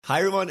Hi,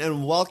 everyone,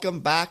 and welcome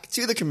back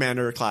to the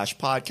Commander Clash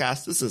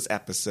podcast. This is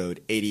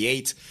episode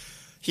 88.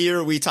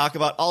 Here we talk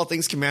about all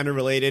things Commander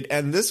related,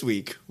 and this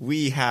week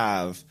we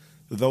have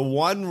the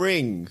One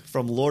Ring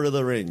from Lord of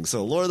the Rings.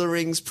 So Lord of the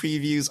Rings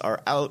previews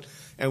are out,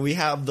 and we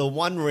have the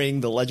One Ring,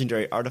 the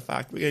legendary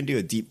artifact. We're going to do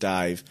a deep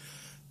dive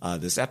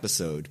this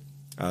episode.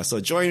 So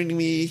joining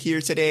me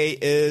here today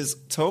is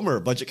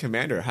Tomer, Budget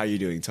Commander. How are you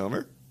doing,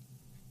 Tomer?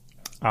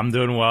 I'm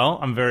doing well.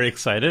 I'm very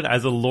excited.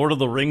 As a Lord of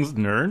the Rings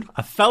nerd,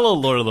 a fellow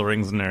Lord of the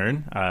Rings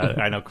nerd,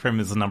 I know Krim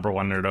is the number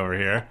one nerd over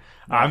here.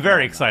 I'm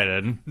very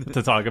excited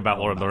to talk about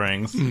Lord of the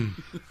Rings.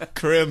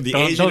 Krim, the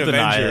Asian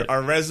Avenger,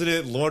 our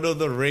resident Lord of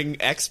the Ring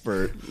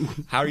expert.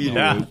 How are you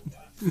doing?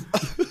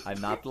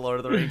 I'm not the Lord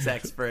of the Rings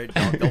expert.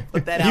 Don't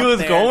put that out there. He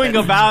was going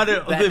about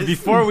it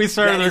before we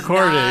started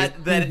recording.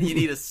 You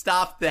need to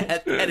stop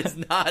that. That is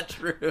not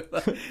true.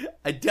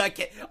 I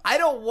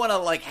don't want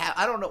to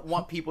I don't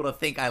want people to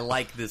think I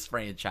like this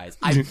franchise.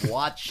 I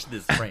watch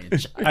this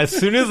franchise. As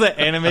soon as the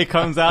anime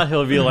comes out,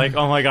 he'll be like,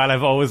 "Oh my god,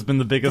 I've always been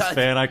the biggest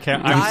fan.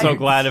 I'm so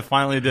glad it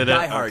finally did it."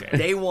 Die Hard,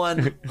 day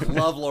one,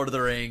 love Lord of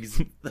the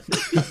Rings.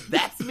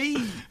 That's me.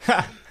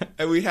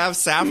 And we have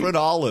Saffron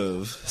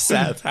Olive.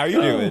 Seth, how are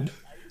you doing?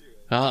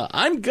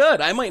 I'm good.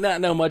 I might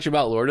not know much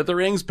about Lord of the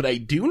Rings, but I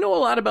do know a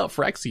lot about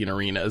Phyrexian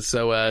Arenas,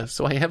 so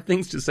I have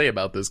things to say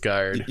about this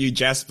card. You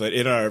jest, but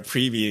in our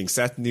previewing,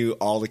 Seth knew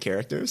all the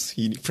characters.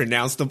 He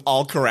pronounced them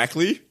all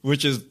correctly,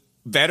 which is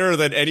better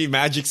than any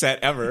Magic set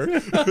ever.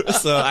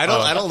 So I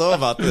don't know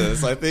about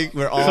this. I think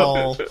we're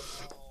all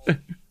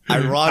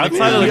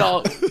ironically.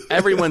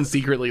 Everyone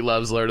secretly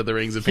loves Lord of the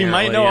Rings, apparently.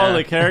 He might know all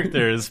the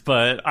characters,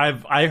 but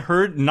I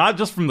heard, not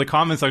just from the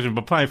comment section,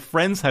 but my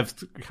friends have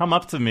come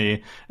up to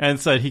me and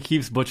said he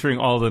keeps butchering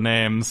all the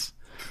names.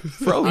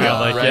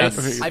 Frodo, right?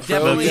 Yes. I've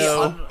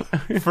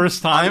definitely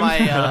first time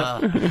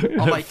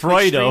on my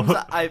Frodo. Twitch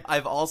streams,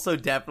 I've also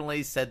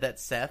definitely said that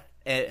Seth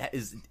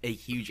is a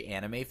huge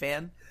anime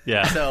fan.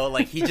 Yeah. So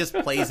he just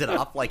plays it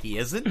up like he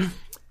isn't.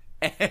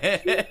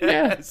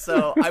 Yeah.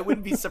 So I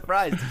wouldn't be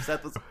surprised if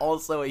Seth was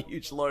also a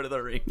huge Lord of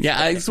the Rings. Yeah,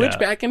 I switch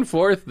back and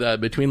forth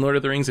between Lord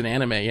of the Rings and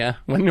anime, yeah.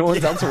 When no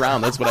one's else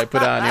around, that's what I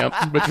put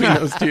on, between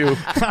those two.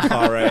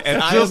 All right,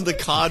 and I am the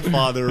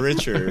Codfather,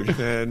 Richard,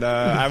 and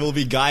I will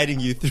be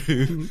guiding you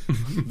through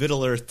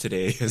Middle-earth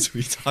today as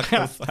we talk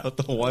about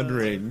the One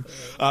Ring.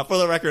 For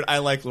the record, I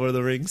like Lord of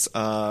the Rings.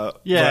 But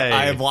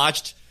I have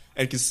watched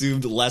and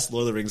consumed less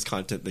Lord of the Rings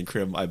content than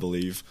Krim, I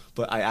believe.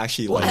 But I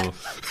actually like.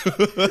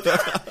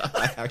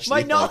 I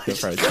actually like the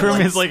franchise.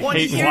 Krim is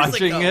hate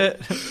watching it.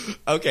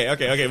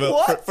 Okay.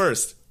 But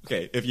first,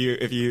 if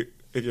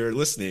you're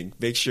listening,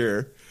 make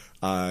sure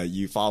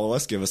you follow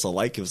us, give us a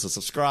like, give us a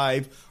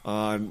subscribe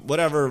on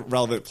whatever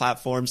relevant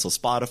platform. So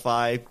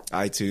Spotify,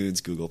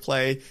 iTunes, Google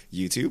Play,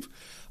 YouTube,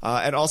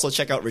 and also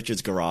check out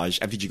Richard's Garage,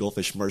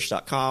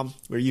 mtggoldfishmerch.com,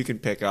 where you can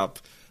pick up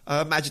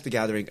Magic the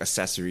Gathering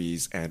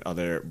accessories and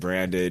other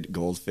branded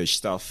goldfish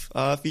stuff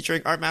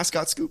featuring our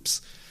mascot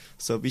Scoops.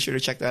 So be sure to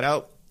check that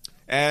out.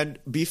 And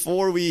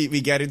before we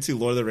get into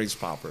Lord of the Rings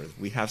proper,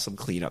 we have some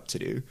cleanup to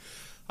do.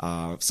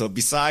 So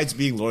besides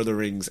being Lord of the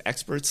Rings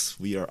experts,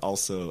 we are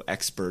also I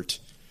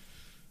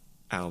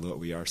don't know what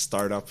we are,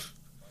 startup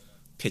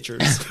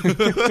pitchers.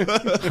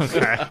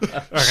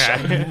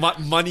 Okay.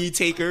 Money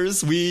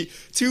takers.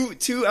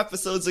 Two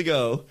episodes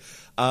ago,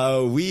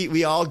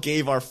 we all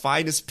gave our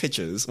finest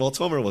pitches. Well,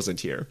 Tomer wasn't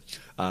here,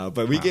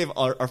 but we gave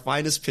our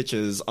finest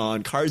pitches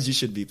on cards you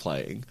should be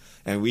playing,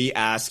 and we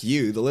asked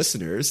you, the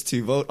listeners,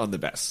 to vote on the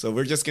best. So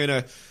we're just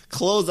gonna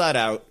close that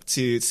out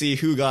to see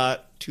who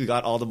got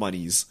all the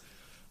monies.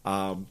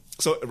 So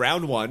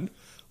round one,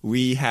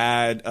 we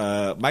had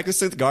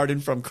Mycosynth Garden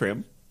from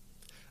Krim,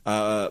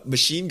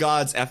 Machine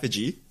God's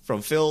Effigy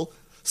from Phil,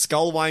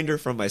 Skullwinder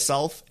from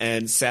myself,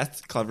 and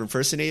Seth, Clever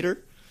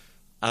Impersonator.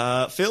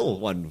 Phil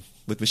won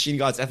with Machine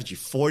God's Effigy.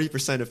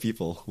 40% of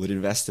people would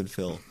invest in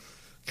Phil.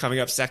 Coming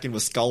up second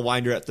was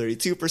Skullwinder at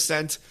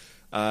 32%,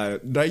 19%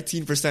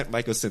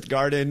 Mycosynth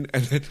Garden,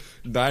 and then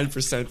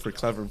 9% for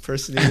Clever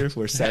Impersonator,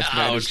 where Seth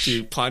managed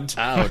to punt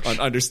on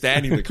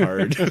understanding the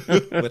card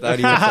without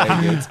even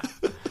playing it.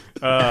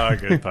 Oh,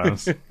 good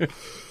puns.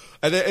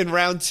 And then in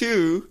round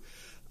two,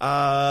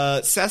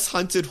 Seth's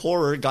Hunted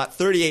Horror got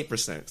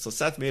 38%. So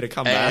Seth made a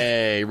comeback.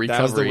 Hey, recovery.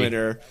 That was the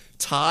winner.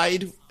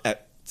 Tied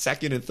at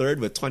second and third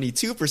with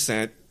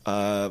 22%,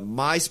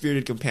 My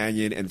Spirited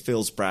Companion and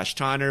Phil's Brash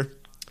Tanner.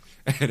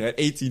 And at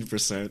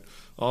 18%,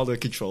 all the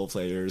control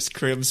players,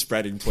 Krim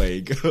Spreading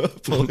Plague,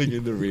 pulling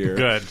in the rear.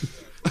 Good.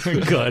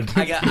 Good.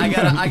 I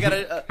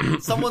gotta.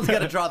 Someone's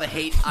gotta draw the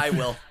hate. I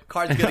will.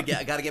 Card's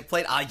gotta get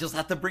played. I just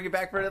have to bring it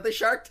back for another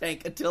Shark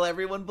Tank until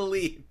everyone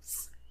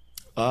believes.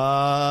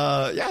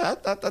 Yeah,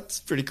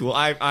 that's pretty cool.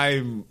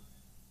 I'm.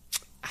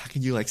 How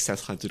can you like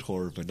Seth Hunted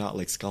Horror but not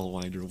like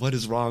Skullwinder? What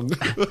is wrong?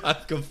 I'm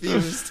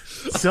confused.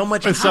 So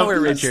much power,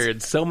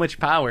 Richard. So much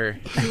power.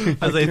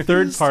 As a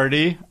third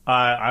party,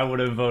 I would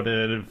have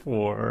voted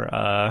for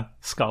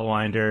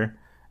Skullwinder,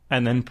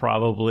 and then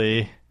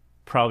probably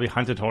probably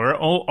Hunted Horror.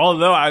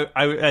 Although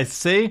I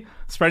say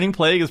Spreading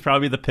Plague is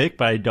probably the pick,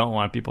 but I don't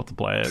want people to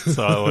play it,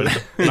 so I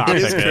would not It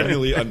is pick it.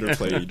 criminally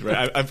underplayed,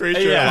 right? I'm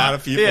pretty sure a lot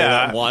of people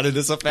that wanted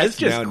this effect It's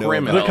just now know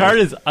criminal. The card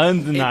is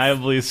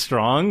undeniably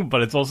strong,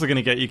 but it's also going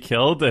to get you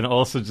killed, and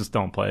also just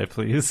don't play it,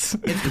 please.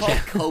 It's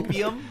called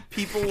Copium.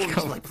 People were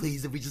just like,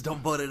 please, if we just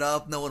don't put it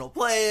up, no one will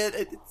play it.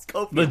 It's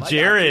Copium. The I got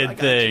Jared you.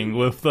 thing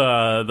with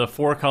the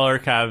 4-color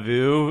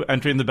Kavu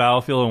entering the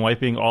battlefield and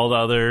wiping all the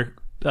other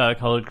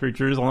colored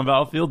creatures on the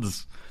battlefield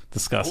is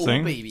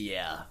disgusting. Oh, baby,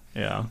 yeah.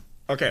 Yeah.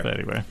 Okay. But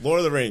anyway. Lord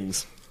of the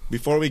Rings.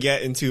 Before we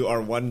get into our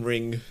One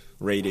Ring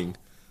rating,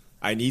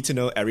 I need to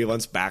know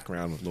everyone's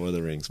background with Lord of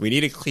the Rings. We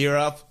need to clear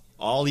up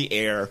all the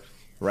air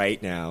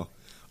right now.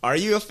 Are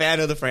you a fan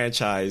of the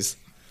franchise?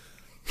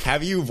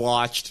 Have you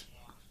watched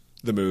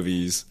the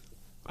movies?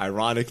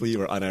 Ironically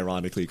or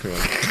unironically, Chris?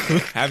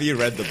 Have you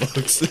read the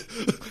books?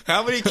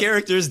 How many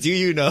characters do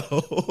you know?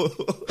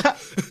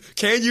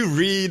 Can you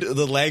read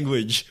the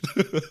language?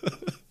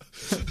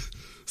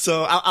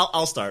 So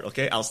I'll start,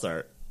 okay? I'll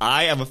start.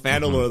 I am a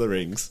fan of Lord of the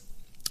Rings.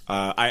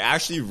 I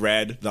actually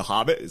read The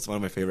Hobbit. It's one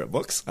of my favorite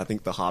books. I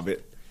think The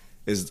Hobbit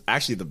is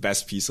actually the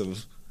best piece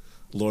of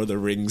Lord of the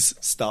Rings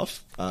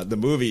stuff. The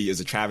movie is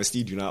a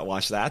travesty. Do not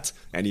watch that.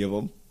 Any of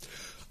them.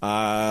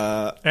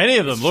 Any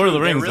of them, Lord of the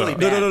They're Rings. really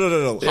though. bad.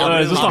 No.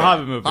 It's just the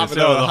Hobbit movies. Hobbit,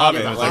 Oh, the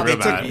Hobbit. Hobbit Like, was they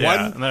bad. took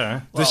Yeah. one-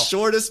 There.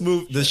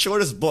 The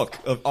shortest book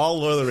of all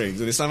Lord of the Rings,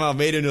 and they somehow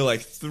made it into like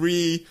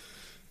 3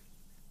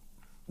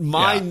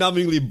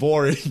 mind-numbingly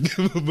boring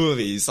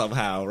movies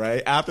somehow,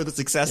 right? After the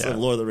success of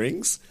Lord of the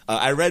Rings.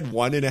 I read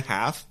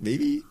 1.5,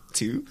 maybe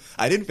 2.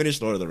 I didn't finish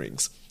Lord of the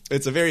Rings.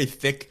 It's a very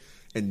thick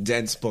and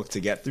dense book to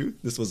get through.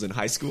 This was in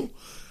high school.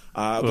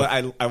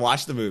 But I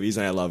watched the movies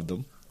and I loved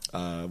them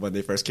when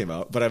they first came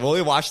out. But I've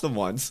only watched them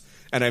once,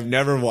 and I've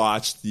never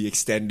watched the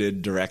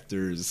extended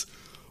director's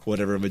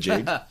whatever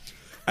majig.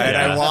 And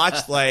I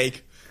watched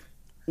like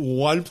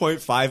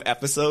 1.5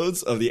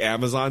 episodes of the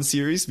Amazon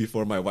series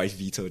before my wife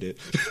vetoed it.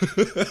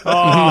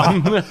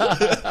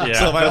 Yeah,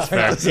 So my that's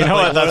fair. wife You know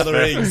what? like Lord That's of the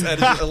fair. Rings,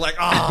 and I'm like,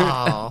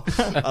 oh.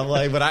 I'm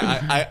like, but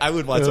I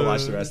would want to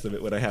watch the rest of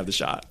it when I have the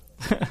shot.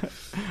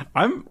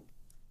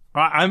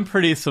 I'm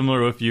pretty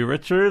similar with you,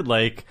 Richard.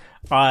 Like,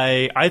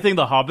 I think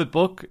the Hobbit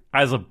book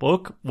as a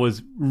book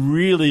was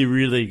really,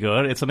 really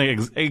good. It's an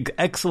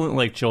excellent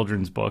like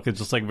children's book. It's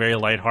just like very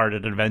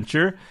lighthearted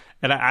adventure,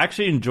 and I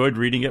actually enjoyed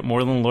reading it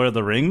more than Lord of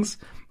the Rings.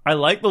 I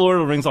like the Lord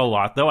of the Rings a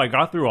lot, though. I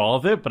got through all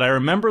of it, but I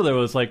remember there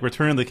was like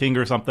Return of the King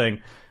or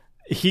something.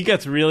 He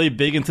gets really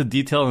big into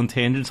detail and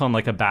tangents on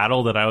like a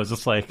battle that I was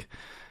just like,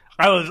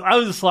 I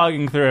was just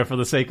slogging through it for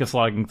the sake of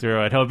slogging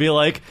through it. He'll be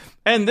like,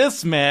 and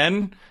this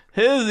man,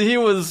 he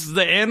was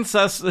the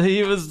ancestor,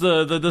 he was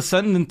the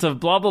descendant of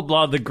blah blah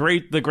blah, the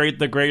great.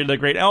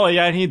 Oh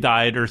yeah, and he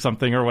died or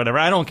something or whatever.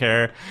 I don't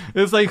care.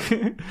 It's like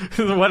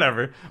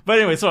whatever. But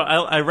anyway, so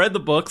I read the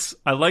books.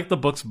 I liked the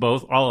books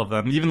both, all of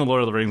them, even the Lord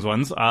of the Rings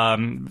ones.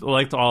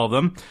 Liked all of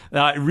them.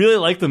 I really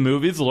like the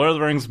movies. The Lord of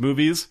the Rings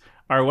movies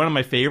are one of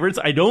my favorites.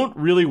 I don't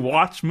really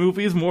watch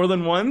movies more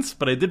than once,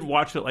 but I did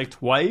watch it like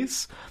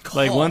twice,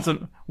 like once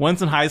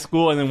in high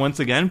school and then once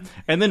again.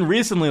 And then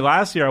recently,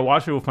 last year, I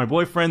watched it with my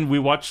boyfriend. We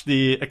watched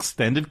the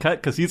extended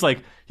cut because he's like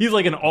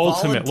an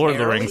ultimate Lord of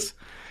the Rings.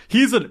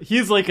 He's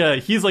like a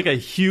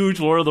huge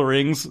Lord of the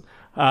Rings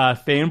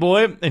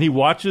fanboy, and he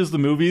watches the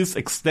movies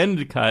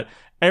extended cut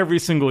every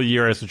single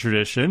year as a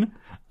tradition.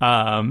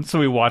 So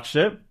we watched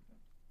it.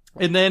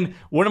 And then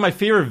one of my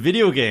favorite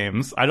video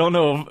games, I don't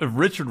know if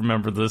Richard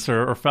remembered this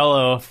or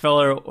fellow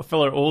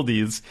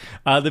oldies,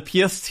 the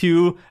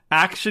PS2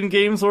 action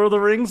games Lord of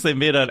the Rings. They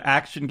made an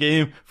action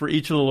game for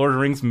each of the Lord of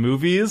the Rings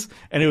movies,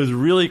 and it was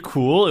really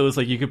cool. It was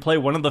like you could play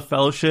one of the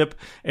Fellowship,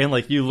 and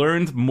like you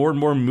learned more and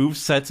more move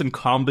sets and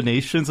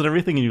combinations and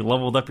everything, and you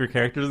leveled up your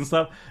characters and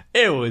stuff.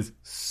 It was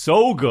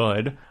so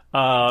good.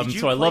 Did you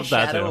So I play love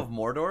that Shadow too. of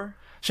Mordor?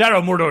 Shadow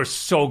of Mordor is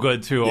so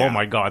good too. Yeah. Oh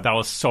my god, that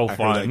was so I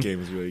fun. heard that game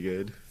was really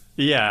good.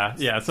 Yeah.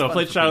 So I fun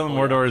played for Shadow of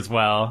people, Mordor as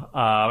well.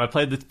 I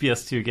played the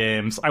PS2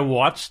 games. I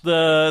watched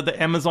the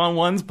Amazon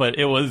ones, but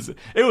it was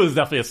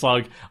definitely a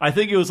slog. I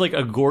think it was like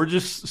a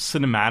gorgeous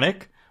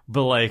cinematic,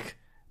 but like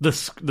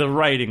the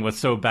writing was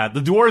so bad.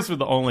 The dwarves were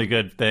the only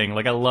good thing.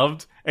 Like I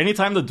loved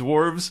anytime the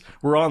dwarves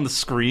were on the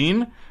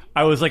screen.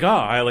 I was like,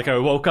 I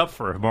woke up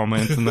for a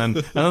moment, and then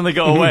they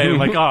go away. I'm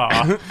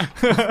like,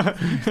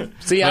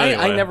 See, Anyway.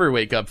 I never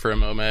wake up for a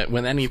moment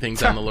when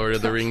anything's on the Lord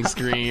of the Rings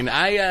screen.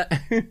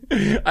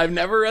 I've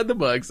never read the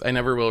books. I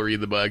never will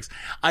read the books.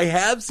 I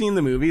have seen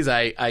the movies.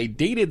 I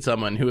dated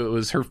someone who it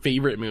was her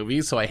favorite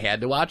movie, so I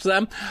had to watch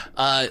them.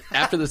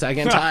 After the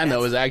second time, that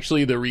was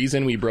actually the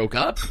reason we broke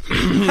up.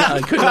 I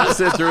could not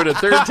sit through it a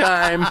third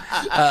time.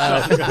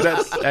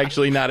 That's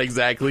actually not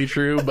exactly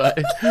true,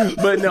 but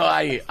no,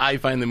 I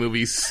find the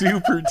movie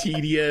super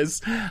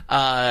tedious.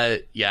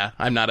 Yeah,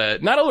 I'm not a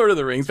Lord of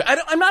the Rings fan.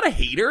 I'm not a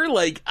hater.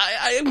 Like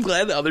I am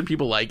glad that other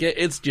people like it.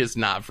 It's just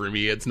not for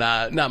me. It's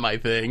not my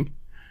thing.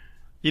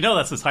 you know,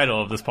 that's the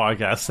title of this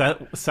podcast.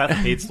 Seth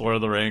hates Lord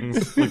of the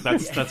Rings. Like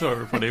that's what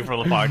we're putting for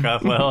the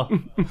podcast. Well,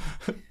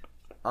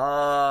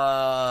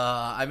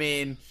 I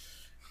mean,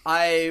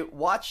 I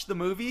watched the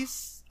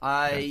movies.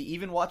 I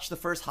even watched the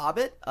first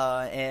Hobbit,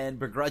 and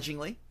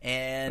begrudgingly,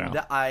 and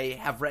I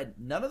have read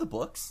none of the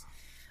books.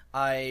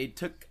 I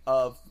took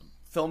a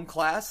film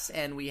class,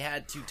 and we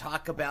had to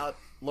talk about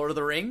Lord of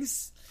the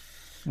Rings.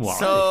 Wow.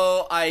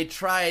 So I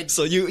tried.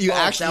 So you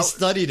actually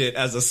studied it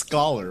as a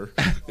scholar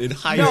in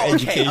higher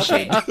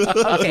education.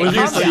 Okay, Was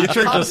your calm down,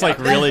 teacher calm just like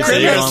down. really That-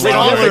 big You're a on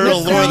scholar Lord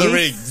of Lord of the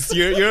Rings.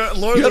 You're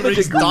Lord You of have the a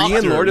Rings degree doctor,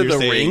 in Lord of you're the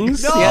saying.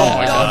 Rings? No,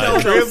 Yeah.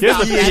 no, Grim He has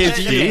a has a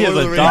PhD PhD, he in has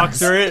Lord of a the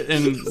doctorate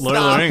in Lord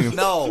of the Rings.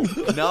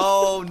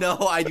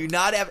 No, I do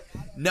not have.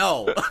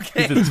 No,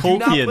 okay. He's a Do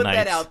not Tolkien put knight.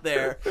 that out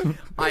there.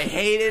 I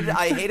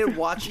hated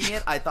watching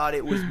it. I thought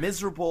it was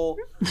miserable.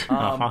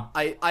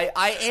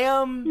 I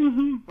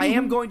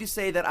am going to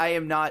say that I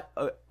am not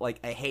like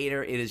a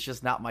hater. It is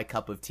just not my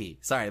cup of tea.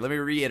 Sorry, let me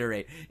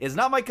reiterate. It's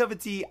not my cup of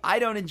tea. I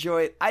don't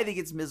enjoy it. I think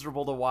it's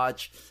miserable to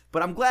watch.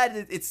 But I'm glad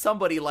that it's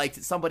somebody liked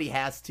it. Somebody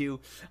has to.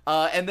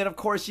 And then of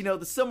course, the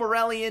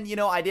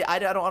Silmarillion. I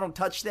don't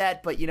touch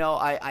that. But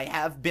I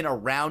have been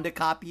around a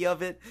copy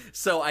of it.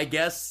 So I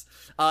guess.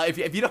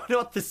 If you don't know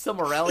what the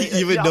Silmarillion He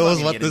even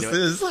knows what this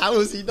is. How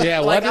is he not? Yeah,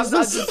 Like, what is I'm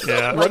this? just-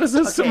 Yeah. What is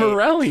this okay.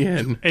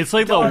 Silmarillion? It's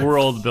like the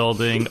world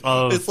building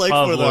of, It's like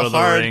of for Lord the of the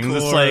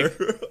Rings.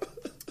 hardcore.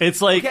 It's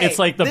like Okay, it's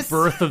like the this-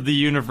 birth of the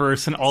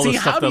universe and all See, the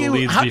stuff that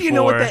leads how before. do you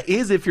know what that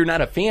is if you're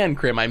not a fan,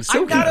 Krim? I'm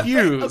so I'm not a fan.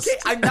 confused. Okay,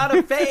 I'm not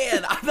a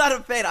fan. I'm not a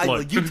fan.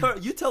 Look.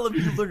 You tell him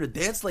you learn to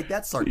dance like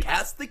that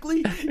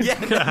sarcastically? Yeah,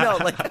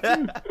 no, like.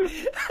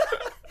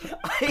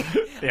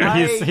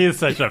 He's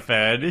such a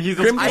fan. He's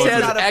Krim I just am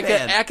has not a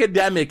fan.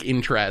 academic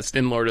interest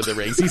in Lord of the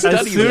Rings. He as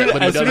studies soon, it,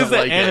 but he as, soon doesn't as the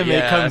like anime it.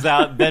 Yeah. comes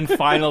out, then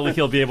finally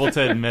he'll be able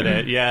to admit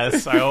it.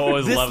 Yes, I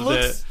always This loved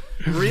looks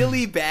it.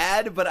 really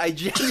bad, but I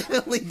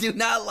genuinely do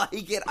not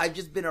like it. I've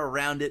just been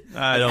around it.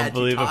 I I've don't had to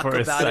believe it talk for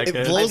a about second. It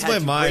I've blows I've my had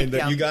to mind break that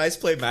down- you guys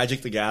play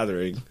Magic the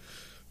Gathering,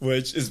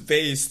 which is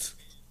based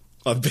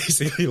on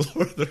basically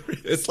Lord of the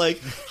Rings. It's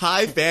like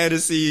high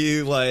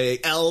fantasy,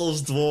 like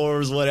elves,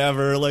 dwarves,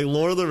 whatever. Like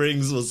Lord of the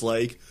Rings was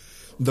like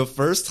the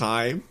first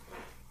time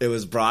it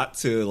was brought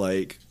to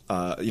like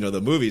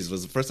the movies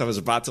was the first time it was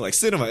brought to like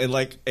cinema in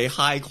like a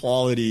high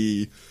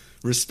quality,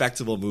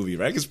 respectable movie,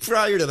 right? Because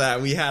prior to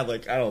that we had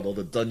like, I don't know,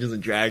 the Dungeons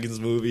and Dragons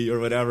movie or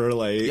whatever.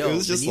 Like Yo, it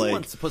was just the new like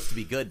one's supposed to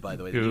be good, by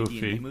the way. The new D&D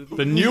Goofy. movie.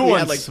 The new we one's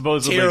had, like,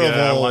 supposedly terrible good.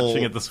 I'm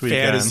watching it this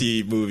weekend.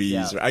 fantasy movies.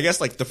 Yeah. Or I guess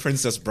like the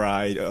Princess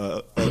Bride,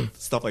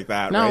 stuff like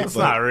that. No, right? It's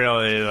not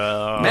really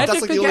though. Magic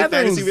That's like the the only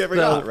Gathering's fantasy we ever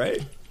the- got,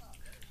 right?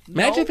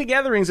 Magic the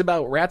Gathering's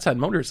about rats on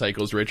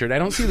motorcycles, Richard. I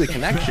don't see the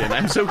connection.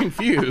 I'm so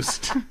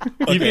confused.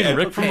 You mean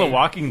Rick from The okay.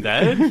 Walking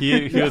Dead?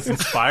 He was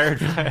inspired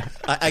by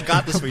I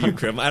got this for you,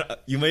 Krim.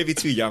 You may be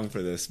too young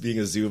for this, being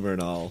a Zoomer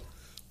and all,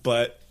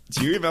 but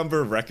do you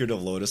remember Record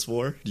of Lotus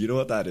War? Do you know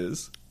what that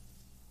is?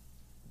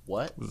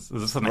 What? Is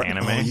this an Oh,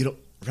 anime? you don't,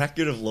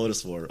 Record of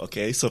Lotus War.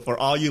 Okay, so for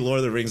all you Lord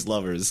of the Rings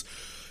lovers,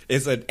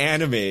 it's an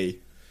anime.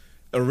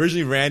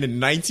 Originally ran in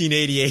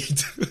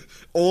 1988,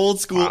 old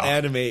school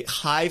anime,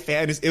 high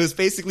fantasy. It was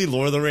basically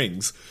Lord of the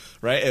Rings,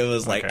 right? It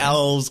was like Okay.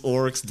 elves,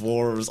 orcs,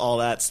 dwarves, all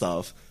that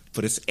stuff.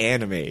 But it's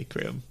anime,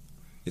 Krim.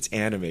 It's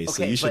anime, so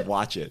Okay, you should but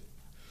watch it.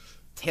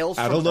 Tales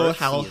I from don't know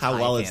Earthsea is how high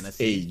well it's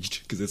fantasy.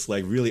 aged because it's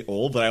like really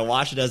old. But I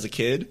watched it as a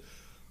kid,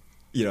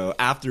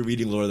 after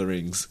reading Lord of the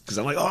Rings because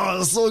I'm like,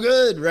 oh, it's so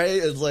good, right?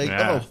 It's like,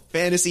 Yeah. oh,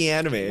 fantasy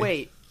anime.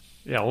 Wait,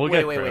 Yeah, we'll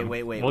get wait, Grim.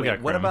 wait. We'll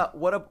get What Grim. about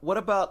what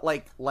about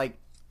like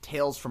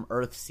Tales from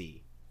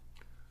Earthsea,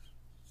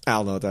 I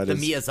don't know what that the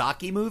is.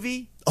 Miyazaki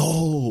movie?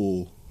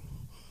 Oh,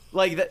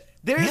 Like that.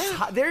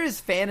 There is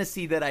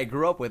fantasy that I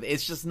grew up with.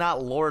 It's just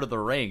not Lord of the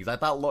Rings. I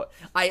thought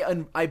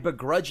I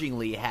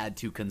begrudgingly had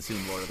to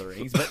consume Lord of the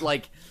Rings, but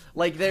like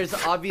there's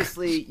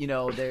obviously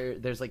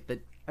there's like the.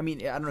 I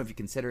mean, I don't know if you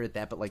consider it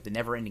that, but like the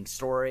Neverending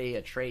Story,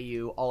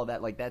 Atreyu, all of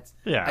that, like that's.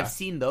 Yeah. I've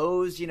seen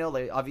those.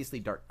 Like obviously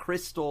Dark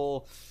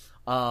Crystal.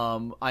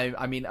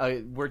 I mean,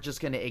 we're just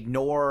gonna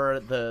ignore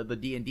the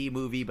D&D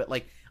movie, but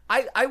like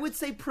I would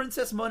say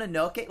Princess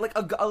Mononoke, like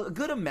a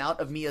good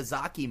amount of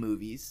Miyazaki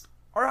movies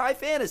are high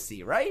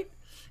fantasy, right?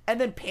 And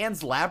then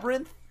Pan's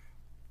Labyrinth,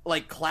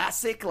 like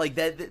classic, like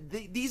that.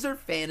 These are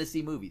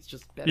fantasy movies,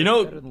 just better,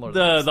 better than Lord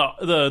of the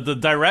Rings. the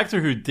director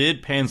who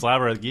did Pan's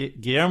Labyrinth,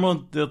 Guillermo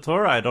del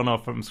Toro. I don't know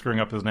if I'm screwing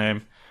up his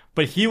name,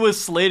 but he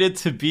was slated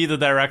to be the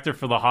director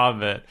for The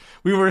Hobbit.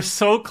 We were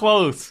so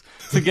close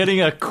to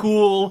getting a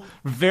cool,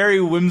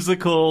 very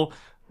whimsical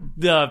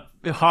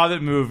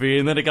Hobbit movie,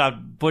 and then it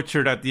got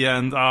butchered at the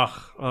end. I'm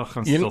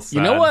still sad.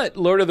 You know what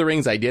Lord of the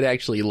Rings I did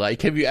actually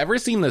like? Have you ever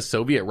seen the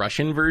Soviet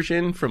Russian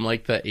version from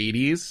like the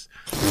 80s?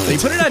 They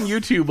put it on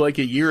YouTube like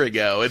a year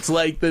ago. It's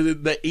like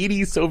the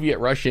 80s Soviet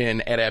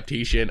Russian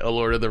adaptation of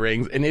Lord of the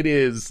Rings, and it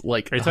is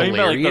like Are you talking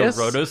hilarious.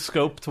 about like the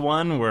rotoscoped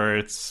one where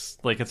it's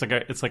like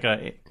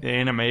a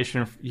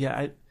animation?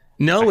 Yeah,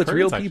 No, I've it's heard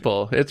real it's actually-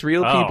 people. It's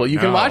real Oh, people. You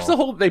can no. watch the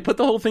whole. They put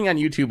the whole thing on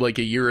YouTube like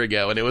a year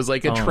ago, and it was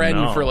like a Oh, trend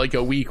no. for like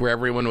a week where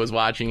everyone was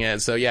watching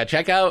it. So yeah,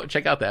 check out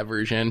that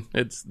version.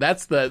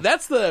 That's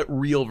the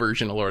real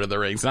version of Lord of the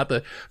Rings, not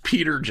the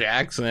Peter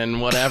Jackson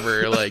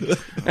whatever. Like,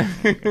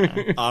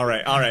 all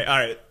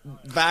right.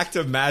 back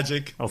to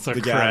Magic Also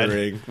the cred.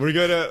 Gathering.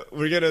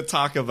 We're gonna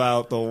talk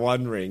about the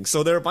One Ring.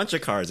 So there are a bunch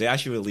of cards. They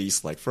actually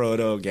released like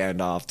Frodo,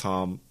 Gandalf,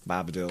 Tom,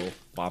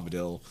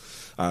 Bombadil,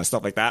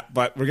 stuff like that.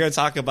 But we're gonna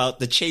talk about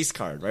the chase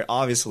card, right?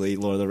 Obviously,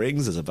 Lord of the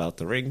Rings is about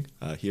the ring.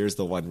 Here's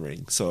the One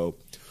Ring. So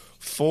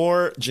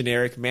 4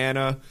 generic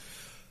mana.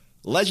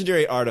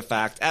 Legendary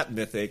artifact at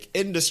Mythic,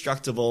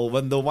 indestructible.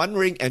 When the One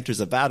Ring enters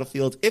a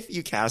battlefield, if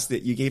you cast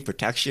it, you gain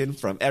protection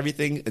from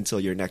everything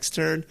until your next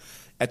turn.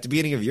 At the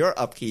beginning of your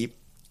upkeep,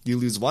 you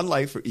lose 1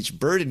 life for each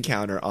bird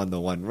encounter on the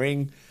One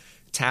Ring.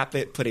 Tap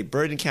it, put a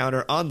bird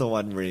encounter on the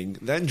One Ring,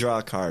 then draw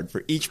a card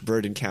for each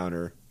bird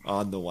encounter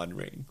on the One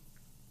Ring.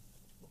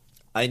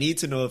 I need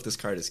to know if this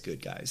card is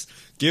good, guys.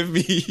 Give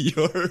me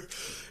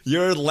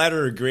your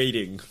letter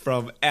grading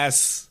from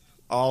S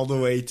all the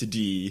way to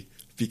D,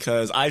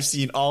 because I've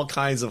seen all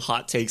kinds of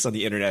hot takes on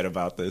the internet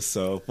about this.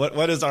 So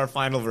what is our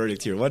final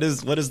verdict here? What is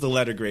the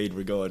letter grade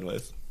we're going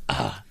with?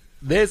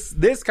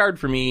 This card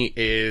for me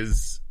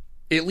is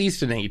at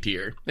least an A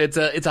tier. It's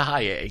a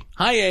high A.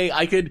 High A.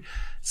 I could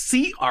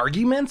see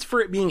arguments for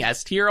it being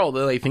S tier,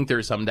 although I think there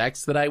are some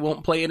decks that I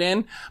won't play it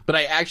in. But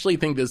I actually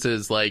think this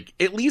is like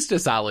at least a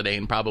solid A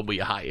and probably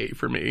a high A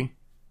for me.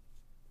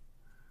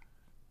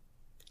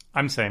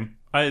 I'm same.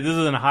 This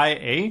is a high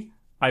A.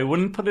 I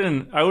wouldn't put it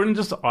in. I wouldn't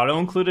just auto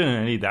include it in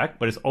any deck,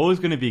 but it's always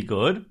going to be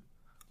good,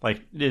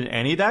 like in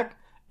any deck,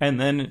 and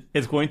then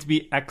it's going to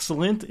be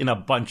excellent in a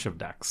bunch of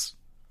decks.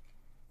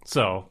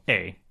 So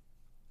A.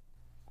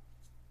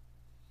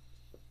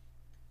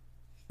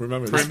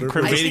 Remember, Crim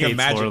we're rating a hates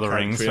Magic Lord of the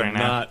card, Rings Crim, right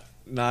now.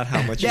 not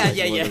how much. Yeah,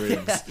 you like yeah, Lord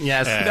of the Rings.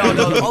 Yes. Yeah. No.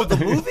 Oh, the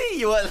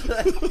movie?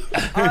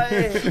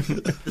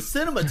 The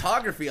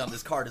cinematography on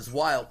this card is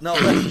wild. No,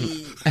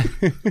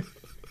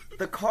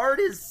 the card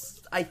is,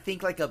 I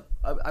think,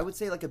 I would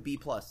say like a B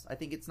plus. I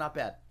think it's not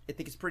bad. I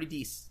think it's pretty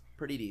decent.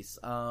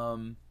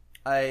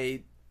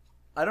 I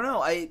don't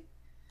know. I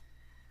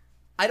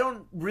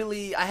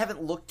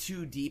haven't looked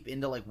too deep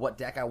into like what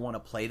deck I want to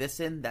play this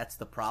in. That's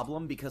the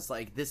problem, because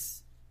like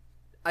this,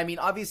 I mean,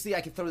 obviously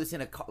I could throw this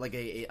in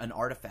an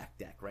artifact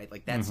deck, right?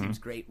 Like that seems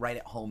great right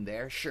at home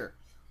there, sure.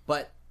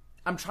 But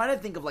I'm trying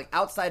to think of like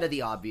outside of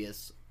the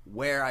obvious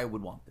where I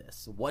would want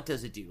this. What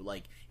does it do?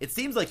 Like, it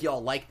seems like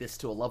y'all like this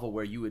to a level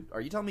where you would.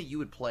 Are you telling me you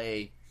would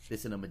play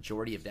this in a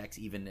majority of decks,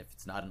 even if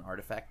it's not an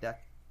artifact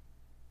deck?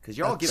 Because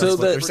you're all giving So us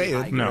the- pretty saying,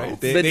 high no. grades.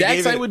 The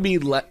decks I gave would be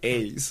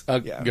A's. Go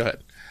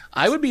ahead.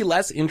 I would be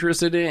less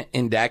interested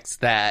in decks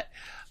that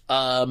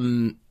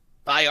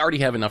I already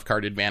have enough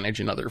card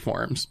advantage in other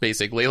forms,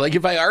 basically. Like,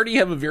 if I already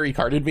have a very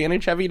card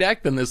advantage heavy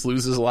deck, then this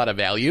loses a lot of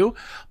value.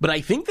 But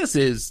I think this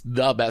is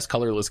the best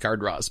colorless card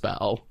draw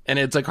spell. And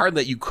it's a card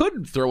that you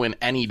could throw in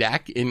any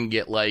deck and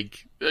get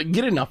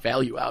enough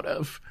value out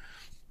of.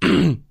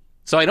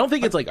 So I don't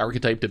think it's like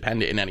archetype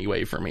dependent in any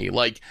way for me.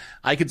 Like,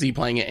 I could see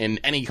playing it in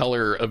any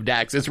color of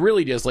decks. It's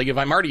really just like, if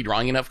I'm already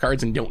drawing enough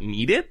cards and don't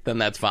need it, then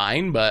that's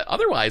fine. But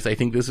otherwise, I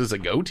think this is a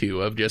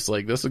go-to of just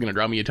like, this is going to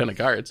draw me a ton of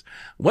cards.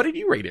 What did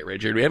you rate it,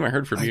 Richard? We haven't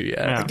heard from you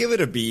yet. I give it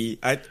a B.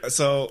 I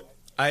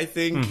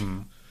think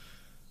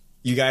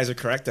you guys are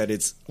correct that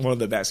it's one of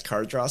the best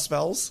card draw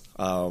spells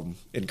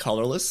in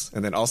colorless,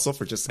 and then also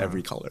for just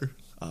every color.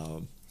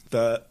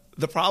 The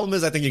problem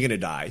is, I think you're going to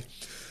die.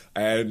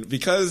 And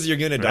because you're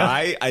going to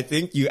die, I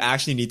think you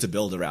actually need to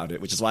build around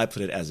it, which is why I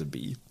put it as a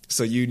B.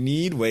 So you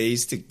need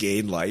ways to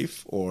gain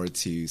life or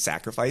to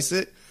sacrifice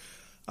it,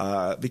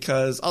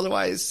 because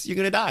otherwise you're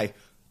going to die.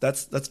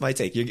 That's my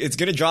take. It's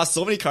going to draw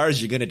so many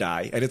cards, you're going to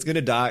die. And it's going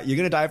to die. You're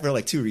going to die for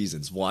like 2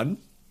 reasons. 1,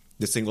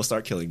 this thing will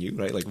start killing you,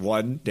 right? Like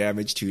 1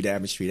 damage, 2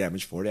 damage, 3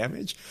 damage, 4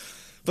 damage.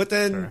 But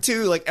then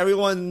 2, like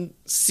everyone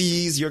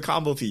sees your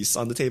combo piece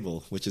on the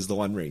table, which is the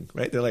One Ring,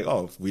 right? They're like,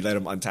 oh, we let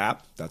him untap,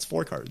 that's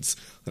 4 cards.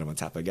 Let him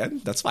untap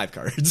again, that's 5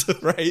 cards,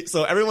 right?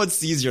 So everyone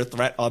sees your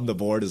threat on the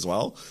board as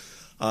well.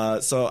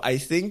 So I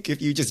think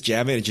if you just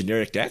jam it in a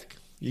generic deck,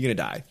 you're going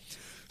to die.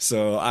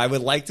 So I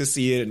would like to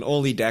see it in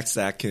only decks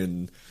that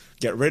can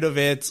get rid of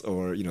it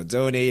or,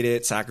 donate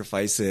it,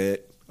 sacrifice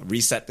it,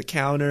 reset the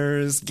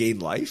counters, gain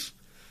life.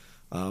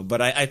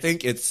 But I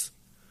think it's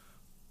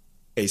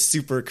a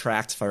super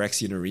cracked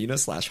Phyrexian Arena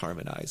 /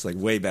 Harmonize, like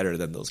way better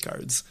than those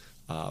cards,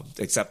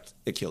 except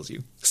it kills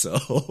you.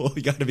 So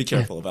you got to be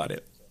careful about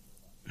it.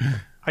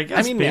 I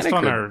guess based Mana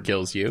on Crypt our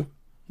kills you,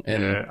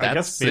 and I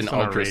guess that's an based on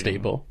our ultra rating.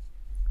 stable.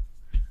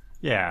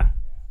 yeah,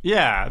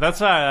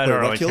 that's what I don't Wait,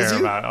 what really kills care you?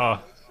 about.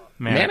 Oh,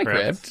 Mana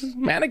Crypt.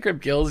 Mana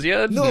Crypt kills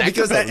you. No,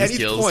 because at Necropotence any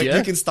kills point you.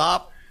 you can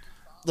stop.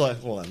 Well,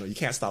 no, you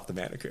can't stop the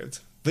Mana Crypt,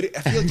 but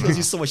I feel it kills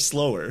you so much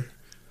slower.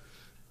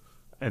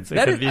 It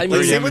That could is- be I mean, Like,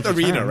 3 same with damage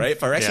a Arena, turn. right?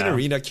 Phyrexian Yeah.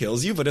 Arena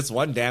kills you, but it's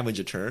 1 damage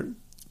a turn.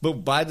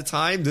 But by the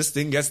time this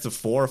thing gets to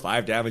 4 or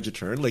 5 damage a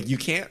turn, like you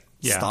can't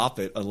stop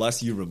it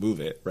unless you remove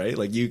it, right?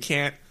 Like you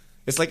can't.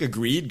 It's like a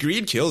greed.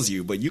 Greed kills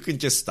you, but you can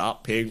just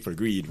stop paying for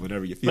greed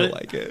whenever you feel But-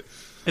 like it.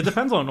 It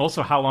depends on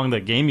also how long the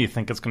game you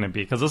think it's going to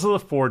be, because this is a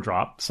 4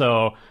 drop.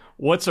 So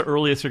what's the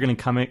earliest you're going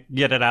to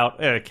get it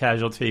out at a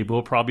casual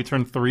table? Probably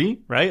turn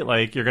 3, right?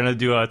 Like you're going to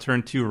do a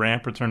turn 2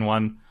 ramp or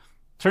turn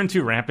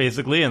 2 ramp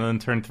basically, and then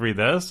turn 3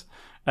 this.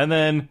 And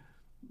then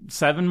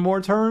 7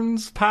 more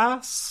turns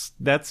pass.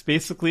 That's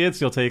basically it.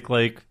 So you'll take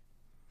like,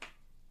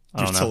 I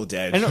You're don't know. so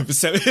dead. I know. If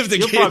the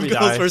You'll game probably goes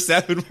die. for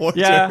 7 more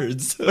Yeah,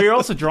 turns. but you're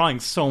also drawing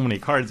so many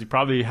cards. You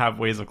probably have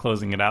ways of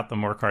closing it out the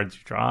more cards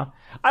you draw.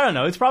 I don't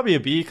know. It's probably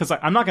a B because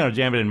I'm not going to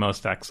jam it in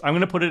most decks. I'm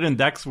going to put it in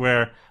decks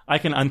where I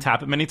can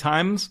untap it many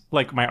times,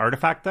 like my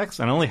artifact decks.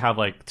 And I only have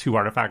like 2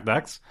 artifact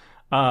decks.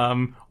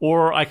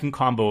 Or I can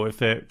combo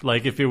if it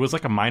was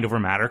like a Mind Over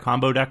Matter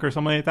combo deck or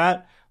something like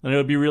that, then it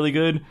would be really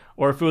good.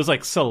 Or if it was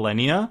like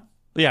Selenia.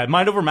 Yeah,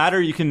 Mind Over Matter,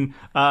 you can,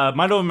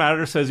 Mind Over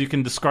Matter says you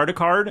can discard a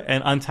card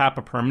and untap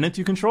a permanent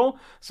you control.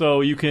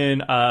 So you can,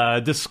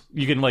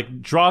 you can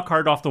like draw a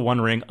card off the One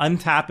Ring,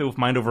 untap it with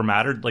Mind Over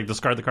Matter, like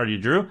discard the card you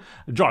drew,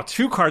 draw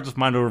 2 cards with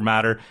Mind Over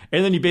Matter,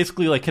 and then you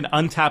basically like can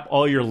untap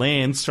all your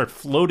lands, start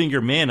floating your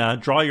mana,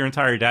 draw your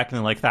entire deck, and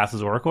then like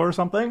Thassa's Oracle or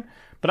something.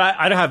 But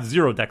I have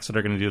 0 decks that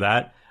are going to do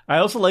that. I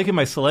also like in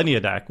my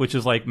Selenia deck, which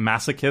is like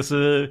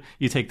Masochist,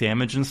 you take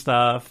damage and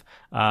stuff.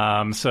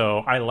 So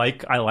I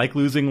like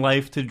losing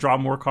life to draw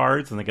more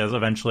cards, and because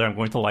eventually I'm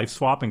going to life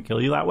swap and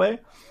kill you that way.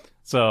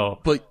 So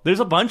there's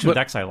a bunch of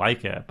decks I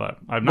like it, but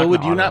I'm not. But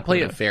would you not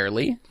play it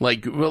fairly?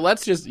 Like, well,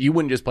 you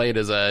wouldn't just play it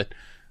as a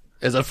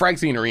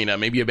Phyrexian Arena,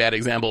 maybe a bad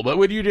example, but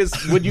would you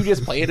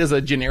just play it as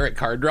a generic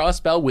card draw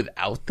spell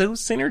without those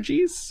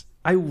synergies?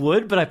 I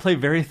would, but I play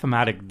very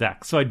thematic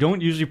decks, so I don't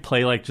usually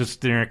play like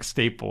just generic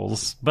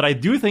staples. But I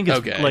do think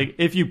it's like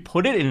if you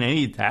put it in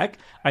any deck,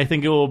 I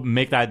think it will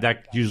make that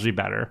deck usually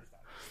better.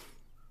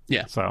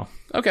 Yeah. So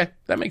okay,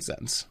 that makes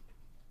sense.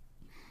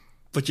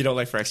 But you don't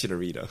like Phyrexian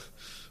Arena.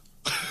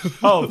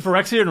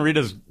 Phyrexian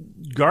Arena's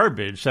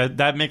garbage.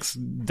 That makes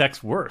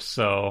decks worse.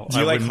 So Do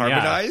you like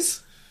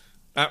Harmonize?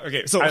 I how like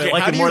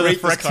it do more you than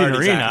rate this Phyrexian card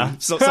Arena.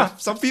 exactly? So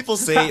some people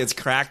say it's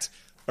cracked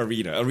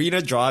Arena.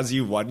 Arena draws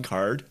you 1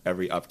 card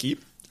every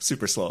upkeep.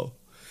 Super slow.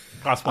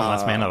 Costs 1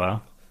 less mana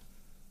though.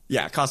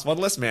 Yeah, it costs 1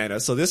 less mana.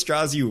 So this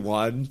draws you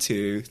 1,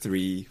 2,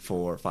 3,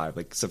 4, 5,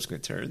 like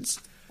subsequent turns.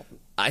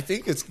 I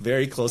think it's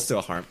very close to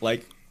a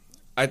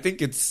I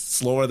think it's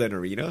slower than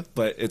Arena,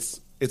 but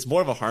it's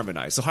more of a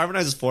Harmonize. So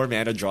Harmonize is 4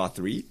 mana, draw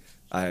 3,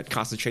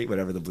 concentrate,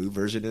 whatever the blue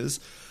version is.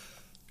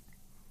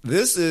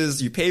 This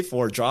is you pay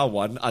 4, draw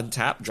 1,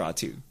 untap, draw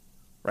 2.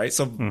 Right?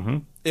 So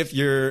if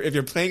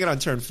you're playing it on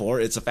turn 4,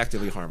 it's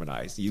effectively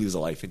Harmonized. You lose a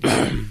life in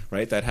here,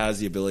 right? That has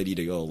the ability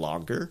to go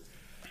longer.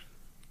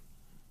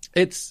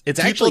 It's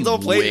people actually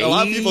don't play. A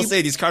lot of people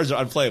say these cards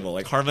are unplayable,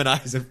 like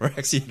Harmonize and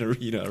Phyrexian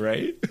Arena,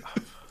 right?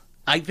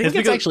 I think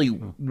it's actually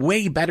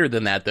way better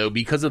than that, though,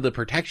 because of the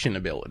protection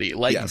ability.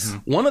 Like,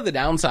 one of the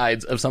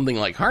downsides of something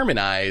like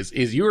Harmonize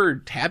is you're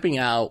tapping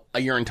out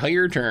your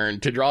entire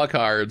turn to draw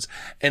cards,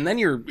 and then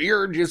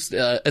you're just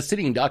a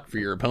sitting duck for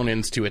your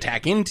opponents to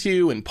attack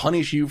into and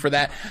punish you for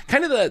that.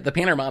 Kind of the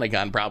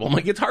Panharmonicon problem.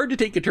 Like, it's hard to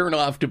take a turn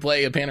off to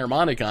play a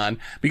Panharmonicon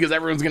because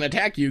everyone's going to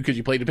attack you because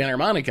you played a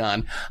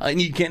Panharmonicon, and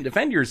you can't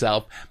defend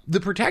yourself. The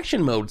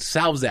protection mode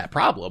solves that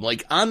problem.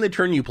 Like, on the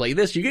turn you play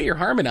this, you get your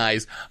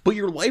Harmonize, but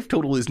your life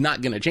total is not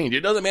going to change.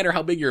 It doesn't matter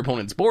how big your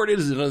opponent's board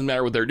is. It doesn't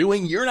matter what they're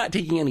doing. You're not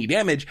taking any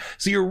damage.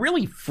 So you're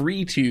really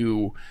free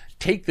to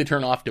take the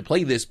turn off to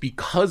play this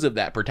because of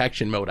that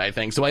protection mode, I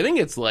think. So I think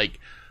it's like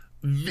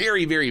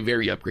very, very,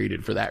 very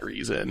upgraded for that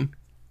reason.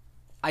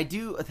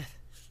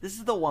 This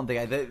is the one thing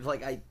I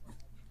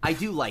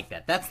do like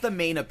that. That's the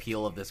main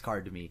appeal of this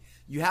card to me.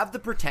 You have the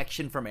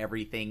protection from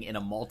everything in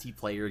a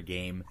multiplayer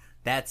game.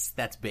 That's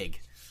big.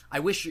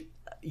 I wish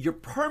your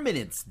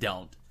permanents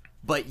don't.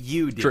 But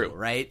you do, True.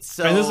 right?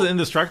 So And this is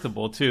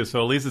indestructible too,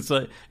 so at least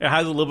it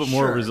has a little bit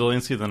more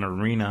resiliency than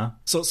Arena.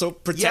 So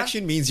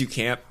protection means you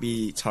can't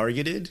be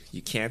targeted,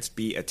 you can't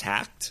be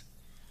attacked.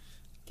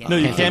 No,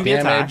 you can be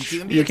attacked.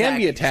 You can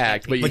be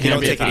attacked, but you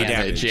can't take any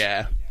damage.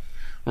 Yeah.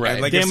 Right.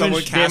 And like Damage- if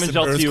someone casts an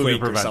damage LT will be earthquake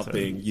or prevented.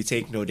 something, you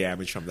take no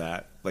damage from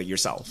that, like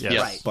yourself.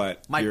 Yes. Right.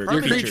 But My your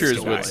permanent Creatures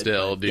still would die.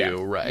 still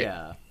do, right.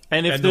 yeah.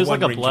 And if And the there's like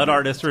One a Ring blood Commander.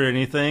 artist or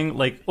anything,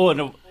 like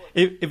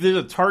if there's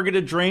a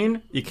targeted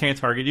drain, you can't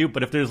target you.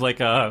 But if there's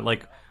like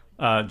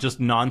a just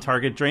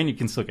non-target drain, you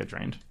can still get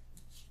drained.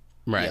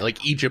 Right. Yeah.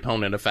 Like each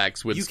opponent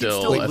effects would You can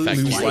still still affect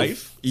lose Lose life.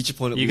 life. Each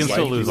opponent You can lose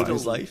still life. lose You life.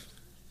 lose life.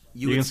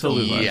 You can would still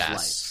lose life.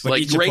 Yes. But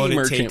Like each Grave opponent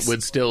Merchant takes-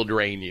 would still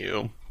drain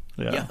you.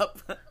 Yeah.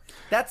 Yep.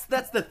 That's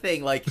the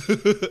thing. Like,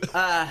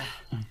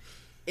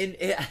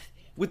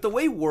 with the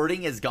way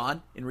wording has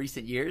gone in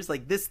recent years,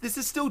 like this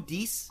is still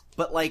decent,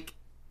 but like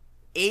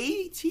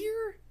A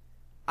tier.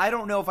 I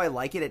don't know if I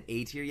like it at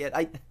A tier yet.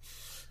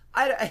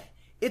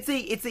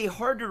 It's a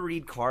hard to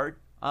read card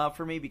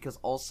for me because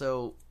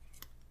also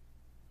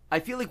I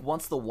feel like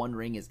once the One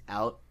Ring is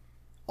out,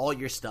 all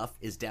your stuff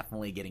is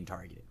definitely getting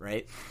targeted,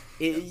 right?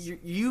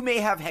 You may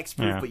have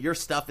hexproof, but your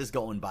stuff is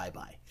going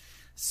bye-bye.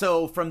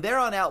 So from there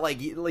on out, like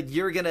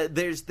you're gonna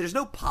there's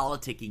no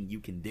politicking you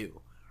can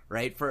do,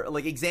 right? For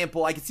like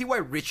example, I can see why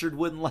Richard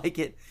wouldn't like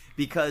it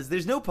because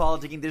there's no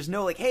politicking. There's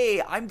no like, hey,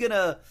 I'm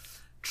gonna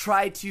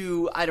try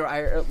to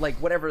like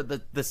whatever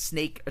the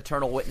snake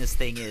eternal witness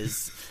thing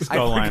is.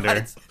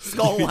 Skullwinder.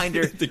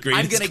 Skullwinder. The I'm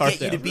greatest gonna card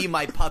get you to ever. be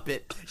my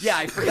puppet. Yeah,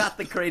 I forgot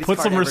the greatest. Put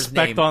card some ever's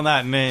respect name. on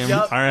that name. Yep,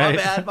 All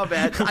right. my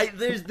bad.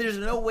 There's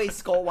no way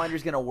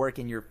Skullwinder's gonna work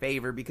in your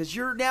favor because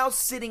you're now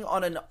sitting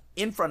on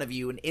in front of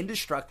you an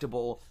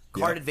indestructible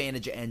card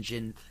advantage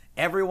engine.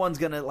 Everyone's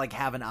gonna like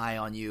have an eye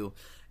on you,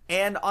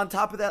 and on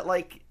top of that,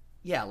 like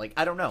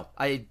I don't know.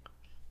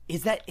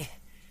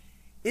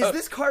 Is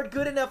this card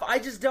good enough? I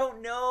just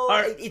don't know.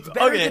 It's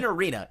better than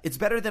Arena. It's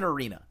better than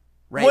Arena,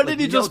 right? What Like,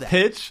 did he just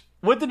pitch?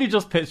 What did he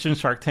just pitch in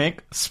Shark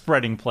Tank?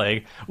 Spreading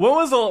Plague. When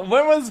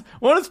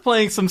was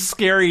playing some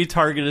scary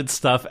targeted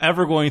stuff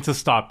ever going to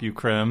stop you,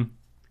 Krim?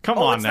 Come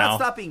on it's now. not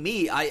stopping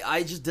me.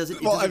 I just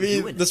doesn't. Well, I doesn't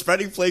do mean, the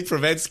Spreading Plague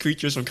prevents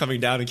creatures from coming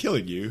down and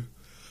killing you.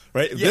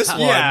 Right? Yeah. This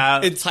one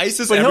Yeah.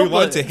 entices But he'll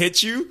everyone play- to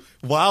hit you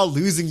while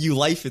losing you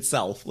life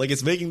itself. Like,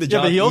 it's making the Yeah,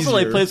 job but he also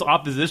easier. like plays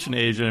opposition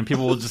agent, and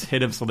people will just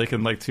hit him so they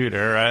can like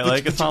tutor, right?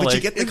 Like it's not but like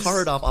you get the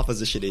card off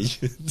opposition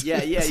agent.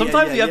 Yeah.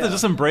 sometimes you have to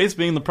just embrace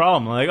being the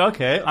problem. Like,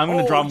 okay, I'm going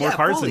to draw more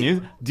cards fully.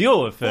 than you.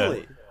 Deal with it.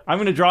 Fully. I'm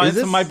going to draw into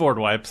this- my board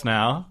wipes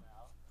now.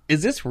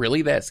 Is this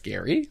really that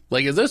scary?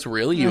 Like, is this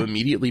really you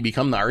immediately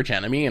become the arch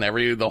enemy and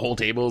the whole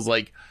table is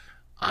like,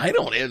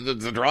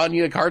 it's drawing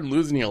you a card and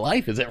losing your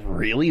life. Is it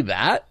really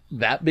that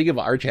big of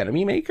an arch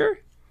enemy maker?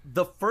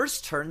 The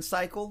first turn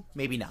cycle,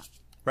 maybe not,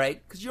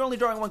 right? Because you're only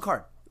drawing one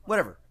card.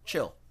 Whatever,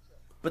 chill.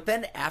 But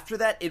then after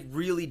that, it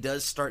really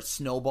does start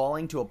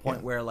snowballing to a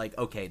point where, like,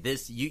 okay,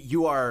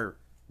 you are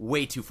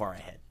way too far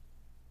ahead.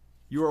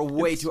 You are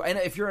way too. And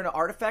if you're in an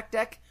artifact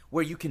deck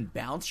where you can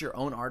bounce your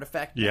own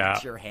artifact back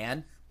to your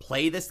hand,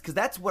 play this because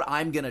that's what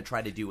I'm gonna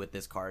try to do with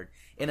this card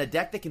in a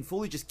deck that can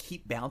fully just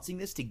keep bouncing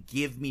this to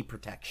give me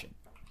protection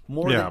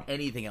more than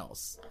anything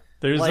else.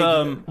 There's Like-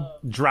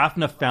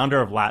 Drafna, founder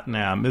of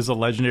Latinam, is a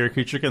legendary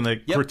creature can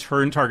like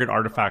return target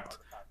artifact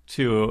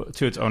to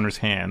its owner's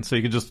hand, so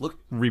you can just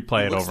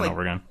replay it looks over like and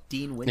over again.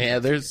 Dean Winter. Yeah,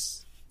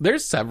 there's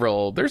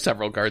several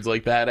cards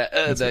like that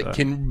that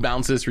can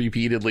bounce this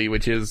repeatedly,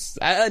 which is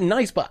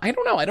nice. But I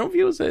don't know. I don't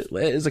view it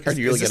as a card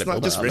you really Is get this to not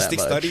build just on that Ristic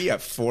much. Study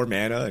at 4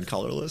 mana and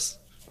colorless?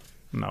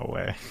 No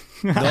way.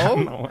 No?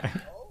 No way.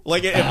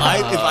 Like, if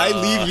I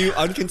leave you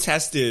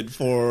uncontested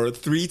for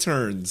 3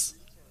 turns,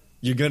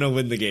 you're gonna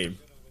win the game.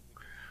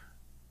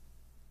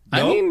 I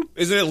No? mean,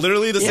 Isn't it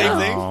literally the same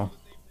thing? No.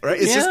 Right?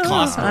 It's just Yeah,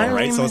 cost more, I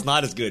right? mean- So it's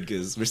not as good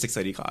because Ristic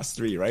Study costs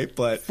 3, right?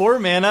 But 4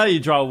 mana, you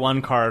draw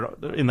 1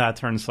 card in that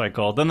turn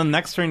cycle. Then the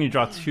next turn, you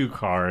draw 2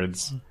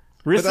 cards.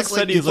 but Ristic that's like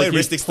Study you is play like you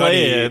Ristic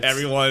play Study, it.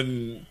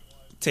 everyone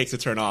takes a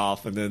turn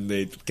off, and then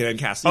they can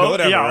cast Oh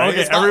whatever, yeah, right?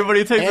 okay. It's not-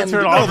 Everybody takes a and-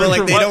 turn no, off. but,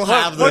 like, they don't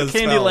have what the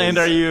Candyland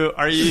spells.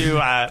 are you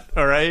at?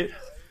 All right.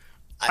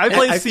 I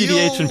play I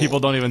CDH feel- and people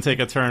don't even take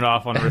a turn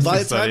off on a By Ristic the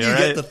time Study. you All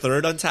get right. the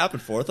 3rd untap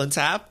and 4th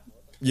untap,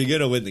 you're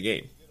gonna win the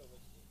game,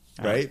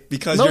 right?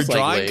 Because Most you're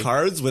drawing likely.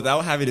 cards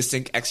without having to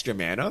sink extra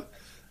mana,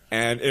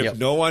 and if Yep.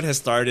 no one has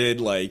started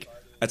like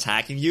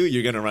attacking you,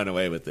 you're gonna run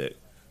away with it.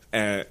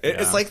 And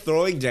it's like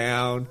throwing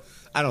down.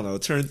 I don't know.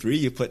 Turn 3,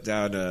 you put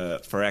down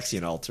a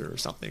Phyrexian Altar or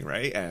something,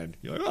 right? And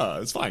you're like,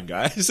 oh, it's fine,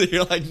 guys. So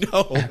you're like,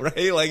 no,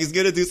 right? Like, he's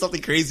gonna do something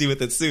crazy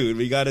with it soon.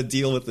 We gotta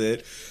deal with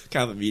it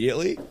kind of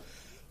immediately.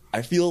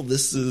 I feel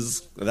this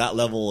is that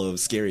level of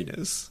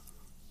scariness.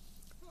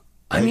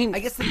 I mean, I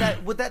guess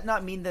that would that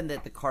not mean then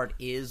that the card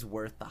is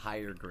worth the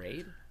higher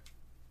grade?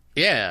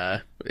 yeah.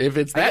 If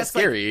it's I that guess,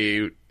 like-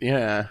 scary,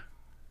 yeah.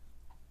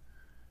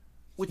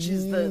 Which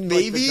is the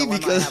Maybe dilemma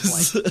I have,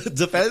 because like-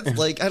 defense,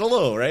 like, I don't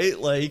know, right?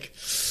 Like,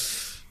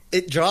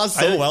 it draws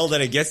so I- well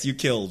that it gets you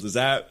killed. Is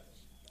that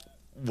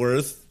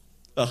worth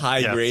a high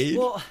Yes. grade?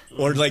 Well,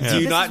 Or like, do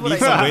you This not is what need I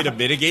some thought. way to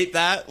mitigate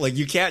that? Like,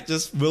 you can't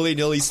just willy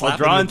nilly slap I'll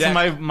draw in the into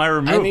deck. my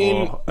removal I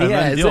mean, and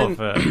yeah, then deal with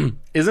it.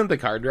 Isn't the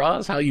card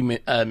draws how you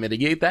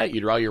mitigate that?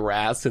 You draw your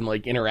wraths and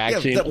like Yeah,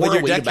 interaction, but or your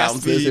a way to deck has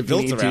bounce to this be if you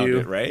built need around to.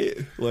 it, right?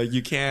 Like,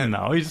 you can't,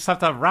 No, you just have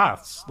to have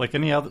wraths. Like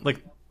any other,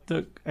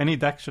 any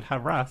deck should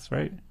have wraths,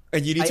 right?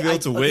 and you need to be I- able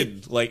to okay.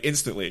 win like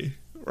instantly,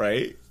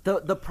 right?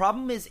 The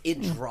problem is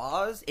it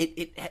draws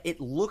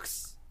it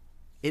looks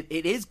it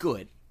is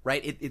good,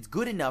 right? It's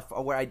good enough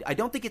where I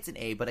don't think it's an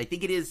A, but I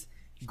think it is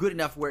good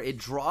enough where it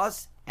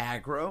draws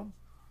aggro,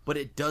 but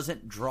it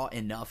doesn't draw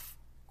enough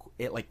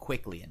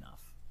quickly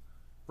enough,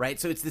 right?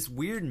 So it's this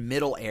weird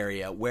middle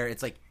area where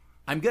it's like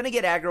I'm gonna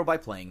get aggro by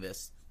playing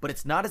this, but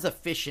it's not as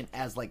efficient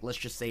as like let's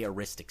just say a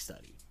Ristic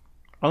Study.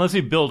 Unless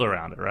you build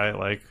around it, right?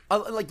 Like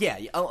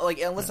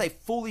Unless I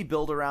fully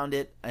build around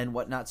it and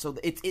whatnot. So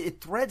it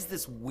threads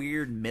this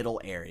weird middle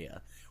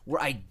area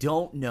where I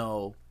don't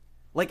know.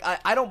 Like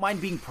I don't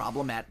mind being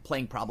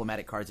playing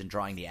problematic cards and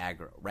drawing the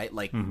aggro, right?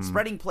 Like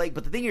Spreading Plague.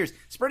 But the thing here is,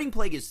 Spreading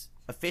Plague is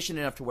efficient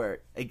enough to where,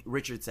 like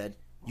Richard said,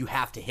 you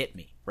have to hit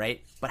me,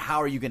 right? But how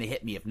are you going to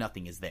hit me if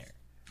nothing is there?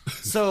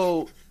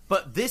 So,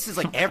 but this is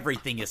like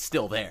everything is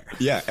still there.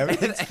 Yeah,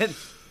 everything. And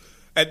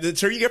And the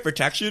turn you get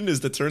protection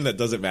is the turn that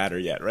doesn't matter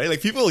yet, right? Like,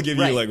 people will give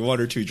you Right. like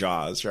 1 or 2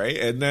 draws, right?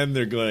 And then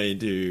they're going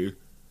to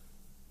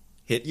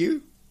hit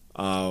you.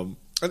 And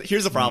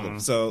here's the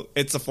problem. So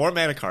it's a 4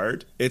 mana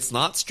card. It's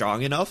not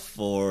strong enough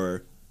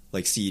for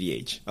like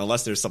CEDH,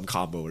 unless there's some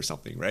combo or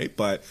something, right?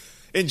 But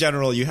in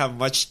general, you have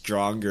much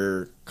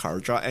stronger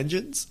card draw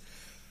engines.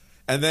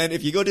 And then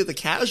if you go to the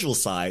casual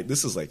side,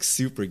 this is like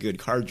super good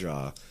card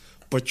draw,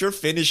 but your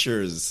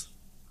finishers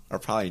are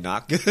probably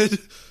not good.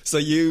 So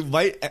you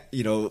might,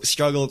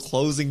 struggle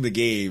closing the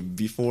game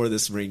before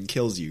this ring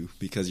kills you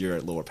because you're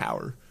at lower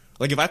power.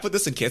 Like if I put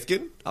this in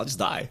Kithkin, I'll just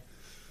die,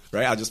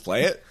 right? I'll just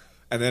play it.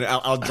 And then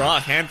I'll draw a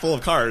handful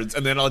of cards,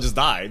 and then I'll just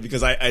die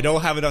because I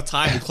don't have enough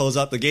time to close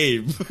out the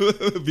game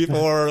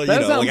before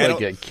that sounds like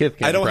a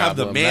Kithkin I don't problem, have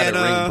the mana.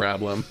 not a ring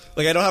problem.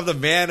 Like I don't have the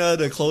mana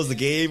to close the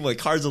game. Like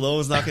cards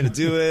alone is not going to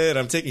do it.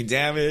 I'm taking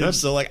damage,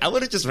 so like I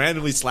wouldn't just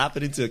randomly slap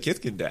it into a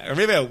Kithkin deck, or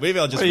maybe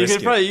I'll just risk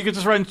it.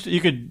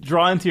 You could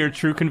draw into your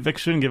True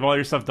Conviction, give all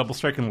your stuff double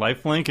strike and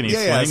lifelink, and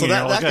so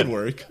that could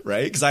work,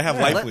 right? Because I have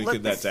lifelink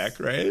in that deck,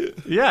 right?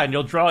 Yeah, and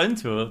you'll draw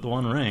into it the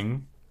one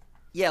ring.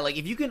 Yeah, like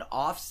if you can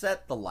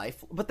offset the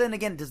life, but then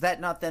again, does that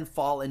not then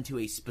fall into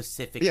a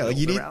specific? Yeah, like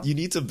you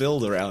need to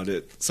build around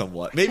it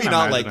somewhat. Maybe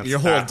not like your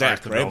whole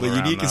deck, right? But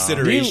you need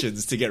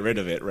considerations to get rid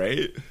of it,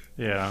 right?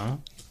 Yeah.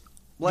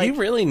 Do you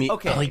really need?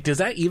 Okay. Like, does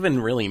that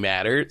even really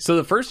matter? So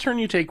the first turn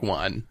you take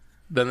 1,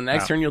 then the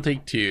next turn you'll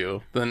take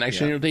 2, then the next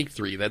turn you'll take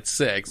 3. That's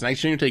 6.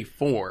 Next turn you'll take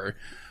 4.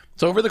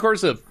 So over the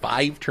course of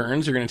 5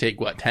 turns, you're going to take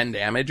 10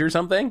 damage or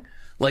something?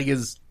 Like,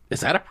 is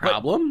that a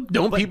problem?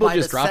 Don't people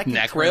just drop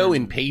Necro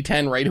and pay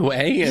 10 right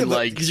away and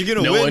because you're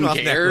gonna win one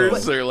cares?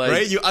 Necro, or like,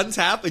 right? You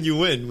untap and you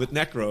win with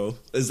Necro.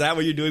 Is that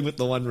what you're doing with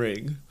the One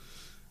Ring?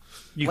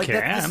 You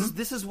can.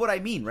 This is what I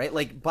mean, right?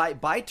 Like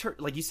by turn,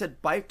 like you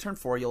said, by turn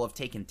 4 you'll have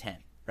taken 10,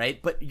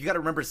 right? But you got to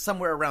remember,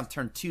 somewhere around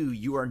turn 2,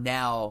 you are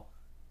now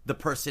the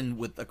person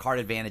with the card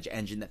advantage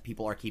engine that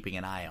people are keeping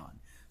an eye on.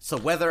 So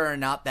whether or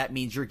not that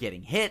means you're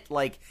getting hit,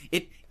 like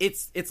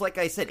it's like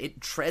I said,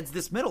 it treads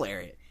this middle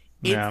area.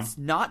 It's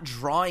not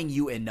drawing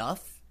you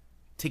enough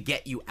to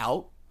get you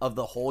out of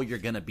the hole you're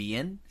going to be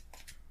in.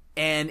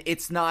 And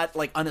it's not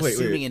like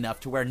unassuming enough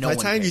to where no one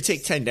By the time cares. you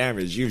take 10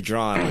 damage, you've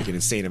drawn like an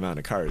insane amount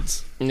of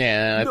cards.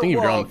 Yeah, I think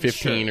you've drawn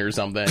 15 or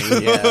something.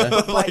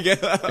 Yeah.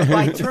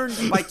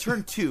 by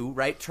turn 2,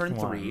 right? Turn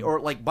 3, or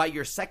like by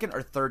your second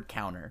or third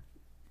counter,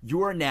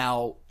 you are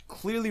now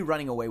clearly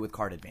running away with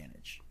card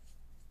advantage.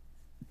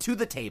 To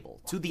the table,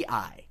 to the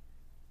eye.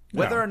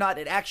 Whether or not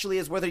it actually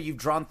is, whether you've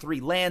drawn 3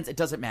 lands, it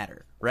doesn't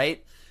matter,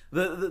 right?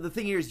 The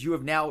thing here is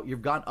you've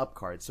gone up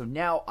cards, so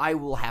now I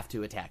will have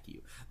to attack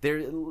you.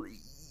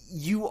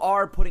 You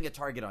are putting a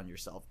target on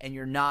yourself, and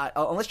you're not,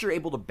 unless you're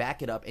able to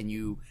back it up and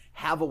you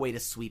have a way to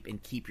sweep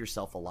and keep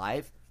yourself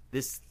alive.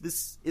 This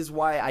is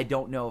why I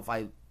don't know if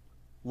I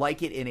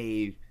like it in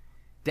a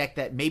deck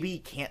that maybe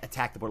can't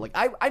attack the board. Like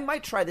I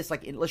might try this,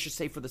 like let's just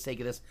say for the sake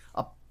of this,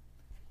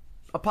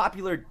 a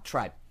popular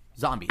tribe,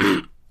 zombies,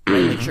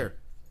 right? Like sure.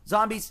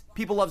 Zombies,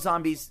 people love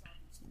zombies.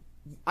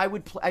 I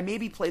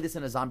maybe play this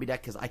in a zombie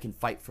deck because I can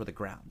fight for the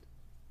ground.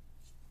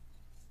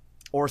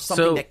 Or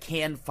something that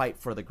can fight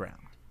for the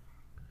ground.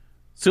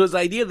 So his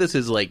idea of this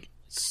is like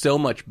so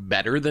much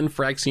better than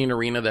Phyrexian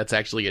Arena that's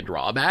actually a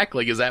drawback?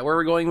 Like, is that where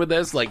we're going with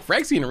this? Like,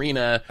 Phyrexian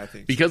Arena,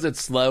 because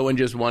it's slow and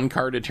just one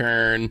card a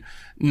turn,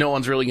 no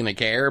one's really going to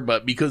care.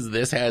 But because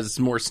this has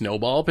more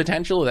snowball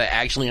potential, that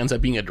actually ends up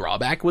being a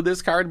drawback with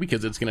this card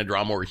because it's going to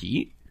draw more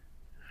heat.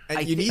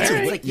 And you need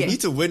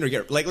to win or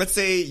get, like, let's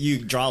say you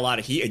draw a lot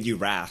of heat and you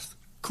Wrath.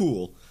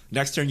 Cool.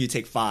 Next turn you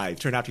take 5.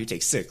 Turn after you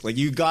take 6. Like,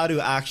 you got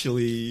to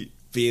actually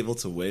be able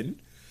to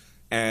win.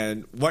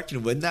 And what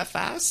can win that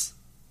fast?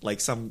 Like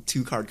some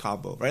 2-card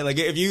combo, right? Like,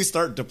 if you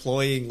start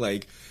deploying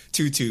like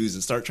 2/2s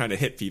and start trying to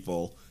hit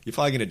people, you're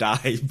probably going to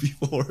die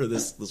before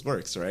this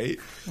works, right?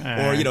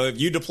 Or,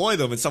 if you deploy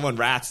them and someone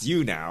rats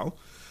you now,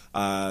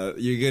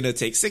 you're going to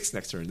take 6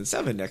 next turn and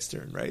 7 next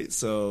turn, right?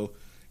 So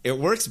it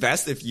works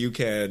best if you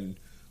can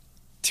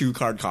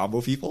 2-card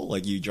combo people,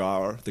 like you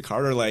draw the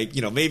card, or like,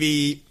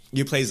 maybe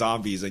you play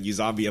zombies and you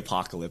zombie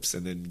apocalypse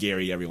and then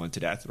Gary everyone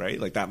to death, right?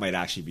 Like that might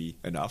actually be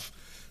enough.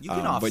 You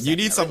can but you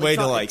need some way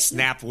to like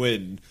snap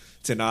win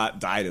to not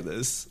die to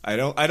this. I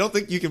don't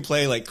think you can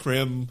play like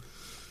Crim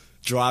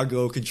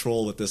Drago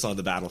control with this on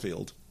the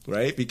battlefield,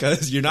 right?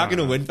 Because you're not going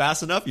to win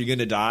fast enough. You're going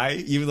to die,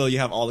 even though you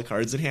have all the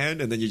cards in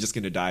hand, and then you're just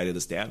going to die to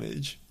this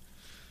damage.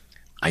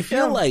 I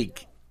feel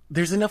like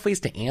there's enough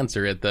ways to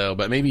answer it, though,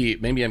 but maybe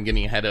I'm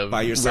getting ahead of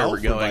by yourself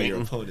where we're going. Or by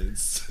your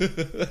opponents?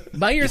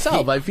 By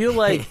yourself. I feel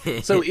like,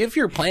 so if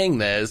you're playing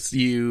this,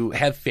 you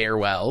have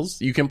Farewells.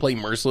 You can play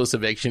Merciless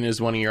Eviction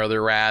as one of your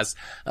other wraths.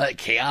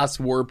 Chaos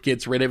Warp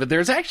gets rid of it.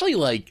 There's actually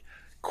like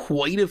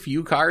quite a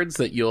few cards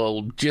that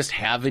you'll just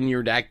have in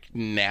your deck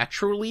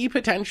naturally,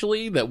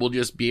 potentially, that will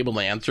just be able to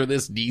answer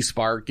this.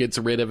 D-Spark gets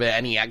rid of it,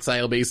 any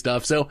exile-based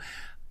stuff. So,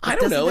 I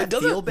don't know. It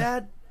doesn't feel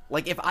bad?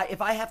 Like, if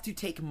I have to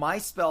take my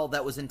spell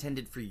that was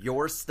intended for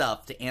your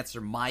stuff to answer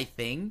my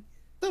thing...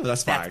 No,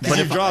 that's fine. But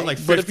you've drawn like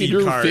 15 if you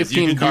drew cards,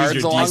 15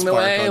 cards along the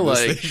way,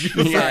 like...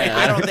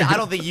 Yeah. I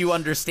don't think you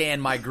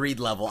understand my greed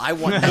level. I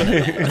want none of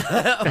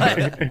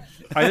that.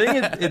 I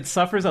think it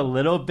suffers a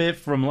little bit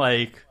from,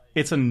 like...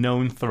 It's a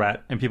known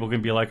threat, and people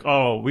can be like,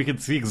 oh, we can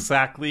see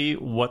exactly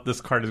what this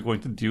card is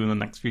going to do in the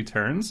next few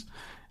turns.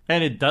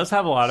 and it does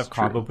have a lot of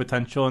combo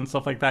potential and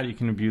stuff like that. You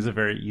can abuse it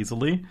very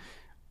easily.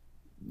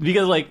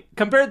 Because, like,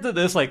 compared to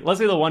this, like, let's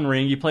say the One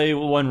Ring, you play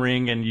One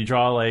Ring and you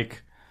draw,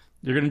 like,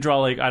 you're going to draw,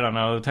 like, I don't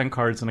know, 10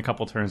 cards in a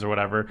couple turns or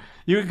whatever.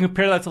 You can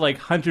compare that to, like,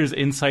 Hunter's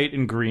Insight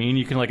in green.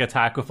 You can, like,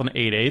 attack with an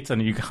 8/8,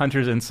 and you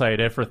Hunter's Insight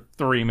it for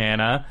 3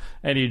 mana,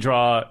 and you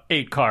draw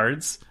 8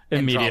 cards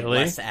immediately. And draw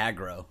less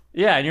aggro.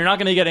 Yeah, and you're not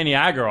going to get any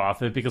aggro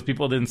off it because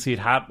people didn't see it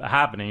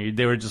happening.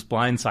 They were just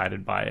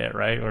blindsided by it,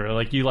 right? Or,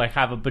 like, you, like,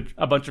 have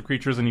a bunch of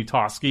creatures and you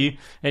Toski,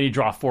 and you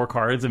draw 4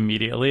 cards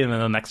immediately, and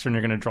then the next turn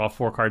you're going to draw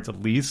 4 cards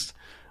at least.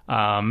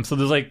 So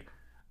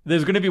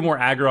there's going to be more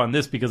aggro on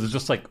this because it's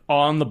just like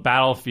on the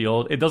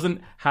battlefield.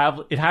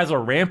 It has a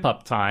ramp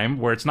up time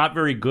where it's not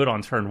very good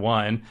on turn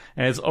 1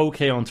 and it's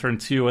okay on turn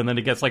 2, and then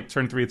it gets like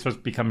turn 3, it starts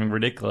becoming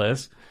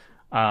ridiculous.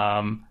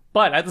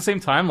 But at the same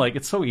time, like,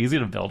 it's so easy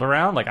to build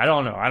around. Like, I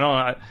don't know.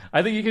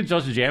 I think you can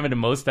just jam it in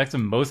most decks,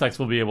 and most decks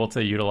will be able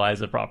to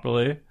utilize it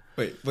properly.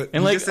 Wait, but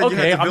and like,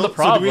 okay, I'm the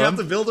problem. So do we have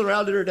to build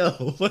around it or no?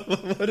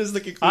 What is the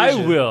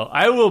conclusion?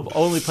 I will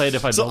only play it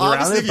if I build around it.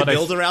 So obviously, if you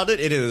build around it,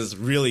 it is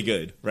really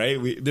good, right?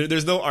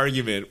 There's no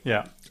argument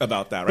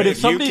about that, right? But if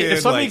somebody you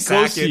can like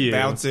sack it, you,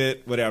 bounce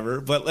it, whatever.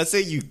 But let's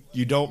say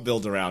you don't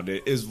build around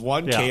it. Is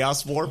one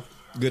Chaos Warp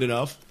good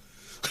enough?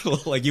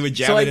 Like, you would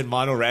jam it in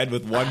mono red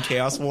with one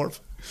Chaos Warp?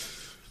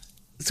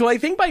 So I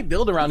think by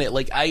build around it,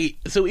 like,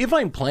 so if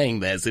I'm playing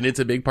this and it's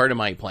a big part of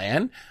my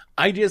plan,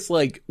 I just,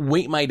 like,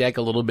 weight my deck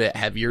a little bit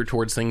heavier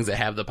towards things that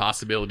have the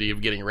possibility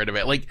of getting rid of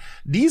it. Like,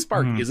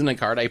 D-Spark isn't a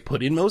card I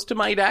put in most of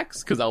my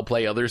decks because I'll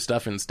play other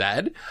stuff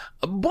instead.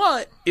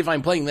 But if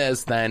I'm playing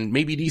this, then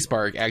maybe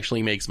D-Spark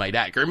actually makes my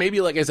deck. Or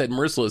maybe, like I said,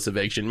 Merciless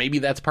Eviction. Maybe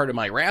that's part of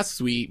my Wrath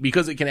suite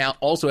because it can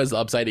also has the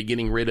upside of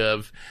getting rid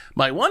of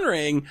my One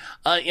Ring,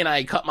 and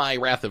I cut my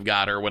Wrath of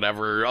God or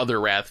whatever other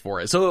Wrath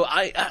for it. So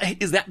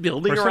is that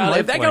building around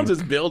it? If that counts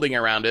as building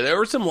around it,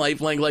 or some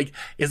lifelink, like,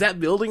 is that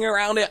building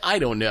around it? I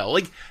don't know.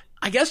 Like,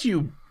 I guess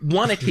you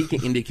want to take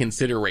it into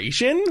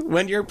consideration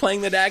when you're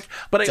playing the deck,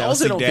 but I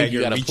also don't think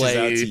you got to play.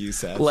 Out to you,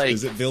 Seth. Like,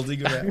 is it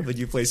building around when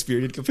you play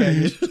Spirited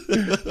Companion?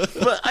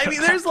 But I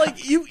mean, there's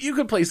like you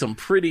could play some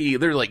pretty.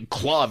 There's like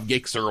Claw of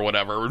Gixxer or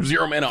whatever,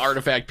 0 mana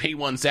artifact, pay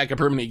 1, sack a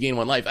permanent, gain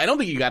 1 life. I don't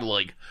think you got to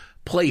like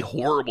play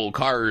horrible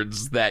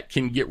cards that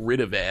can get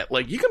rid of it.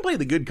 Like, you can play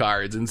the good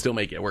cards and still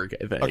make it work,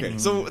 I think. Okay,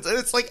 so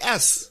it's like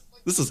S.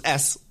 This is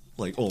S.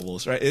 Like,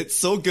 almost, right? It's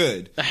so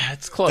good.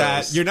 It's close.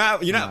 That you're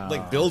not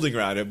like building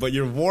around it, but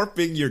you're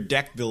warping your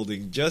deck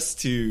building just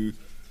to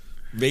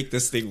make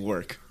this thing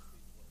work.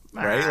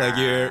 Right? Like,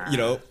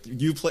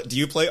 do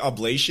you play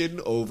Oblation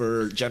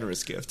over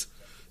Generous Gift?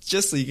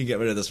 Just so you can get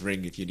rid of this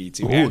ring if you need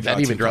to. Ooh, that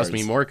even draws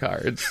me more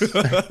cards.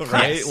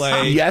 Right? Yes.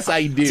 Like, yes,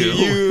 I do. Do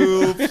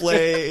you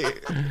play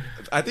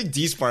I think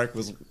D-Spark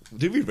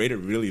did we rate it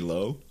really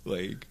low?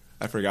 Like,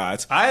 I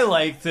forgot. I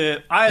liked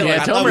it.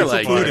 Tomer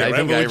liked it. I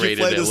think I rated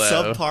it low. Would you play the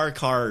subpar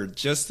card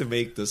just to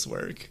make this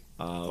work?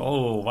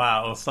 Oh,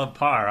 wow.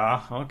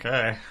 Subpar, huh?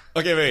 Okay.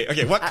 Okay, wait.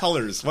 Okay, what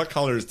colors? What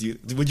colors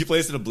would you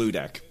place in a blue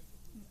deck?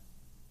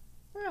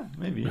 Yeah,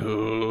 maybe.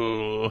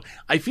 Ooh,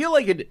 I feel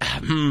like it...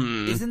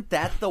 Isn't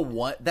that the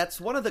one...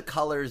 That's one of the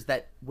colors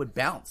that would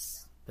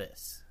bounce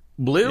this.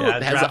 Blue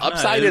has an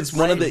upside. It's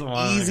one of the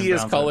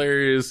easiest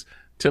colors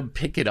to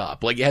pick it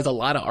up. Like, it has a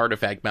lot of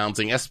artifact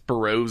bouncing.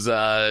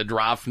 Esperosa,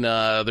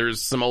 Drafna,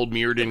 there's some old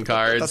Mirrodin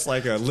cards. That's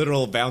like a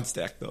literal bounce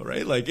deck, though,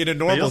 right? Like, in a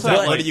normal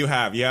deck, what do you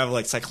have? You have,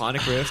 like,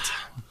 Cyclonic Rift.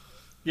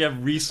 You have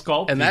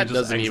Resculpt. And that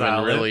doesn't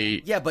even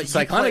really... Yeah, but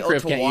Cyclonic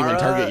Rift can't even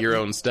target your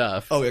own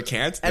stuff. Oh, it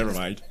can't? Never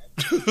mind.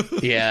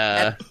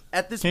 Yeah.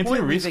 At this Can't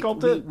point, you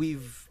resculpt it?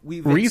 We've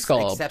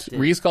Resculpt.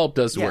 Resculpt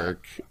does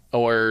work.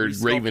 Or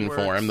Resculpt Raven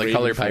works. Form, the Raven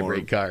color Form.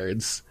 vibrate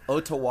cards.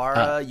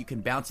 Otawara, you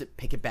can bounce it,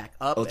 pick it back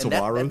up.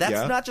 Otawaru, and that's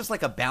yeah. not just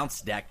like a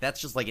bounce deck.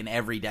 That's just like in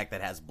every deck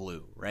that has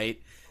blue,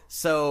 right?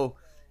 So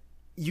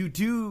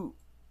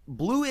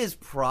blue is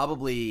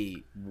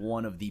probably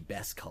one of the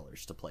best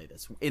colors to play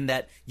this, in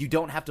that you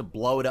don't have to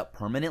blow it up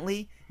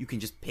permanently. You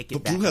can just pick it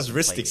But back blue up has and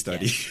play Ristic it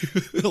Study.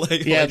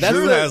 again. Yeah, that's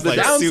blue the has like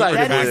downside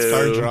super of max blue.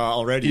 card draw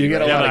already. You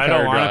get a right? lot Yeah, of but I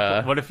don't card want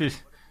draw. to... What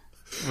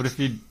if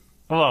you...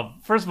 Well,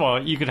 first of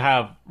all, you could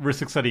have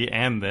Ristic Study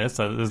and this.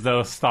 So there's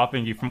no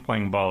stopping you from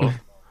playing both.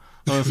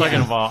 Well,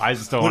 second of all, I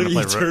just don't What want to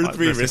if play you turn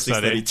 3 Ristic Ristic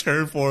Study,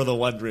 turn 4 the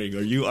One Ring?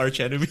 Are you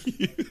arch enemy?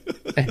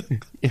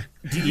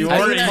 You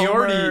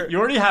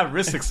already have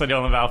Ristic Study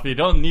on the battlefield. You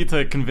don't need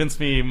to convince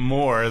me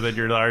more that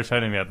you're the arch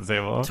enemy at the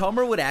table.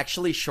 Tomer would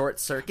actually short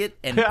circuit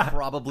and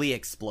probably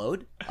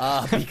explode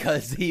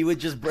because he would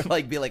just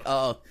like be like,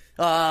 no,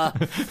 but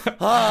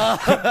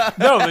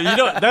you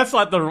don't. That's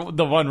not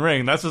the One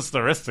Ring. That's just the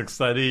Ristic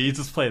Study. You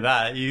just play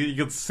that. You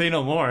could say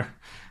no more.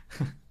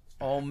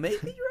 Oh, maybe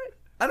you're right.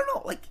 I don't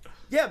know. Like,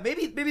 yeah,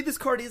 maybe this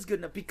card is good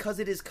enough because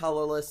it is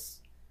colorless.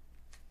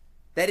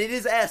 That it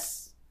is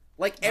S.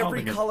 Like, every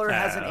think it's color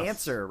has an S.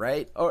 answer,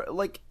 right? Or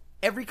like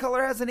every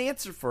color has an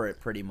answer for it,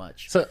 pretty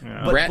much. So,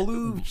 But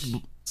blue.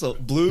 So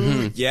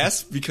blue,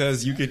 yes,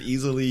 because you can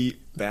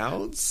easily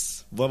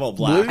bounce. What about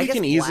black? Blue, you guess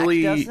can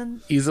black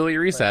doesn't, easily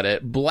reset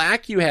it.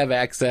 Black, you have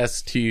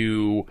access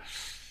to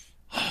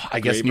I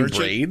guess Gray new Merchant?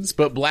 braids,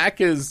 but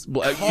black is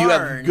you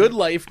have good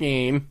life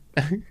gain.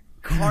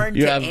 Karn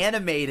You to have-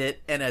 animate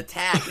it and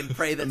attack and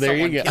pray that There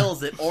you someone go.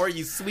 kills it, or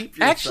you sweep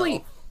yourself.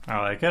 Actually, I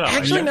like it. I like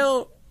actually it.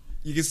 no.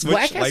 You can switch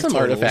Black has life some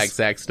totals. artifact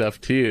sack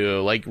stuff too,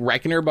 like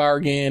Reckoner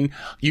Bargain.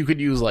 You could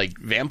use like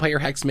Vampire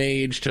Hex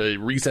Mage to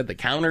reset the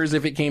counters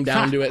if it came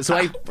down to it. So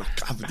I God,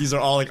 but these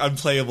are all like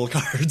unplayable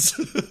cards.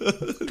 go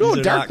These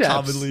are Dark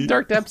not Depths.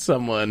 Dark Depths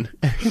someone.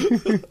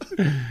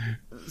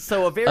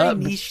 So a very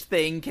niche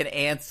thing can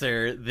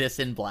answer this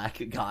in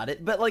black. Got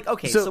it. But like,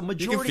 okay, So so you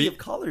majority can of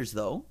colors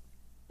though.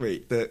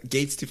 Wait, the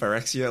Gates to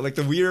Phyrexia, like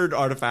the weird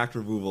artifact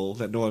removal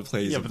that no one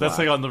plays. Yeah, in but that's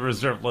black. like on the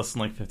reserve list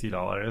and like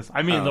 $50.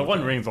 I mean, the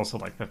One Ring's also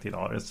like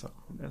 $50. So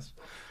yes.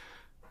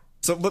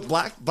 So, but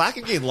black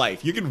can gain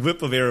life. You can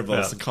whip a Erebos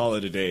Yeah. and call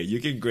it a day. You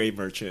can Gray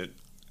Merchant,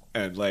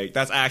 and like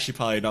that's actually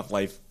probably enough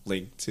life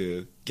link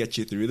to get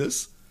you through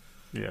this.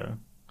 Yeah,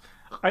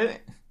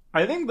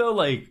 I think though,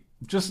 like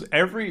just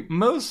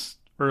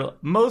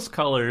most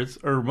colors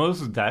or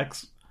most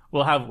decks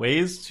will have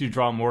ways to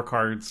draw more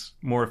cards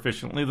more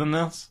efficiently than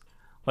this.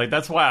 Like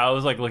that's why I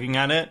was like looking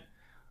at it.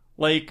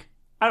 Like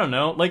I don't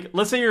know. Like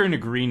let's say you're in a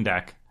green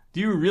deck. Do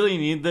you really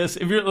need this?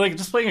 If you're like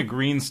just playing a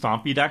green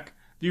Stompy deck,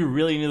 do you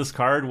really need this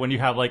card when you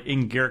have like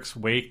in Garrick's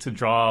Wake to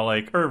draw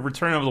like or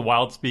Return of the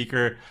Wild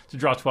Speaker to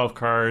draw 12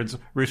 cards,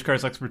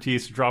 Rishkar's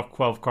Expertise to draw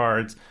 12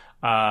 cards,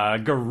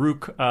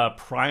 Garruk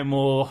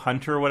Primal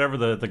Hunter, whatever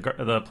the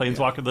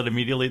Planeswalker that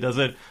immediately does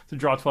it to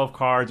draw 12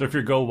 cards, or if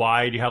you go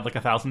wide, you have like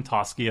 1,000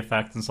 Toski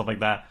effects and stuff like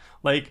that.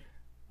 Like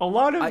a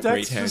lot of Great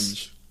decks just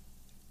Henge.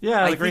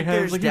 yeah, I the Great think Hands.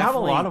 there's Like you have a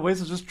definitely- lot of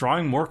ways of just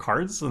drawing more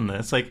cards than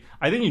this. Like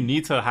I think you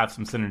need to have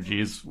some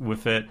synergies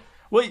with it.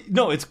 Well,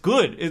 no, it's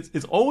good.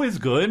 It's always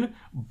good,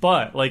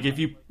 but like if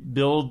you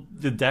build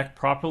the deck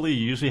properly,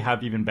 you usually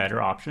have even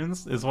better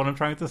options. Is what I'm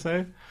trying to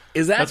say.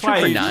 Is that That's true why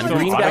for I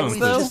non-green don't decks always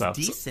though? just It's stuff.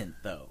 decent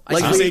though.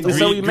 Like, I'm saying so green,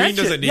 we green mentioned-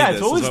 doesn't need Yeah, this.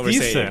 it's is always what we're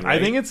decent. saying, I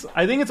right?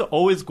 think it's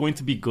always going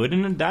to be good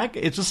in a deck.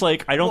 It's just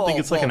like I don't think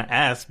it's like an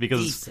S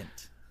because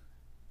decent.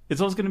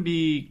 it's always going to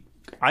be.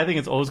 I think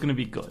it's always going to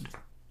be good.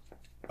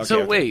 Okay,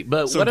 So okay. wait,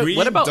 but So what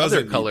green about doesn't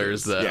other need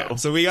colors this. though? Yeah,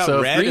 so we got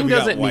so red green and we got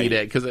doesn't white. need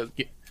it because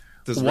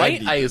Does red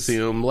white, need I this?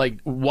 assume,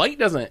 like white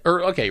doesn't,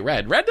 or okay,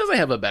 red doesn't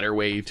have a better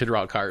way to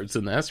draw cards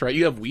than this, right?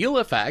 You have wheel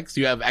effects,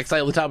 you have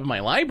exile the top of my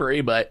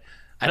library, but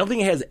I don't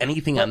think it has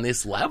anything on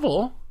this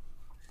level.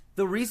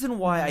 The reason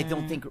why I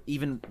don't think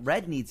even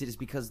red needs it is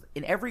because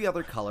in every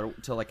other color,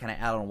 to like kind of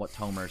add on what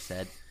Tomer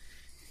said,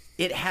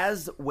 it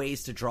has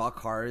ways to draw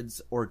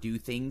cards or do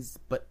things,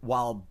 but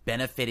while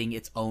benefiting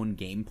its own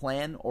game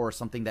plan or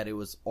something that it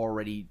was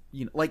already,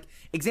 like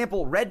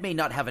example, red may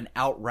not have an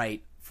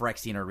outright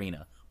Phyrexian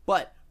Arena,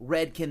 but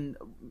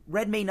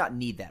red may not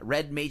need that.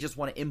 Red may just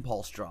want to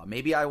impulse draw.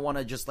 Maybe I want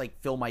to just like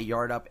fill my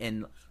yard up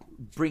and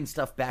bring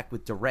stuff back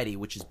with Daretti,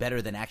 which is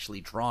better than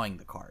actually drawing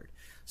the card.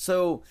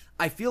 So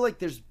I feel like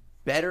there's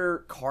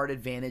better card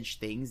advantage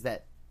things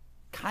that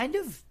kind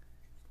of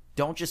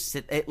don't just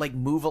sit like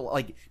move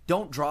like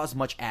don't draw as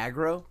much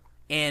aggro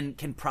and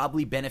can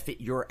probably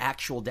benefit your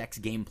actual deck's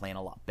game plan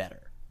a lot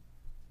better.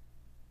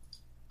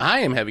 I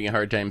am having a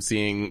hard time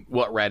seeing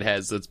what red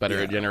has that's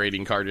better at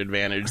generating card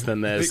advantage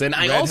than this. And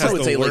I Red also has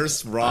would the say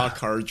worst raw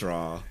card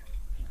draw,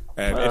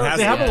 and it has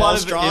they have a lot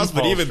impulse of draws, but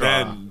impulse even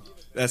draw. then,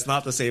 that's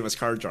not the same as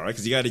card draw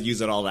because you got to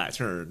use it all that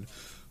turn.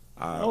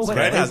 Oh, So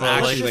okay. red has Well,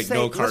 let's actually like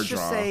no card let's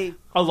just draw. say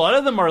A lot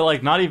of them are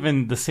like not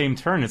even the same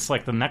turn. It's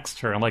like the next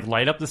turn. Like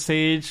light up the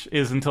sage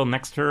is until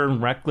next turn.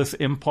 Reckless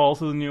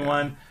impulse is a new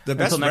one. The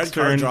best Until red next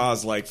card turn, draw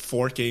is like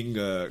forking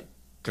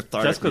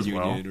Cathartic Jessica's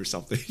Reunion Will. or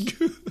something.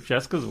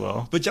 Jessica's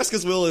will. But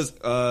Jessica's Will is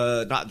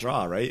not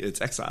draw, right?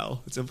 It's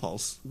exile. It's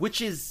impulse.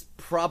 which is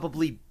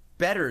probably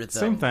better though.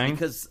 Same thing.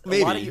 Because a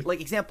Maybe. lot of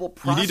like example,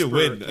 You need to Prosper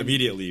win can-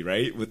 immediately,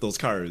 right? With those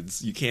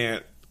cards, you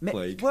can't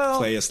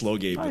play a slow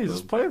game Oh, you with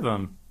just them. play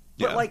them.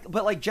 But Yeah.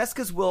 like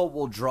Jessica's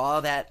will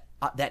draw that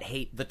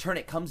hate the turn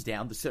it comes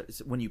down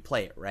when you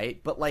play it,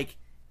 right? But like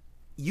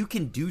you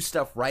can do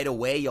stuff right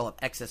away. You'll have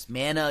excess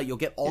mana. You'll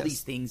get all Yes.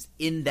 these things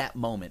in that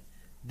moment.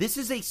 This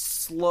is a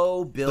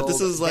slow build. But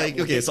this is that like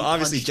will okay, get so you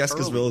obviously punched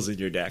Jessica's early. Will is in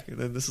your deck, and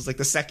then this is like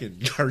the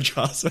second card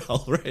draw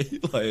spell,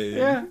 right? Like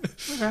Yeah.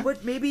 Okay.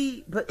 But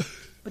maybe, but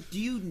do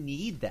you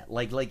need that?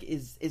 Like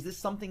is this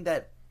something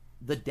that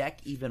the deck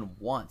even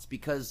wants?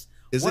 Because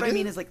Is what it? I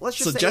mean is like let's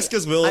just so say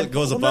Jessica's Will I'm-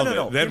 goes well, above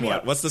no, it. Then hear me what?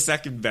 out. What's the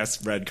second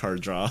best red card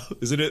draw?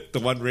 Isn't it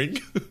the One Ring?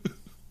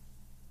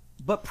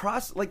 But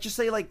just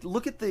say like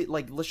look at the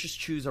like let's just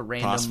choose a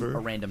Prosper.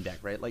 random deck,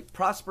 right? Like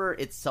Prosper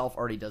itself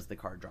already does the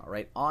card draw,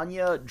 right?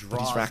 Anya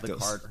draws the Rakdos.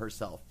 card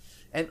herself.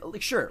 And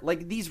like sure,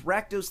 like these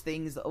Rakdos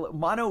things,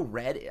 mono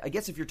red. I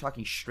guess if you're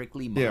talking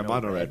strictly mono Yeah,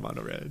 mono red.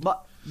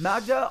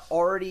 Magda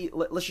already.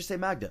 Let's just say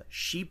Magda.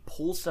 She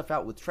pulls stuff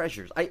out with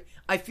treasures.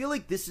 I feel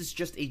like this is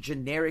just a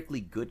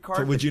generically good card.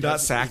 But would that you not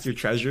doesn't sack your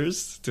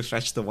treasures to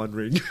fetch the One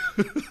Ring?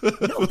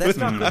 No, that's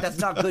not good. That's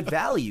not good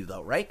value,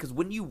 though, right? Because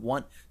wouldn't you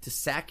want to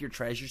sack your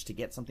treasures to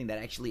get something that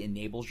actually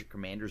enables your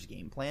commander's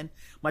game plan?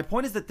 My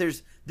point is that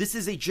this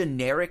is a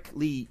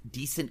generically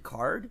decent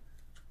card,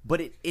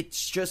 but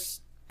it's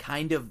just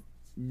kind of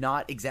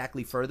not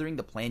exactly furthering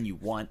the plan you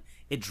want.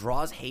 It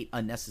draws hate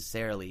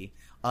unnecessarily.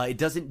 It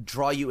doesn't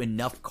draw you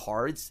enough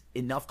cards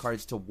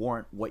to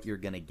warrant what you're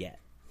gonna get.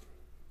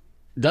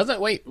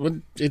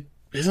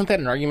 Isn't that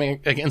an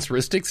argument against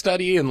Rhystic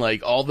Study and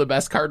like all the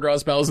best card draw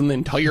spells in the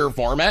entire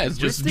format is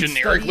just Rhystic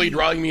generically Study...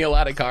 drawing me a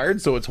lot of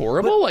cards, so it's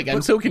horrible?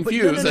 I'm so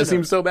confused. No. That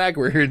seems so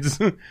backwards.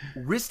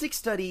 Rhystic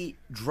Study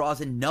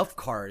draws enough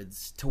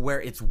cards to where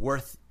it's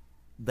worth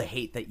the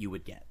hate that you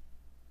would get.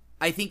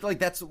 I think like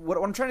that's what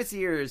I'm trying to see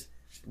here is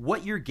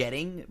what you're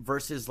getting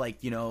versus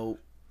like, you know,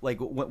 like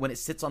when it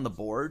sits on the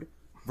board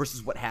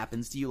versus what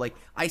happens to you. Like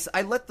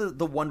I let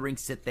the One Ring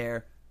sit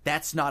there.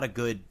 That's not a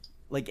good.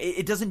 Like,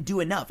 it doesn't do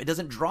enough. It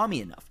doesn't draw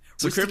me enough.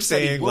 So Crip's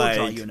saying,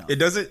 like, it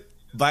doesn't...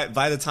 By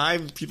the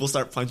time people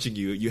start punching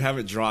you, you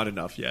haven't drawn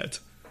enough yet.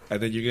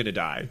 And then you're going to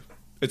die.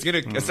 It's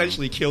going to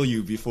essentially kill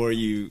you before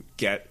you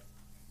get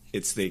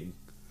its thing.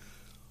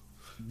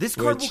 This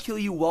card will kill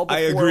you well before...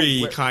 I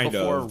agree,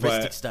 before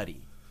Rhystic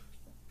Study.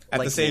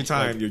 At the same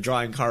time, you're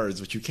drawing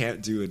cards, which you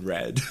can't do in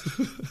red,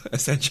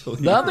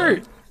 essentially.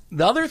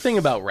 The other thing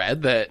about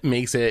red that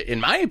makes it, in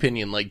my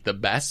opinion, like the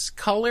best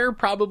color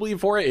probably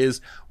for it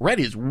is red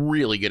is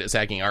really good at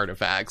sacking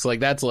artifacts. Like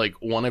that's like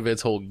one of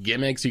its whole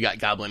gimmicks. You got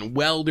Goblin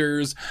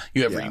Welders,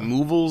 you have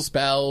removal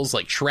spells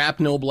like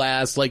Shrapnel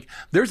Blast. Like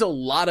there's a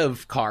lot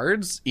of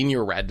cards in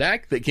your red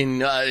deck that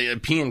can,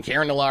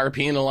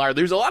 Pianalar.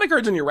 There's a lot of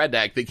cards in your red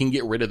deck that can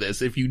get rid of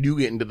this if you do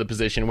get into the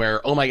position where,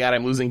 oh my god,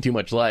 I'm losing too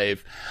much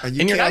life. And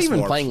you're not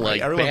even playing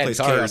like bad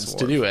cards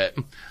to do it.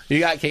 You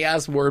got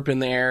Chaos Warp in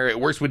there. It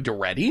works with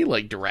Duretti.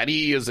 Like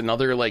Duretti is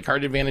another like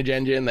card advantage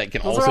engine that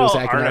can also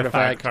sack an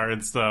artifact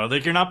cards though.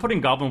 Like you're not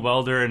putting Goblin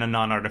Welder in a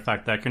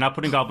non-artifact deck. You're not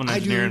putting Goblin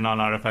Engineer in a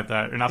non-artifact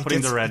deck. You're not putting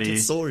Duretti.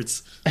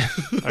 Swords.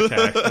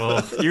 Okay,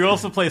 well you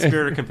also play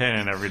Spirit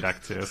Companion in every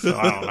deck too, so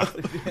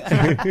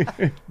I don't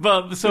know.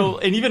 But so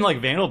and even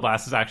like Vandal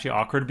Blast is actually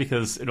awkward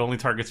because it only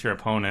targets your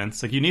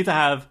opponents. Like you need to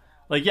have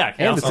like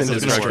Chaos and is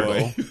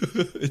indestructible.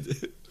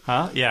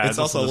 Huh? Yeah, it's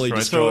also only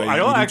destroy. So I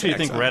don't actually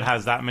think red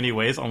has that many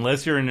ways,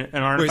 unless you're in an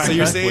artifact. Wait, so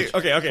you're deck, saying which,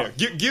 okay?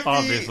 Give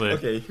obviously. me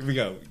okay. Here we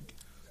go.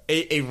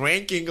 A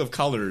ranking of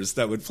colors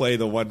that would play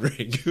the One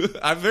Ring.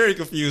 I'm very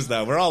confused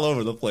now. We're all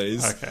over the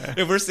place. Okay.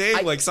 If we're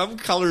saying like some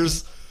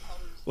colors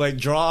like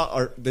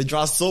draw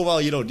so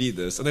well you don't need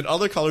this, and then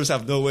other colors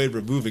have no way of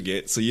removing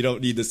it, so you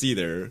don't need this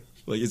either.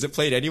 Like, is it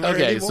played anywhere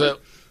anymore?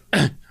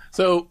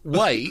 So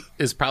white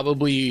is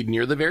probably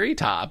near the very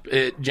top.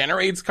 It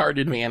generates card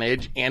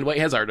advantage, and white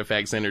has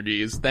artifact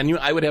synergies. Then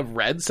I would have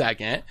red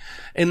second,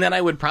 and then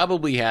I would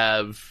probably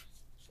have,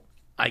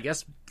 I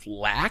guess,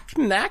 black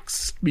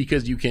next,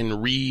 because you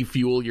can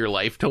refuel your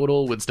life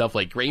total with stuff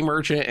like Gray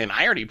Merchant, and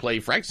I already play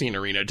Phyrexian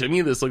Arena. To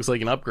me, this looks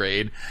like an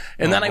upgrade.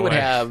 And then I would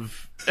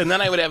have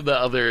the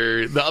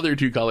other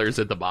two colors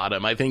at the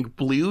bottom. I think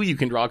blue, you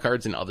can draw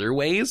cards in other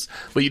ways,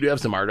 but you do have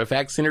some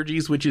artifact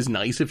synergies, which is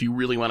nice if you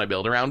really want to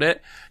build around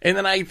it. And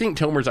then I think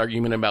Tomer's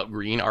argument about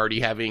green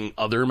already having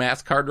other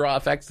mass card draw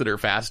effects that are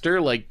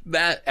faster, like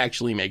that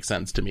actually makes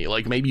sense to me.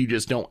 Like maybe you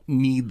just don't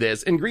need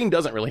this, and green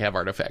doesn't really have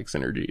artifact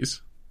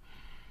synergies.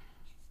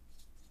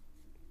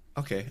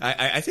 Okay,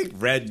 I think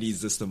red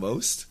needs this the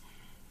most.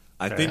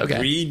 I think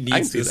green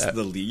needs this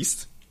the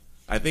least.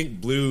 I think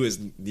blue is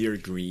near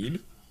green.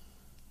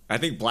 I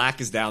think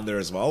black is down there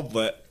as well,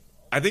 but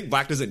I think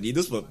black doesn't need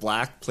this, but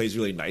black plays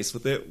really nice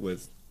with it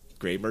with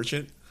Gray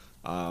Merchant.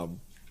 White,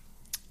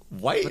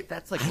 but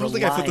that's like I don't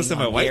think I put this in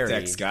my white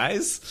decks,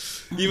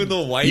 guys. Even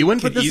though white, you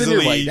wouldn't put this in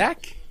your white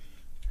deck.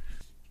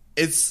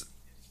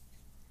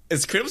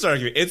 It's Crim's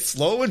argument. It's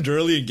slow and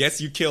dirty and gets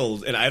you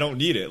killed, and I don't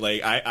need it.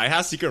 Like I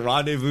have Secret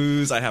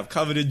Rendezvous, I have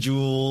Coveted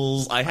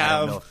Jewels, I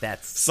have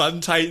Sun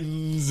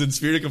Titans and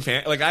Spirit of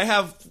Companion. Like I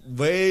have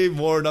way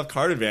more enough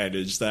card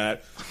advantage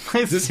that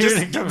this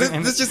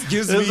just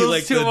gives me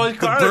like the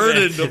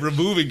burden of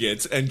removing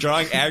it and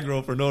drawing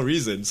aggro for no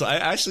reason. So I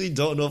actually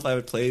don't know if I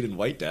would play it in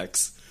white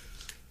decks.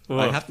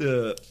 I have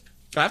to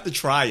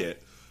try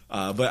it,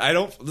 but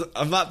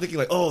I'm not thinking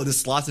like, oh, this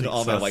slots into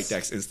all my white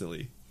decks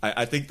instantly.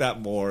 I think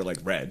that more like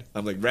red.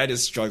 I'm like, red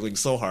is struggling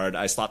so hard.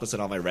 I slot this in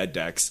all my red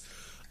decks.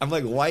 I'm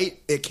like,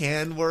 white, it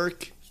can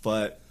work,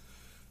 but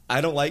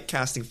I don't like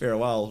casting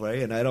Farewell, right?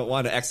 And I don't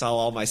want to exile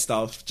all my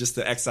stuff just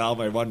to exile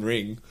my One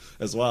Ring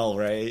as well,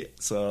 right?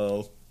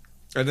 So,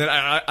 and then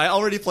I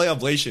already play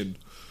Oblation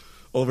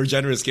over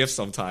Generous Gifts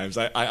sometimes.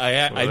 I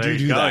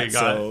do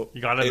that.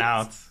 You got it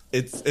out.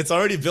 It's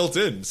already built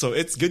in, so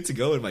it's good to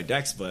go in my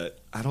decks, but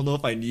I don't know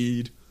if I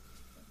need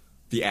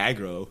the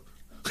aggro.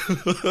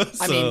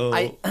 I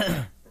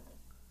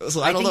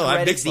don't know.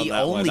 I'm mixed on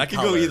that one. I could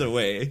go either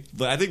way,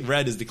 but I think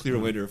red is the clear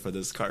winner for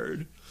this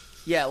card.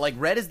 Yeah, like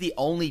red is the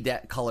only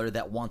color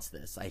that wants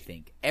this. I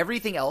think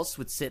everything else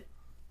would sit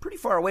pretty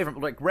far away from.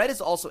 Like red is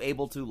also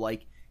able to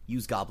like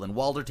use Goblin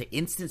Welder to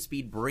instant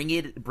speed, bring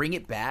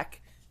it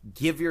back,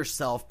 give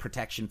yourself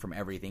protection from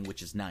everything,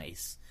 which is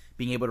nice.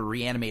 Being able to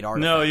reanimate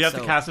artifacts. No, you have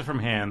to cast it from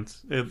hand.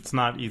 It's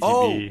not ETB.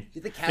 Oh,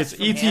 it's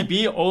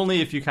ETB only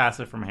if you cast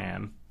it from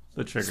hand.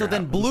 The trigger. So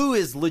then blue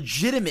is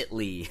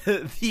legitimately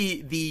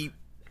the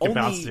It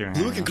bounces your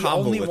Blue hand. can The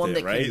combo only with one it,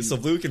 that right? can- So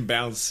blue can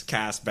bounce,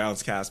 cast,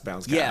 bounce, cast,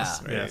 bounce, Yeah.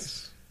 cast. Right?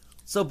 Yes.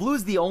 So blue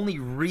is the only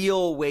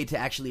real way to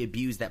actually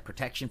abuse that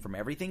protection from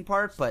everything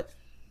part, but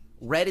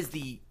red is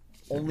the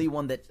only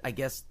one that I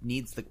guess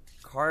needs the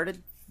card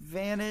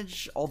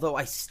advantage. Although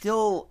I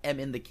still am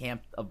in the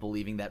camp of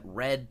believing that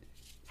red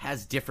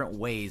has different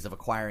ways of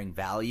acquiring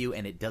value,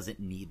 and it doesn't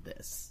need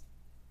this.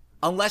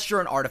 Unless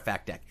you're an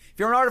artifact deck. If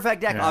you're an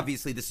artifact deck, Yeah.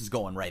 obviously this is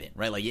going right in,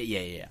 right? Like,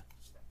 yeah.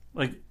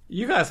 Like,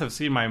 you guys have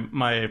seen my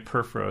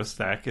Perforos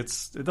deck.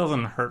 It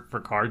doesn't hurt for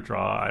card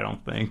draw, I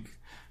don't think.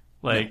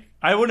 Like,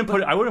 I wouldn't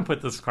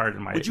put this card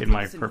in my Would you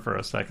put this in-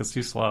 Perforos deck. It's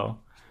too slow.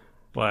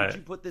 But Would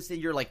you put this in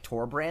your, like,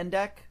 Torbrand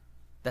deck?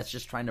 That's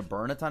just trying to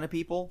burn a ton of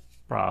people?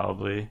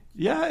 probably.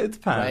 Yeah, it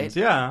depends. Right?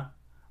 Yeah.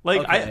 Like,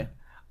 Okay.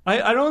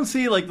 I don't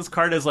see, like, this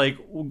card as, like,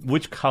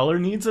 which color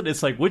needs it.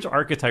 It's, like, which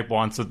archetype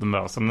wants it the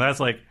most. And that's,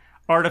 like,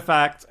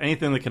 artifact,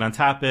 anything that can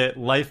untap it,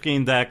 life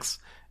gain decks,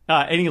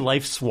 any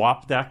life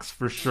swap decks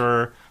for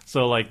sure.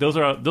 So, like, those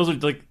are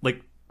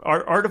like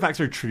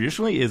artifacts are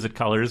traditionally Izzet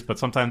colors, but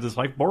sometimes it's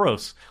like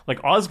Boros.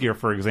 Like Osgir,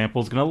 for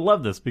example, is going to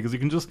love this because you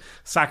can just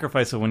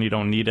sacrifice it when you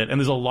don't need it. And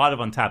there's a lot of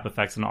untap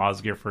effects in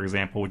Osgir, for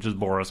example, which is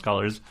Boros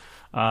colors.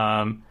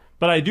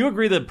 But I do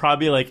agree that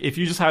probably, like, if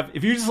you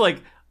just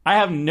like, I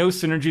have no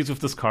synergies with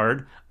this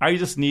card, I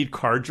just need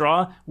card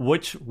draw.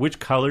 Which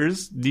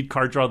colors need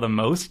card draw the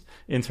most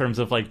in terms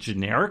of, like,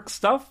 generic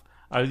stuff?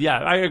 Yeah,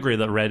 I agree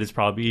that red is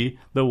probably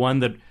the one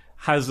that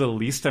has the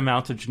least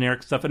amount of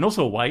generic stuff. And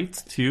also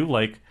white, too.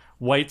 Like,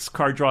 white's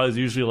card draw is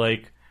usually,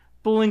 like,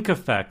 blink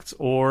effects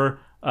or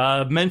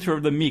Mentor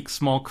of the Meek,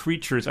 small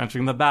creatures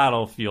entering the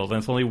battlefield, and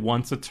it's only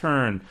once a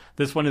turn.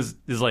 This one is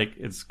like,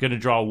 it's going to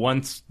draw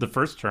once the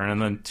first turn and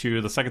then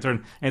two the second turn,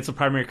 and it's a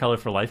primary color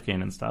for life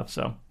gain and stuff.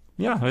 So,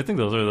 yeah, I think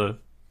those are the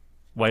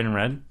white and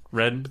red.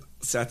 Red.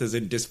 Seth is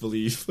in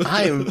disbelief.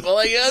 I'm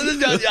like,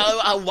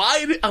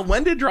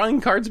 when did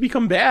drawing cards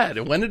become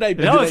bad? When did I it's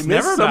miss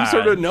never some bad.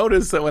 sort of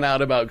notice that went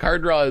out about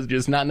card draw is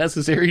just not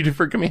necessary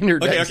for commander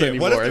decks Okay.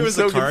 anymore? What if there was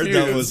I'm a so card that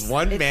confused. was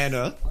 1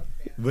 mana,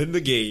 win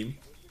the game,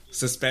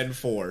 suspend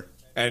 4,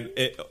 and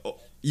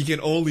you can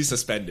only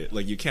suspend it.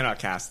 Like, you cannot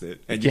cast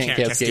it, and you Can't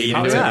can't cascade cascade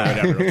into it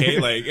it. or whatever. Okay,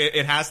 like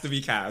it has to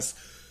be cast.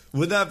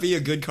 Would that be a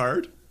good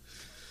card?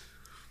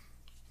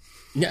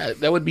 Yeah,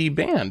 that would be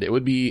banned. It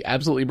would be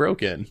absolutely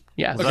broken.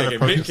 Yeah. Okay.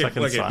 approaching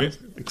second sun? Let's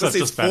Except say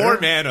just 4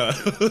 better.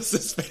 mana,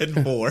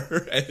 suspend 4,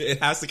 and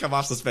it has to come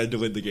off suspend to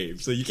win the game.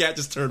 So you can't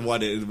just turn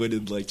 1 and win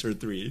in, like, turn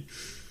 3.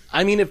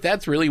 I mean, if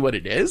that's really what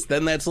it is,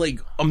 then that's like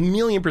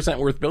 1,000,000%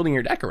 worth building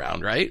your deck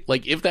around, right?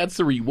 Like, if that's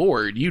the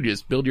reward, you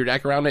just build your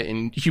deck around it,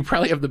 and you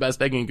probably have the best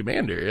deck in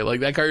Commander.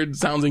 Like, that card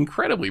sounds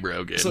incredibly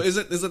broken. So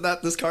isn't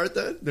that this card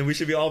then? Then we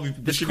should be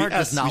card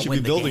does not win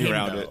the building game,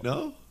 around though. it.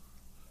 No.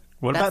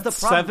 What That's about the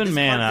problem. 7 This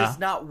card mana? does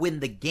not win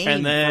the game.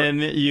 And then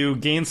you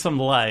gain some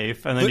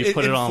life, and then But you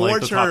put in it on 4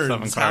 like the top 7 turns,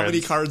 cards. how many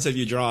cards have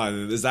you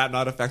drawn? Is that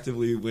not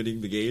effectively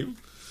winning the game?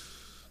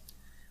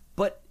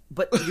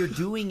 But you're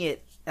doing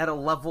it at a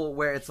level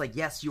where it's like,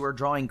 yes, you are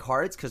drawing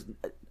cards, because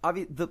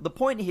the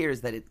point here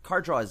is that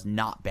card draw is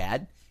not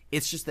bad.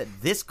 It's just that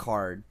this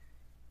card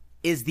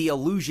is the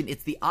illusion.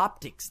 It's the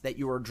optics that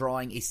you are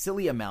drawing a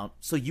silly amount,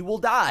 so you will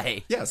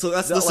die. Yeah, so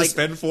that's the Like-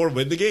 suspend 4,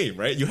 win the game,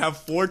 right? You have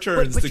 4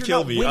 turns But to you're kill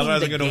not me, winning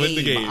otherwise I'm going to win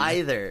the game.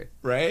 either.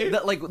 Right?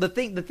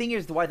 The thing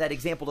is why that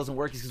example doesn't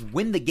work is because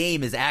win the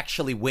game is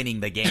actually winning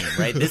the game,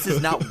 right? This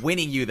is not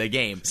winning you the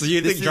game. So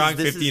you This think drawing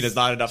this 15 is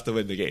not enough to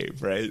win the game,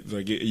 right?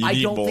 Like you I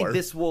need don't more. think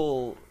this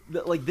will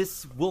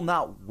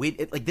not win.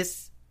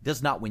 This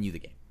does not win you the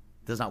game.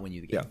 Does not win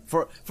you the game.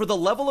 Yeah. For the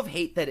level of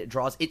hate that it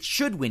draws, it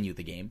should win you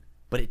the game,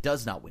 but it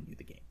does not win you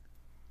the game.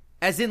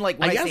 As in, like,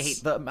 when I say guess-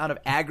 hate, the amount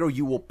of aggro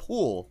you will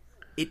pull,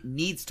 it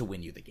needs to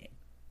win you the game.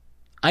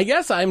 I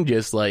guess I'm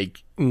just,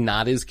 like,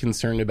 not as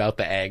concerned about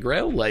the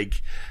aggro.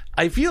 Like,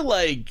 I feel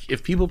like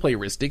if people play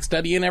Rhystic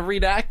Study in every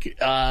deck,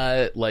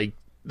 I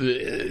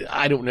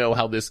don't know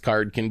how this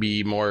card can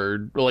be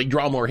more, like,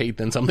 draw more hate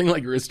than something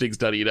like Rhystic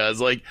Study does.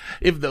 Like,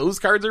 if those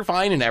cards are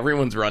fine and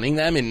everyone's running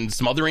them, and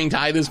Smothering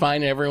Tithe is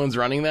fine and everyone's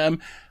running them,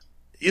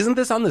 isn't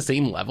this on the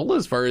same level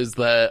as far as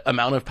the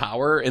amount of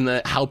power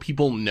and how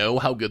people know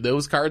how good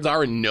those cards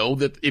are and know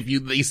that if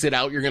they sit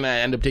out, you're going to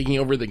end up taking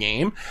over the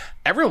game?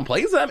 Everyone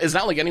plays them. It's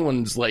not like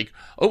anyone's like,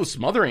 oh,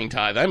 Smothering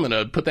Tithe, I'm going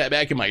to put that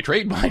back in my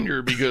trade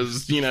binder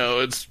because,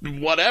 it's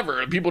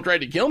whatever. People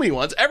tried to kill me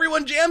once.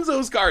 Everyone jams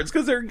those cards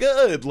because they're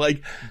good.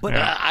 Like, But-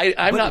 I'm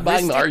but not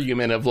buying the Rhystic-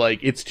 argument of,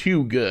 like, it's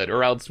too good,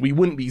 or else we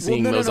wouldn't be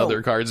seeing no, those no.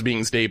 other cards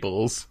being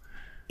staples.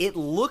 It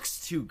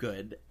looks too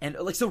good, and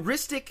like so,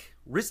 Rhystic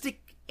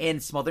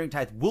and Smothering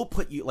Tithe will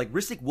put you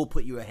Rhystic will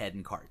put you ahead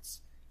in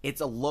cards. It's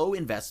a low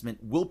investment,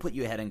 will put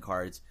you ahead in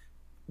cards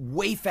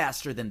way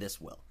faster than this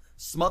will.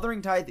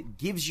 Smothering Tithe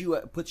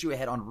puts you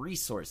ahead on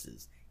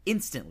resources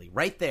instantly,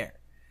 right there.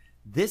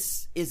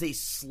 This is a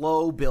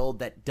slow build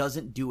that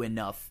doesn't do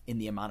enough in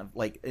the amount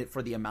of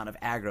for the amount of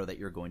aggro that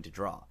you're going to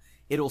draw.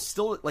 It'll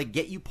still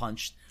get you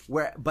punched,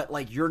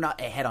 but you're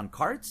not ahead on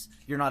cards,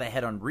 you're not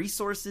ahead on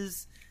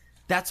resources.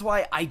 That's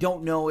why I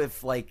don't know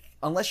if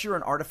unless you're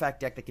an artifact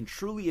deck that can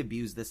truly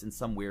abuse this in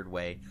some weird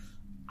way,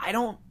 I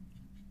don't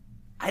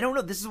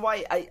know. This is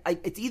why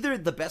it's either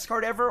the best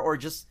card ever or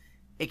just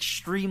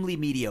extremely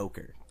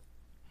mediocre.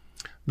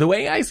 The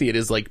way I see it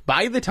is like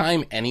by the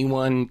time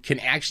anyone can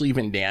actually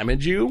even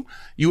damage you,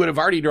 you would have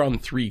already drawn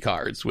 3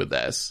 cards with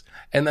this.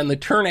 And then the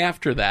turn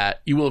after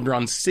that, you will have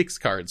drawn 6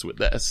 cards with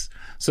this.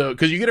 So,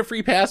 cause you get a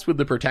free pass with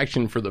the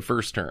protection for the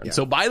first turn. Yeah.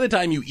 So by the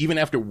time you even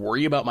have to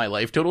worry about my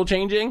life total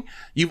changing,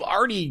 you've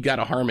already got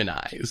to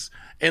harmonize.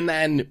 And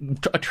then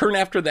a turn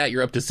after that,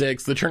 you're up to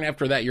 6. The turn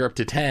after that, you're up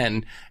to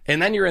 10.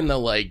 And then you're in the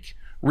like,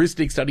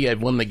 Ristic Study,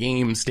 I've won the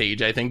game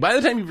stage, I think. By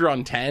the time you've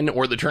drawn 10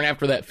 or the turn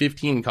after that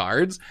 15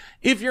 cards,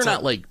 if you're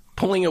not like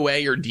pulling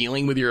away or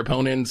dealing with your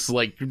opponents,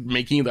 like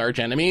making you the arch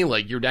enemy,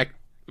 like your deck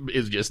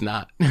is just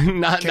not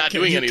doing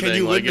anything. Can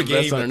you like win the if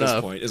that's game not at enough.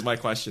 this point is my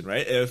question,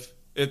 right? If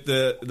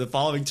the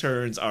following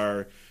turns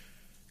are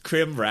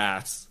Crim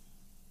Wraths,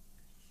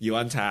 you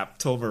untap,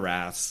 Tomer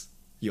Wraths,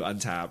 you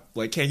untap.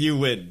 Like, can you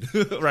win?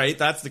 Right?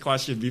 That's the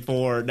question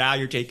before now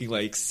you're taking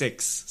like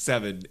 6,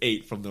 7,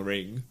 8 from the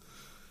ring.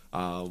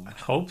 I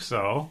hope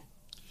so.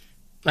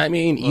 I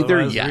mean,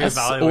 either yes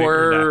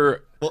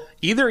or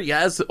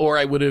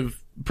I would have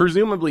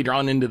presumably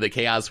drawn into the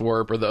Chaos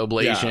Warp or the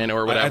Oblation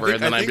or whatever,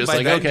 and then I'm just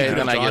like, okay,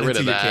 then I get rid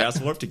of that. Chaos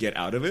Warp to get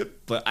out of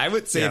it. But I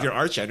would say if you're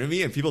arch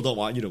enemy and people don't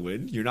want you to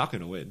win, you're not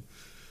going to win.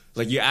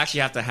 Like, you actually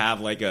have to have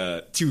like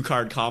a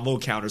 2-card combo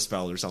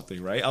counterspell or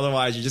something, right?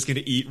 Otherwise, you're just going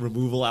to eat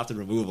removal after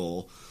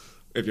removal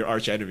if you're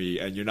arch enemy,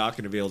 and you're not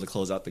going to be able to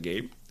close out the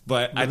game.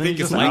 But I think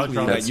it's likely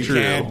that you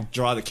can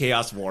draw the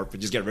Chaos Warp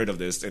and just get rid of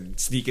this and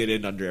sneak it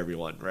in under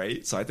everyone,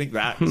 right? So I think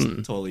that's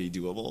totally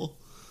doable.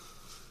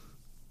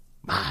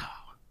 Wow.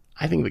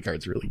 I think the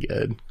card's really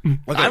good. Okay,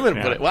 I'm gonna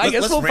put it. Well, I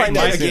guess we'll find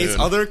out against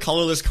soon. other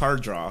colorless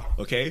card draw,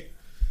 okay?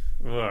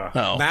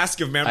 Oh.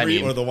 Mask of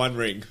Memory or the One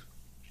Ring?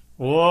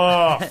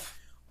 Whoa.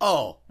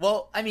 Oh,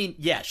 well, I mean,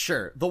 yeah,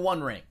 sure. The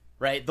One Ring,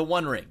 right? The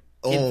One Ring.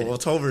 Oh, well,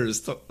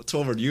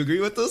 Tomer, do you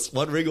agree with this?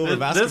 One Ring over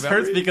Mask of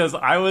Memory? This hurts because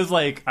I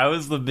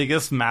was the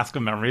biggest Mask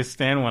of Memory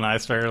stan when I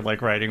started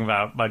like writing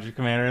about Budget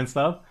Commander and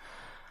stuff.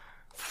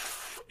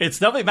 It's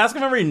definitely Mask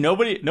of Memory.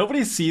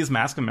 Nobody sees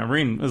Mask of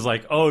Memory and is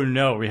like, oh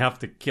no, we have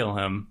to kill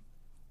him.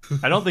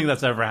 I don't think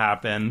that's ever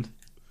happened.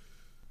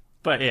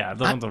 But yeah,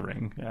 the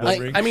ring.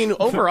 Yeah. I mean,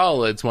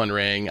 overall, it's One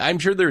Ring. I'm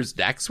sure there's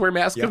decks where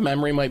Mask of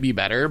Memory might be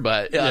better,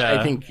 but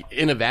I think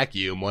in a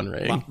vacuum, One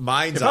Ring.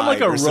 Mind's Eye. If I'm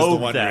like a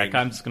rogue ring. deck,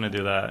 I'm just gonna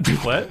do that.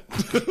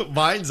 What?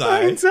 Mind's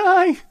Eye. Mind's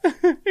Eye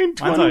in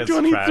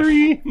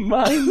 2023.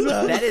 Mind's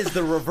Eye. That is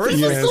the reverse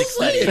Mystic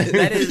Study.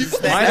 That is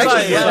Mind's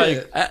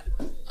Eye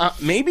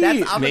is maybe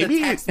I'm gonna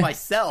text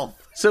myself.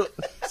 So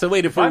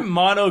wait, if I'm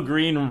mono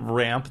green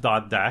ramp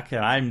deck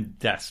and I'm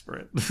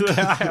desperate.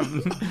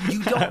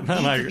 You don't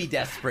need to be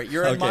desperate.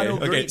 You're a mono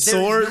green. Okay,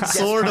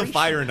 Sword of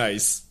Fire and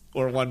Ice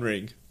or One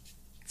Ring.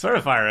 Sword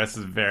of Fire and Ice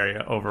is very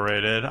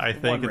overrated. I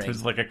think it's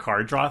just like a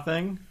card draw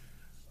thing.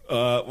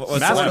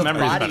 Mask of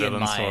Memory is better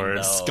than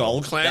Sword.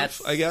 Skull Clamp,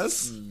 I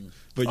guess.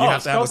 But you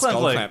have to have a Skull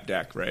Clamp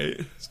deck,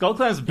 right? Skull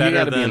Clamp's better. You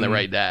got to be in the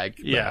right deck.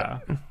 Yeah.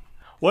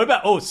 What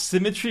about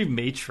Symmetry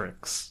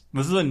Matrix?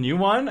 This is a new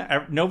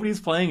one. Nobody's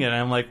playing it. And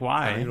I'm like,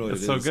 why?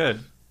 It's so good.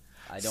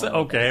 I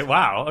don't know.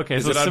 Wow. Okay.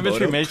 So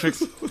Symmetry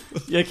Matrix.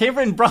 Yeah, it came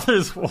from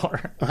Brothers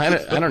War. I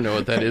don't know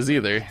what that is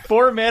either.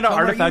 4 mana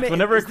artifact.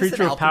 Whenever a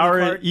creature of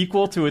power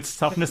equal to its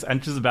toughness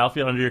enters the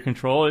battlefield under your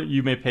control,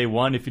 you may pay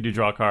 1 if you do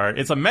draw a card.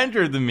 It's a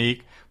Mentor of the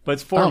Meek, but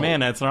it's 4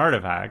 mana. It's an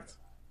artifact.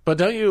 But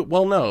don't you?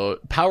 Well, no.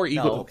 Power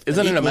equal.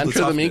 Isn't it a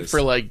Mentor of the Meek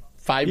for like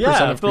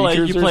 5% of creatures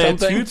like you play or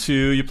something? a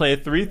 2/2, you play a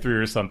 3/3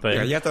 or something.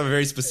 Yeah, you have to have a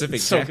very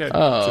specific deck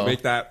to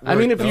make that work. I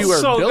mean, if you are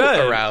so built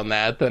good. around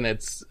that, then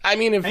it's... I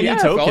mean, if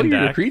all all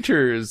your your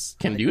creatures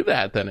can do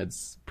that, then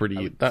it's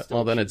pretty...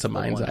 then it's a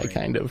Mind's Eye,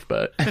 kind of,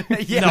 but... No,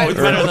 it's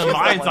better than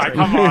Mind's Eye.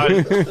 Come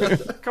on.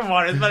 Come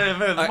on, it's better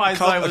than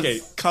Mind's Eye.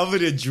 Okay,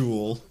 Coveted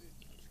Jewel.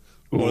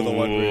 Or the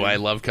One Ring. I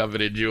love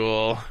Coveted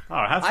Jewel.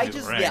 Oh, it has to be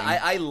the ring.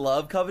 I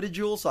love Coveted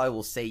Jewel, so I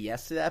will say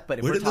yes to that. But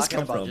if Where we're did this talking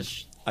come about from?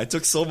 just... I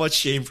took so much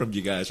shame from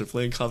you guys for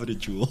playing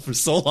Coveted Jewel for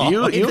so long.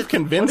 You've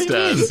convinced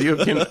us. You've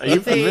convinced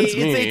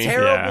me. It's a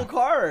terrible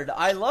card.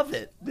 I love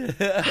it.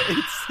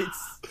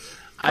 It's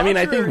I mean,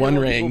 I think One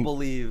Ring... People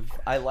believe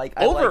I like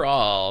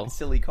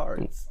silly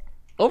cards.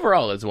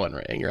 Overall, it's One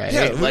Ring, right?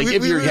 Yeah, like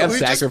if you have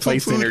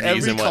sacrifice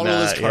synergies and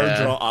whatnot. Card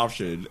draw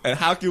option, and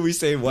how can we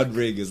say One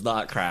Ring is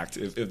not cracked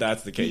if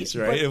that's the case,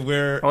 right? If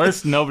we're at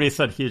least nobody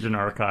said Hedron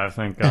Archive,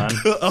 thank God.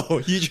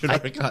 Hedron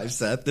Archive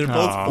set. They're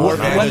both 4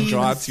 mana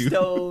draw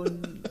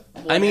 2.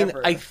 I mean,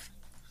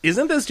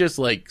 isn't this just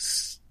like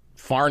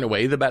far and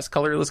away the best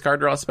colorless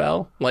card draw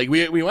spell? Like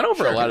we went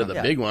over a lot of the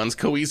big ones: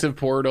 Cohesive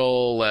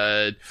Portal,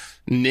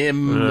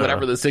 Nim,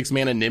 whatever the 6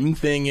 mana Nim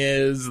thing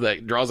is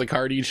that draws a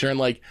card each turn.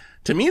 Like,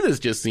 to me, this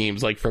just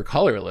seems like for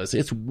colorless,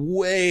 it's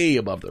way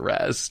above the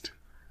rest.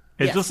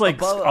 It's just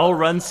like I'll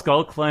run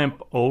Skull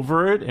Clamp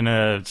over it in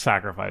a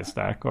sacrifice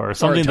deck or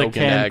something that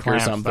can deck or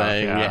something.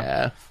 Stuff,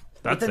 Yeah.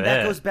 But then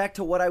that goes back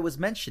to what I was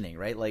mentioning,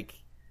 right? Like,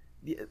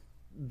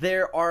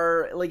 there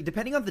are, like,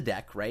 depending on the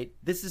deck, right?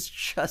 This is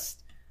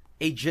just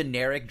a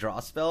generic draw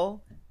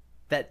spell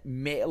that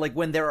may, like,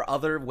 when there are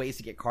other ways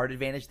to get card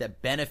advantage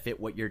that benefit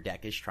what your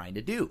deck is trying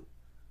to do.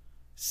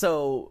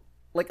 So,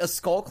 like, a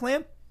Skull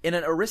Clamp in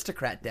an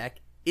Aristocrat deck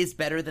is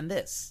better than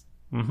this.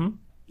 Mm-hmm.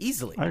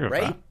 Easily, I agree with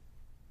right? that.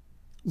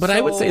 But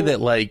I would say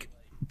that, like,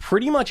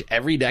 pretty much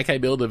every deck I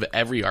build of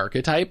every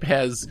archetype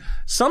has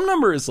some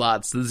number of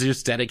slots that's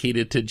just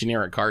dedicated to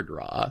generic card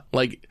draw.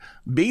 Like,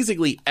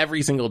 basically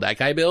every single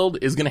deck I build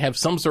is going to have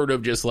some sort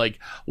of just, like,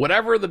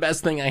 whatever the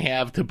best thing I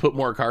have to put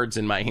more cards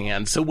in my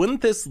hand. So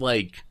wouldn't this,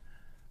 like,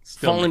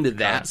 fall into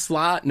that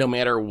slot no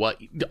matter what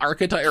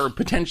archetype, or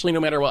potentially no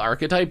matter what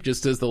archetype,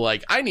 just as the,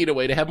 like, I need a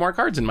way to have more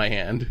cards in my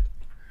hand?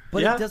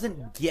 But it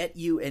doesn't get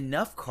you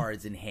enough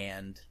cards in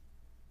hand.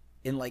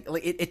 In like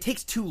it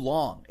takes too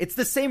long. It's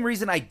the same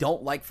reason I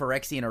don't like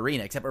Phyrexian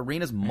Arena, except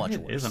Arena's much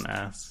worse. It is an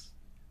S.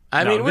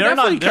 I mean, they're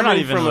not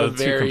even from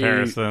the two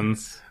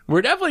comparisons.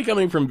 We're definitely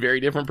coming from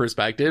very different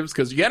perspectives,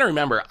 because you got to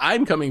remember,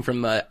 I'm coming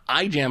from the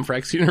I jam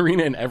Phyrexian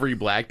Arena in every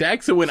black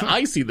deck, so when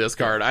I see this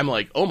card, I'm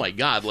like, oh my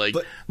god, like,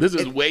 this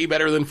is way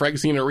better than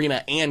Phyrexian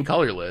Arena and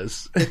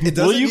colorless. It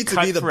doesn't need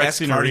to be the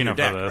best card in your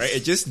deck, right?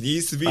 It just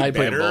needs to be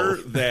better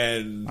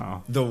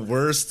than the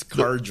worst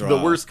card draw.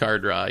 The worst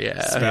card draw,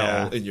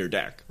 spell in your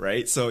deck,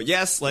 right? So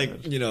yes,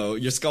 like, you know,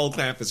 your Skull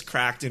Clamp is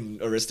cracked in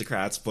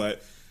Aristocrats,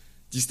 but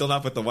do you still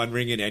not put the One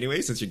Ring in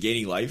anyway, since you're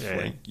gaining life? Yeah.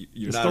 Like,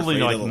 you're not still afraid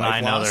like of the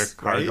 9 life other loss,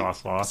 card right? draw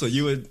slots. So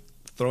you would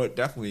throw it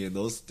definitely in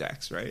those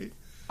decks, right?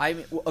 I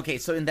mean, okay,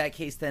 so in that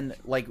case, then,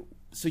 like,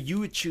 so you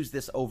would choose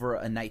this over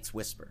a Knight's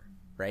Whisper,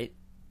 right?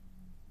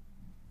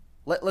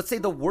 Let's say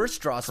the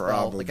worst draw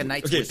spell, like a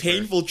Knight's Whisper.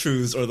 Painful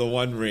Truths or the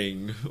One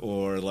Ring,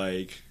 or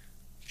like...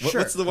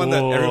 What's the one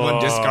that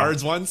everyone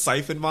discards one?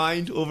 Siphon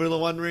Mind over the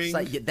One Ring?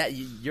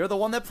 You're the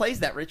one that plays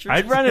that, Richard.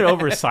 I'd run it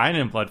over Sign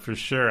in Blood for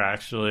sure,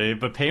 actually.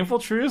 But Painful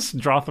Truths,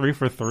 draw 3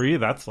 for 3,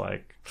 that's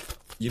like...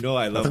 You know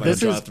I love my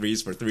draw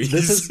 3s for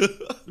 3s.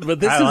 But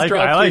this is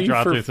draw 3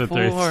 for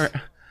 4.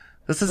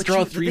 This is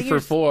draw 3 for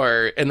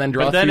 4, and then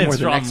draw 3 more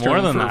the next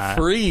turn for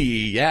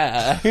free.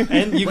 Yeah.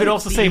 And you could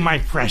also say, my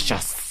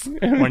precious,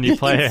 when you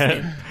play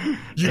it.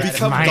 You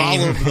become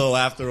Gollum, though,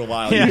 after a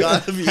while. You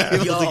gotta be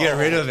able to get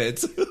rid of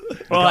it.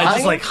 Well, I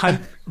just like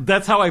hunt.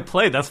 That's how I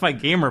play. That's my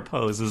gamer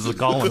pose, is a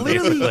Gollum,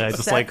 basically. I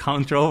just like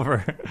hunt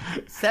over.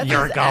 Seth is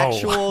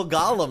actual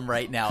Gollum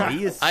right now.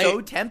 He is so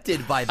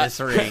tempted by this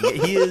ring.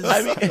 He is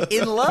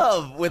in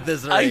love with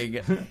this ring.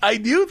 I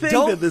do think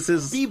that this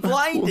is... be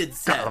blinded,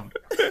 Seth.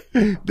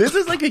 This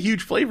is like a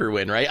huge flavor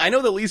win, right? I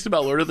know the least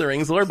about Lord of the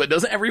Rings lore, but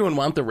doesn't everyone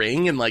want the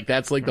ring? And like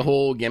that's like the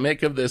whole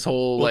gimmick of this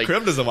whole like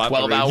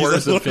 12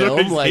 hours of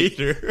film. Like,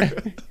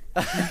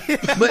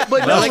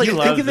 but no, like,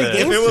 think of the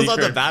if it was on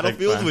the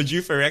battlefield, would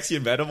you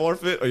Phyrexian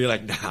Metamorph it, or you're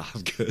like, nah,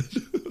 I'm good?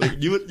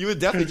 Like, you would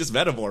definitely just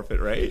Metamorph it,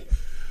 right?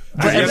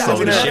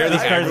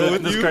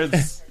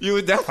 You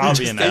would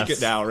definitely just take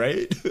it now,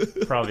 right?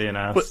 Probably an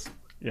S.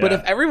 But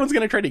if everyone's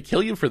going to try to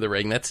kill you for the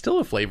ring, that's still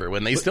a flavor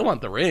win. They still want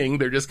the ring.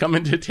 They're just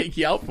coming to take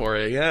you out for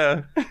it.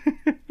 Yeah.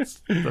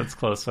 That's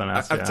close to an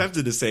S. I'm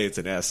tempted to say it's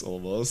an S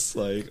almost.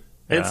 Like,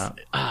 it's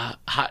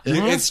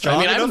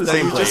strong enough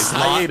that you just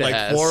slot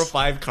like 4 or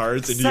 5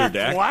 cards into your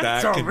deck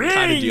that can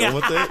kind of deal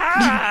with it.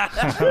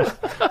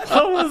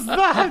 What was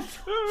that?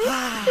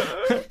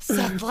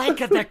 Seth like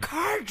the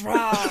card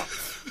draw.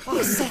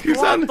 You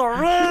sound the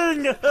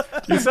ring.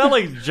 You sound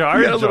like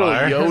Jar Jar. A little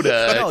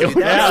Yoda. No,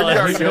 dude,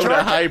 that's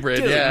Yoda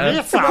hybrid. Dude,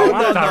 yeah.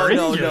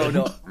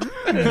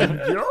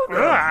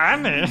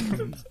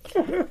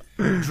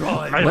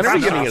 When are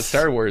we getting a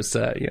Star Wars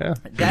set? Yeah.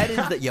 That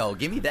is the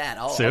give me that.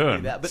 I'll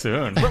do that.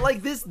 Soon. But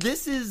like this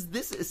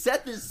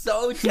Seth is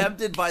so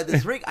tempted by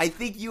this ring. I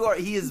think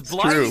he is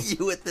blinding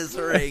you with this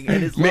ring.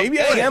 And maybe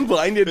I am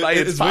blinded by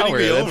its power.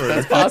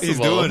 That's possible. He's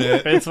doing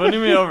it. It's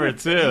winning me over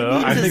too.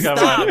 I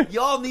think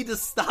y'all need to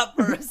stop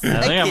for a second.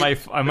 I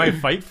think I might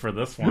fight for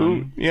this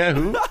one.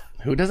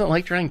 Who doesn't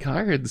like drawing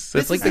cards?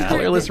 It's like the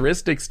colorless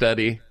Ristic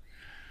study.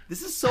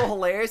 This is so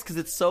hilarious because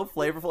it's so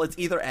flavorful. It's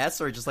either S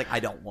or just like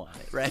I don't want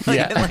it, right?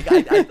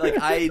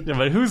 Yeah.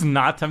 But who's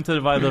not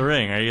tempted by the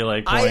ring? Are you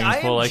like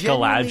going full like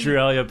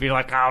Galadriel? You'll be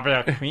like, I'll be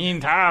a queen,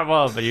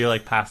 terrible, but you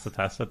like pass the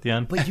test at the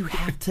end. But you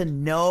have to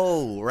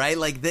know, right?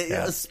 Like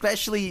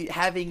especially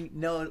having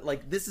known,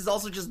 like this is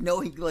also just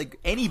knowing like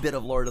any bit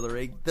of Lord of the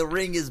Ring. The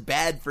ring is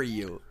bad for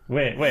you.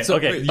 Wait. So,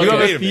 okay, you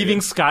have a thieving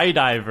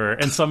skydiver,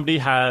 and somebody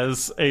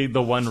has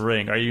the One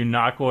Ring. Are you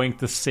not going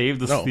to save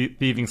the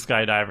thieving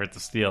skydiver to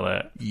steal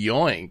it?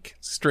 Yoink.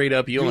 Straight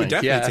up yoink. You would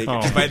definitely take it.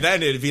 Because by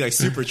then it'd be like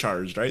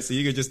supercharged, right? So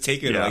you could just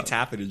take it and like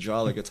tap it and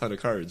draw like a ton of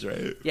cards,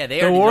 right? Yeah,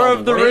 the War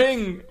of the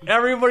Ring.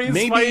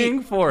 Everybody's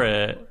fighting for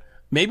it.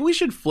 Maybe we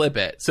should flip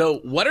it.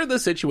 So what are the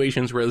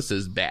situations where this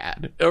is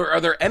bad? Or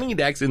are there any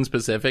decks in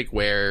specific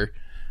where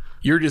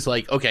you're just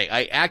like, okay,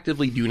 I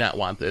actively do not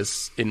want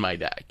this in my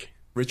deck?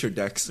 Richard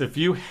decks. If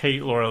you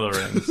hate Lord of the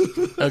Rings.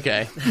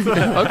 Okay,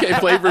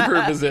 flavor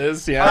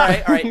purposes,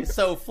 yeah. All right,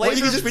 so flavor... Well,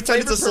 you can just pretend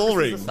it's a soul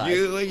ring.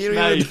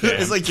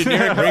 It's like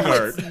generic ring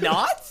art. It's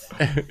not?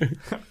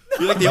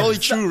 You're like, the only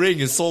true ring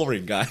is Soul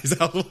Ring, guys.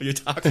 That's what you're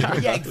talking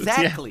about. Yeah,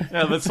 exactly.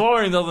 Yeah, but Soul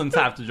Ring doesn't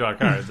tap to draw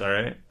cards, all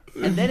right?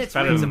 And then it's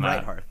Better Rings than of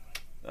that. Brightheart.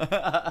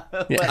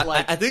 Yeah. But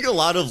like, I think a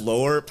lot of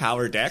lower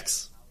power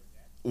decks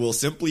will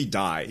simply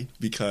die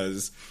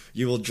because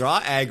you will draw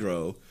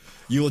aggro,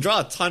 you will draw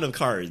a ton of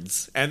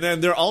cards, and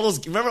then there are all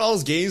those. Remember all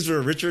those games where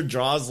Richard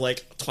draws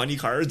like 20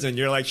 cards, and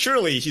you're like,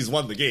 surely he's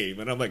won the game,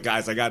 and I'm like,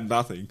 guys, I got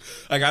nothing.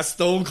 I got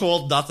stone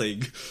cold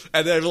nothing,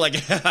 and then like,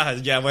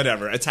 yeah,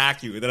 whatever,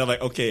 attack you, and then I'm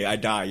like, okay, I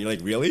die. You're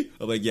like, really?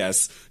 I'm like,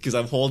 yes, because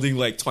I'm holding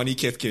like 20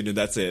 Kithkin, and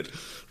that's it,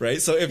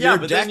 right? So if Yeah, your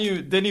but deck,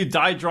 then you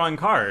die drawing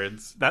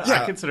cards. That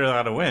Yeah. I consider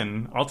that a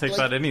win. I'll take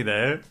Like- that any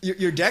day.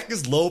 your deck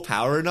is low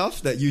power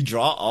enough that you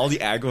draw all the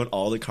aggro and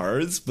all the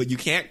cards, but you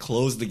can't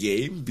close the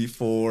game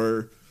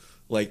before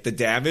like the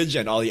damage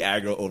and all the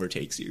aggro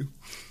overtakes you,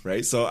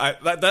 right? So I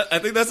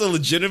think that's a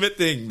legitimate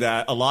thing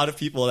that a lot of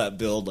people that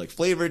build like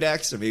flavor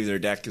decks, or maybe their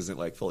deck isn't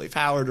like fully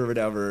powered or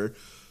whatever.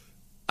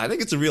 I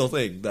think it's a real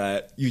thing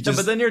that you Yeah, just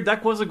but then your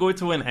deck wasn't going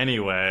to win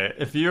anyway.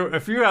 If you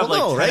have like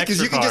 10 right?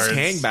 Because extra you can just cards-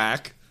 hang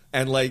back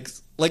and like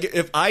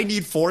if I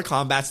need 4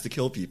 combats to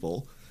kill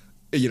people,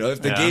 you know,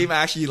 if the Yeah. game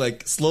actually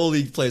like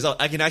slowly plays out,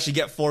 I can actually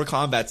get 4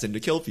 combats in to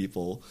kill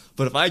people.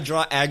 But if I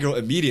draw aggro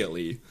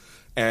immediately,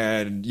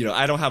 and you know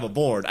I don't have a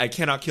board, I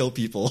cannot kill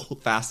people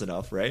fast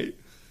enough, right?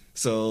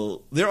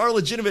 So there are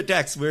legitimate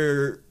decks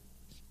where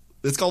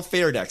it's called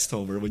fair decks,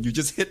 Tomer, when you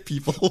just hit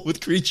people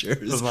with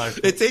creatures. Like-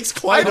 It takes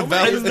quite a I'm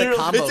amount. the It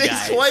combo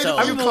takes guy, quite so-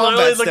 a few I'm combat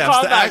literally the steps to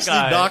combat actually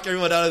guy. knock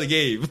everyone out of the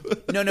game.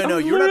 no, I'm you're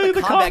not literally the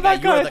the combat guy.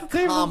 combat You're guy the at the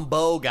table.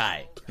 combo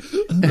guy.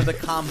 You're the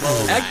combo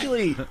guy.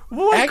 Actually,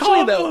 What though,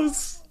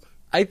 combos?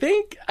 I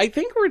think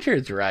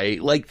Richard's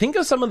right. Like, think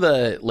of some of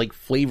the like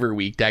flavor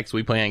week decks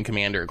we play on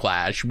Commander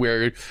Clash,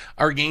 where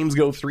our games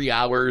go 3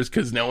 hours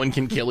because no one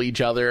can kill each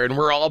other, and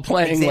we're all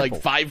playing Example.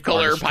 like 5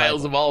 color Artist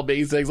piles Tribal. of all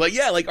basics. Like,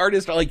 yeah, like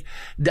artist, like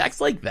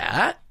decks like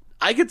that.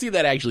 I could see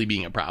that actually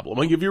being a problem.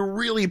 Like, if you're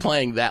really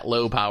playing that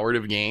low powered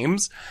of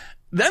games,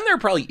 then there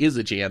probably is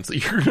a chance that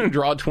you're going to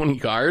draw 20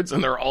 cards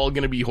and they're all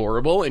going to be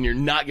horrible and you're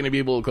not going to be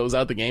able to close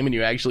out the game and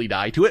you actually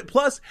die to it.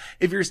 Plus,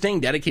 if you're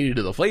staying dedicated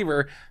to the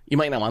flavor, you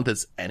might not want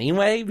this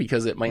anyway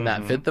because it might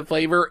not fit the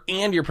flavor,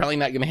 and you're probably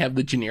not going to have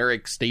the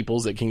generic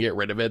staples that can get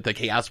rid of it, the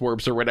Chaos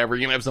Warps or whatever.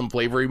 You're going to have some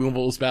flavor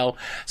removal spell.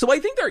 So I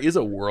think there is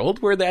a world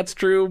where that's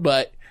true,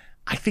 but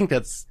I think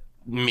that's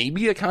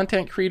maybe a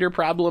content creator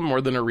problem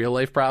more than a real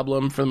life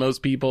problem for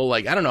most people.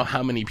 Like, I don't know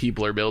how many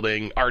people are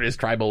building artist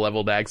tribal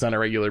level decks on a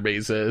regular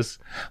basis.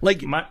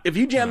 Like, if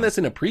you jam this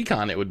in a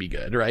precon, it would be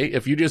good, right?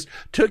 If you just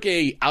took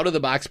a out of the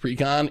box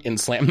precon and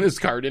slammed this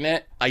card in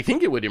it, I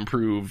think it would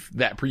improve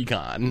that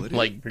precon,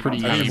 like,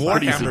 pretty, I mean,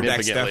 pretty Warhammer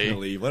decks significantly.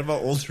 definitely. What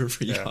about older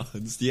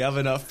precons? Do you have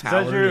enough Is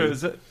power? that true? to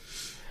Is it-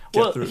 get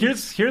Well, through?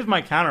 here's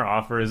my counter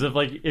offer: is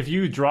if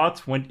you draw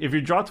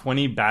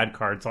 20 bad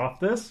cards off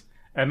this,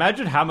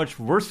 imagine how much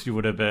worse you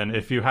would have been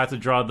if you had to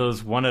draw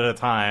those one at a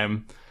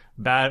time.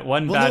 Well,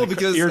 no,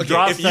 because your okay,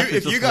 draw if step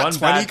is you just got one 20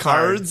 bad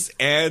card. cards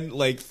and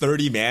like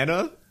 30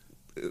 mana,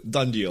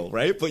 done deal,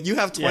 right? But you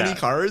have 20 Yeah.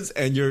 cards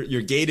and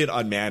you're gated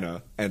on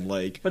mana and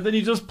like But then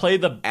you just play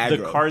the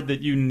Aggro. card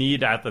that you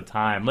need at the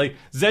time. Like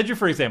Zedger,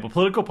 for example,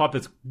 Political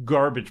Puppet's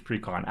garbage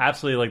precon.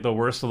 Absolutely like the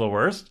worst of the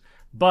worst.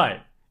 But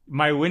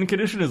my win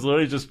condition is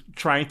literally just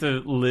trying to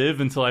live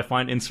until I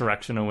find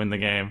Insurrection and win the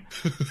game.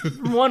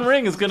 One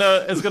Ring is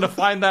gonna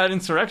find that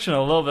Insurrection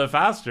a little bit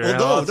faster. and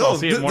I'll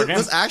see it more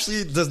games. this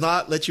actually does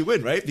not let you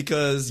win, right?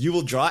 Because you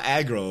will draw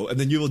aggro and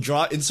then you will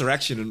draw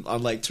insurrection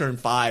on like turn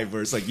 5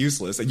 where it's like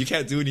useless and you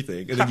can't do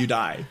anything and then you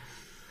die.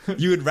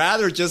 You would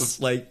rather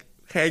just like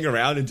hang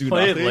around and do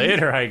Play nothing it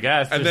later, I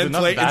guess. and There's then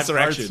enough play bad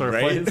cards insurrection, to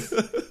right?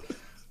 replace.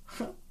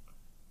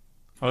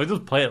 I'll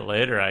just play it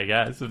later, I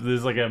guess. If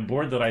there's like a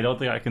board that I don't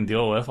think I can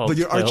deal with, I'll But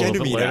you're play a arch little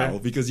bit enemy later. now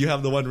because you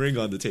have the One Ring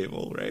on the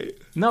table, right?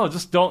 No,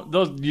 just don't.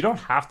 You don't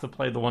have to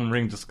play the One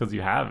Ring just because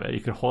you have it.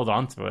 You could hold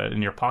on to it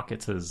in your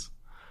pockets.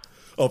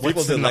 Oh, people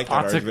What's didn't in the like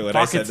that argument when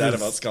I said pockets that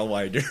is- about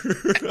Skullwinder.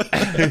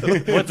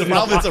 What's The in the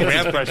problem is a pockets is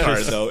ramping precious.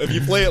 card, though. If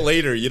you play it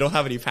later, you don't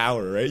have any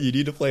power, right? You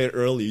need to play it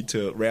early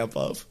to ramp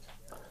up.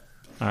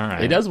 All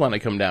right. It does want to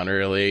come down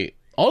early.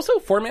 Also,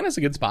 4 mana is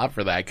a good spot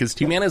for that because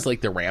 2 mana is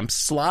like the ramp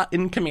slot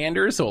in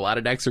Commander, so a lot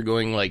of decks are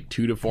going like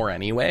 2 to 4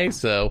 anyway.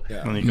 So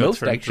Yeah. And you go most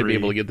turn decks should be 3.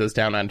 able to get this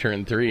down on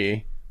turn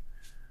 3.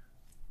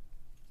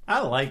 I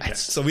like it.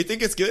 So we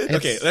think it's good? It's-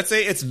 Okay, let's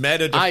say it's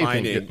meta I think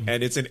defining it-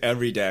 and it's in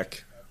every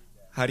deck.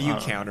 How do you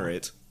counter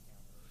it?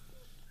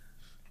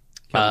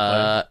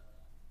 I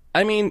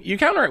mean, you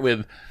counter it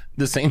with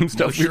the same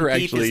stuff we were Motion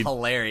Thief actually. is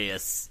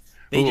hilarious.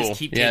 They Ooh, just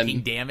keep yeah.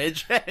 taking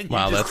damage. And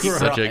Wow, you just that's keep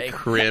such a trying.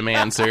 crim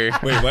answer.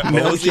 Wait, what was the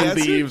Notion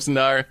answer? Thieves,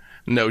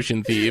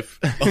 Notion Thief.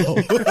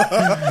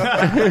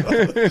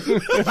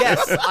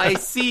 Yes, I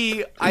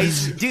see.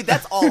 Dude,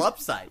 that's all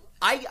upside.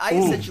 I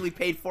essentially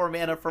paid 4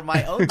 mana for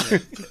my own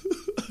ring.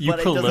 You but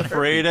it doesn't hurt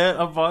proliferate it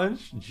a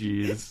bunch?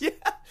 Jeez.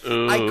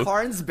 Ooh. I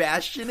Karn's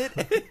Bastion it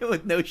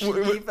with no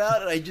sheep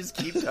out, and I just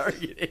keep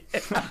targeting.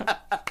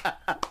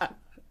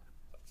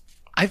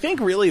 I think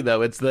really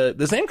though, it's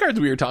the same cards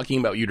we were talking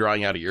about you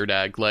drawing out of your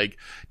deck. Like,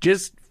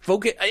 just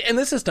focus, and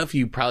this is stuff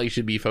you probably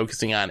should be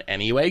focusing on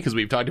anyway, because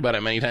we've talked about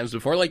it many times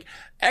before. Like,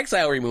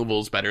 exile removal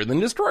is better than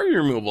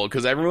destroyer removal,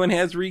 because everyone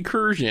has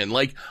recursion.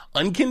 Like,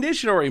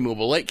 unconditional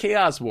removal, like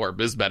Chaos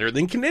Warp, is better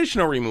than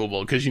conditional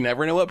removal, because you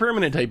never know what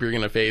permanent type you're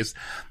going to face.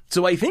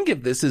 So I think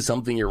if this is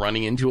something you're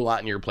running into a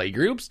lot in your play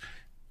groups,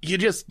 you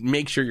just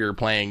make sure you're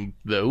playing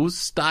those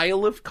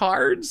style of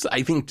cards.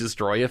 I think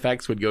destroy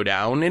effects would go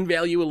down in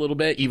value a little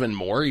bit, even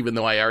more, even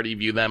though I already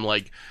view them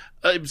like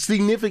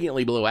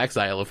significantly below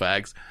exile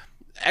effects.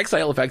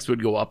 Exile effects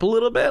would go up a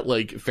little bit.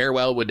 Like,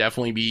 Farewell would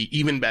definitely be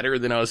even better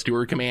than a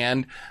Steward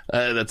Command.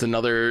 That's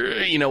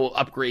another,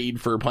 upgrade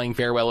for playing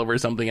Farewell over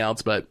something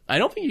else. But I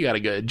don't think you got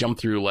to jump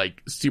through,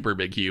 like, super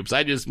big cubes.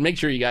 I just make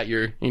sure you got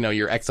your,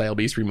 your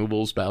exile-based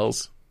removal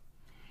spells.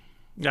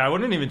 Yeah, I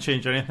wouldn't even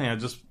change anything. I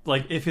just,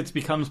 like, if it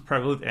becomes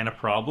prevalent and a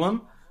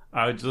problem,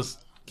 I would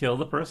just kill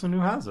the person who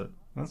has it.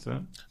 That's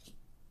it.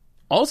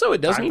 Also,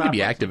 it does need to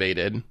be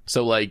activated.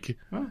 So, like...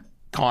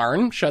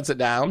 Karn shuts it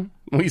down.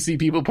 We see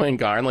people playing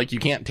Karn. Like, you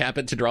can't tap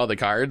it to draw the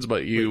cards,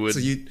 but you would... So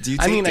do you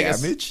take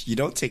damage? You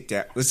don't take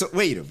damage. So,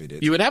 wait a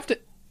minute. You would have to...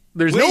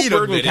 There's no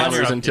burden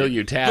counters until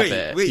you tap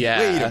it. Wait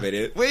a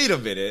minute.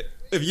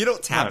 If you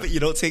don't tap it,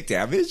 you don't take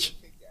damage?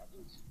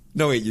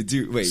 No, wait, you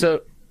do. Wait.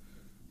 So,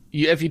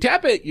 if you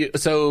tap it...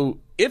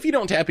 if you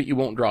don't tap it, you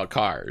won't draw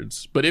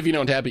cards. But if you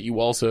don't tap it, you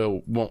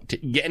also won't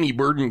get any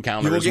burden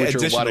counters, which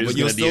are what is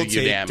going to deal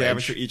you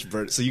damage. For each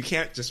burden. So you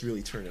can't just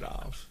really turn it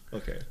off.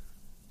 Okay.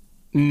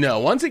 No,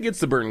 once it gets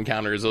the burden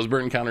counters, those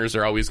burden counters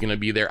are always going to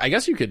be there. I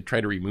guess you could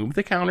try to remove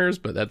the counters,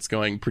 but that's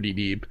going pretty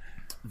deep.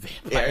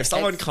 Yeah, if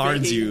someone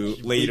carns you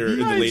later in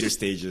the later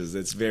stages,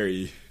 it's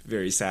very,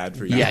 very sad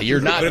for you. Yeah,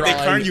 you're not. But if they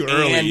carn you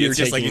early, it's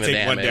just like you take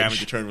damage. 1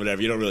 damage a turn,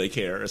 whatever. You don't really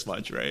care as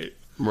much, right?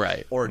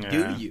 Right. Or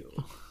do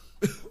you?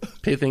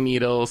 Pithing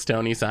Needle,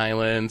 Stony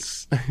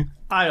Silence.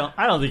 I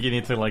don't think you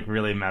need to like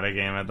really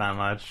metagame it that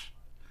much.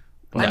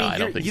 No, I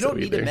don't think you so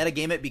don't need to either.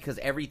 metagame it because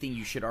everything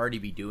you should already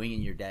be doing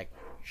in your deck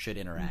should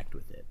interact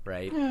with it,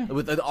 right?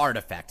 With the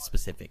artifact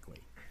specifically.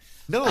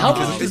 No,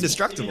 because it's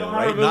indestructible,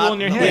 right? Not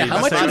in your hand.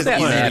 How much does that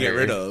easy to matter? get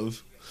rid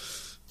of.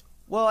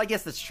 Well, I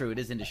guess that's true. It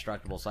is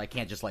indestructible, so I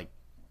can't just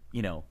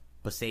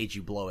Besage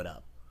you, blow it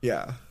up.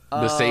 Yeah.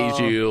 Besage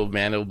you,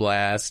 Mana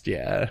Blast,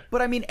 yeah.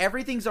 But I mean,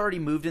 everything's already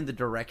moved in the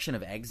direction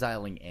of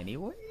exiling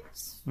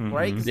anyways,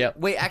 right? Yep.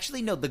 Wait,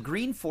 actually, no. The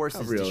green force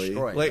is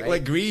destroyed.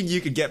 Like green,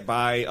 you could get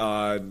by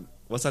on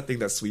what's that thing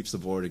that sweeps the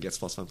board and gets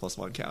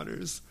 +1/+1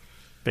 counters.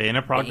 Bane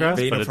of Progress?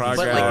 Bane of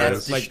Progress. But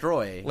that's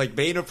destroy. Like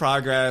Bane of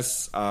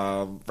Progress,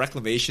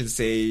 Reclamation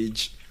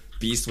Sage,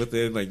 Beast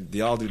Within, like they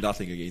all do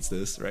nothing against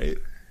this, right?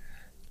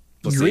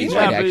 Green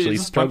might actually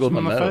struggle the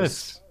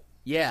most.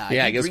 Yeah,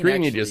 I guess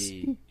green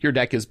actually... your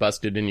deck is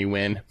busted and you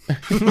win.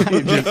 You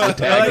just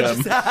attack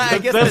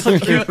them. That's some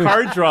cute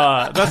card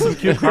draw. That's some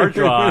cute card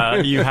draw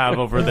you have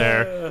over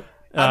there.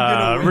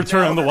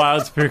 Return of the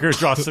Wild Speaker,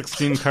 draw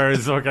 16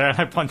 cards. Okay,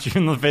 I punch you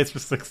in the face for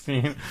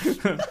 16.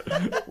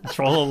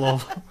 Troll a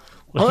little.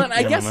 Well, and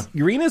I guess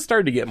green has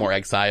started to get more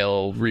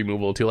exile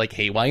removal too. Like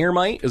Haywire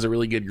Might is a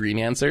really good green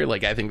answer.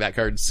 Like, I think that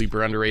card's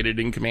super underrated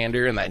in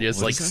Commander, and that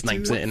just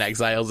snipes it and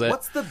exiles it.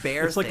 What's the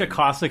bear? It's like a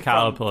Caustic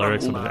Caterpillar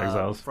except with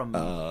exiles.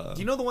 Do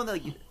you know the one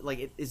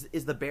that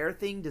is the bear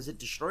thing? Does it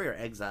destroy or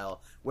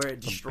exile? Where it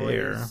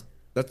destroys.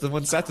 That's the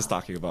one Seth is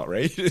talking about,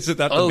 right? Isn't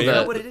that the bear? Is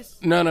that what it is?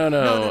 No.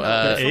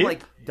 From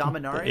like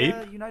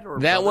Dominaria Unite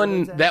or that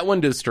one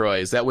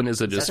destroys. That one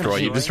is a destroy.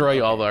 You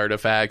destroy all the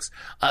artifacts.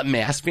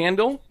 Mass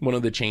Vandal, one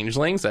of the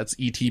changelings. That's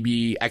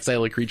ETB.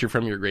 Exile a creature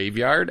from your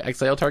graveyard.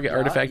 Exile target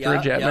artifact or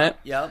enchantment.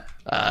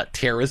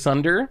 Terra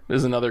Sunder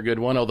is another good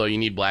one. Although you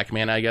need black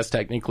mana, I guess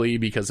technically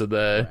because of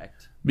the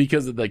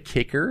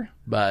kicker.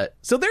 But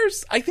so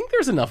I think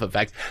there's enough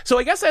effects. So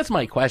I guess that's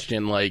my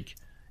question. Like,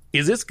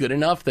 is this good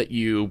enough that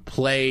you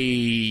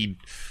play,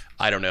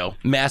 I don't know,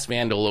 Mass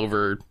Vandal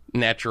over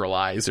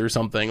Naturalize or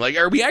something? Like,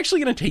 are we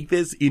actually going to take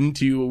this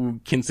into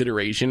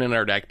consideration in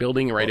our deck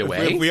building right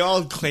away? If we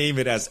all claim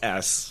it as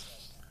S,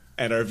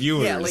 and our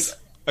viewers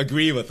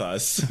agree with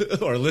us,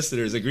 or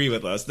listeners agree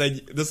with us,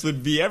 then this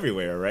would be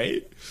everywhere,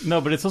 right?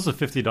 No, but it's also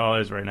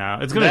 $50 right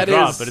now. It's going to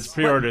drop, but its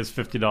pre-order is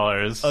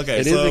 $50.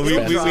 Okay, so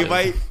we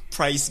might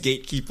price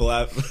gate people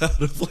out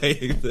of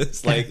playing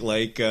this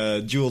like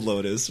Jewel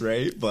Lotus,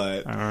 right?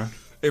 But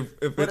if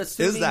it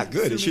is that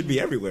good, it should be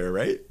everywhere,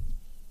 right?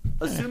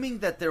 Assuming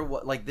that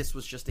this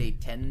was just a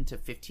 $10 to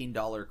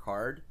 $15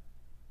 card,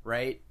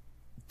 right?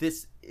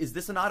 Is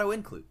this an auto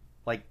include?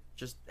 Like,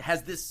 just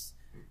has this?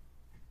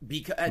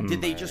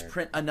 Did they just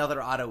print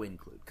another auto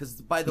include?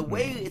 Because by the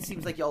way, it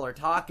seems like y'all are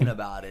talking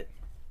about it.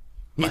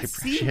 It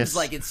seems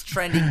like it's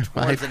trending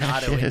towards an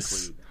auto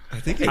include. I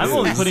think I'm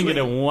only putting it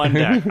in one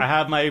deck. I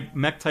have my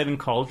Mech Titan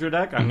Cauldron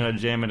deck. I'm going to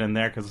jam it in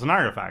there because it's an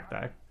artifact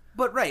deck.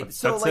 But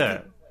so that's like,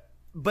 it.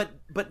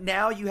 But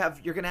now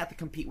you're going to have to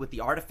compete with the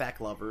artifact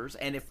lovers,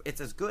 and if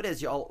it's as good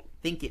as y'all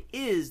think it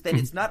is, then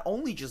it's not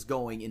only just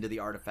going into the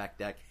artifact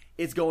deck;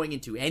 it's going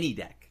into any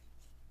deck.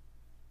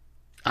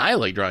 I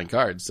like drawing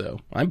cards, so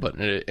I'm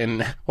putting it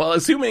in. Well,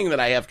 assuming that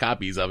I have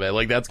copies of it,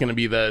 like that's going to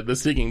be the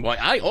sticking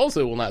point. I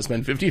also will not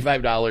spend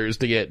 $55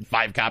 to get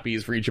 5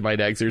 copies for each of my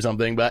decks or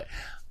something, but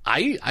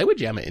I would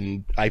jam it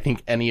in, I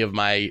think, any of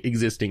my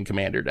existing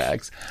Commander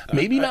decks.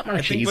 Maybe not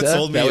Marchesa.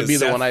 That would be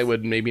the one I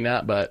would maybe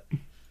not, but...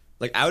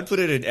 Like, I would put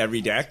it in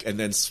every deck and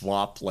then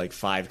swap, like,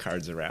 5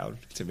 cards around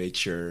to make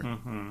sure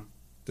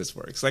this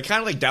works. Like, kind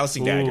of like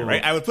Dousing Dagger,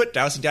 right? I would put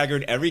Dousing Dagger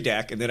in every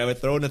deck, and then I would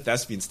throw in a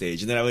Thespian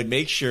Stage, and then I would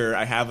make sure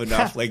I have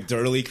enough, like,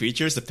 Dirtly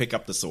creatures to pick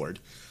up the sword.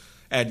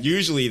 And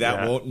usually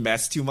that won't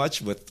mess too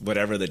much with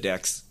whatever the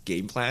deck's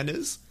game plan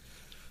is.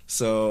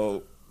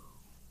 So...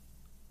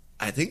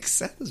 I think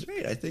Seth is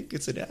right. I think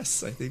it's an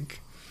S. I think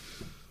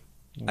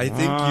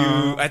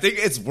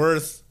it's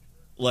worth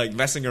like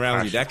messing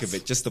around with your deck a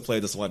bit just to play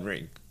this one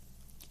ring.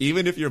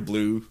 Even if you're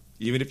blue,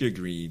 even if you're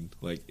green,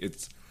 like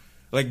it's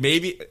like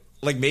maybe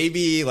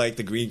like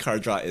the green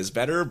card draw is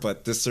better,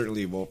 but this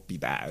certainly won't be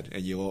bad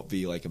and you won't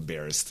be like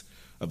embarrassed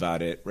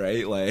about it,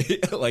 right? Like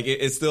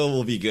it still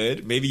will be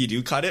good. Maybe you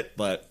do cut it,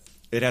 but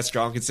it has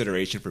strong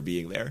consideration for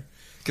being there.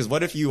 Because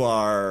what if you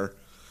are...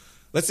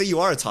 Let's say you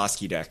are a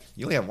Toski deck.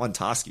 You only have one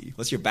Toski.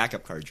 What's your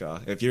backup card draw?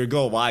 If you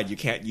go wide, you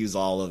can't use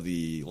all of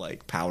the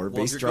like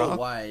power-based draw. If you go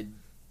wide,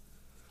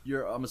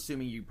 I'm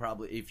assuming you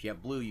probably, if you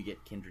have blue, you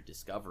get Kindred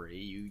Discovery.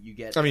 You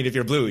get. I mean, if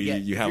you're blue,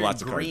 you have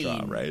lots of card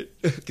draw, right?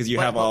 Because you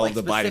have all of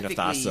the Binding of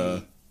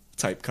Thassa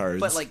type cards.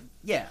 But like,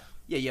 yeah.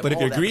 But if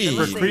you're green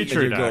and you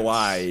decks. go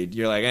wide,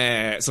 you're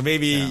like, So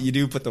maybe you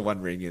do put the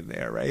one ring in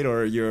there, right?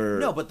 Or you're...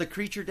 No, but the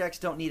creature decks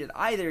don't need it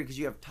either because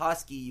you have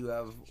Toski, you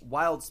have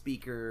Wild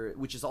Speaker,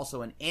 which is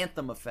also an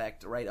Anthem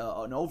effect, right?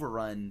 An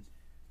overrun.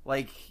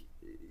 Like,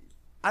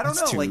 I don't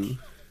know.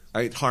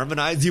 Like,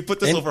 Harmonize? Do you put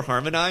this over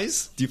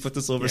Harmonize? Do you put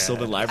this over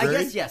Sylvan Library?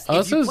 I guess yes.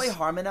 If you play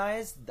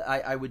Harmonize,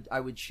 I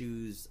would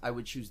choose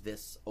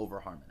this over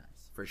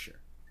Harmonize for sure.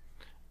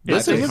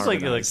 This is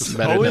like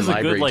always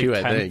a good like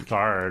 10th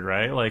card,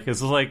 right? Like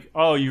it's like,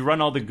 oh, you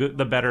run all the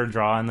better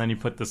draw, and then you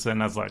put this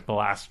in as like the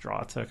last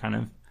draw to kind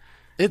of.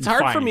 It's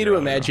hard for me to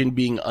imagine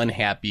being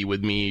unhappy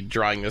with me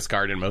drawing this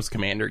card in most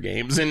Commander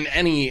games in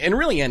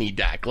really any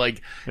deck.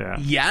 Like,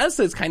 yes,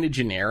 it's kind of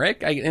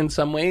generic in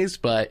some ways,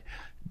 but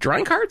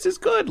drawing cards is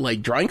good.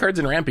 Like, drawing cards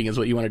and ramping is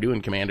what you want to do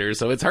in Commander.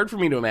 So it's hard for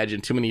me to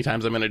imagine too many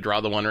times I'm going to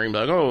draw the one ring and be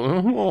like,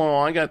 oh,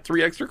 I got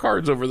 3 extra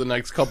cards over the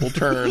next couple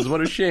turns.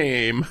 What a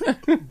shame.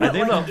 But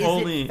like,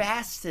 is it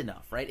fast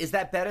enough, right? Is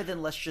that better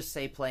than, let's just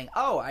say, playing,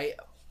 I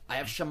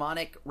have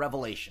Shamanic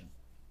Revelation.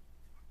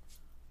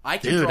 I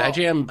can draw I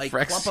jam a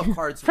clump of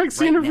cards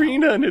Phyrexian right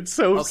Arena, now. and it's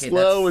so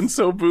slow and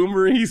so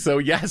boomery. So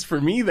yes, for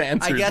me the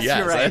answer is yes. I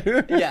guess you're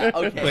right. Yeah,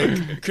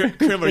 okay.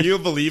 Krim, are you a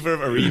believer of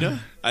Arena?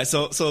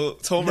 So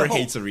Tomer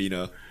hates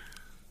Arena.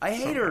 I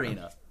hate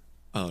Arena.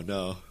 Oh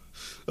no.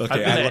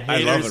 Okay, I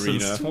love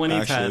Arena.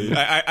 Actually,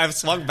 I've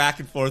swung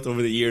back and forth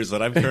over the years,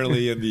 but I'm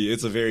currently in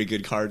it's a very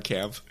good card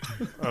camp.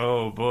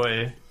 Oh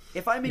boy.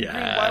 If I'm in green,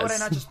 why would I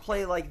not just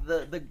play like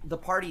the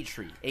party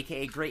tree,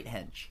 aka Great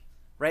Henge,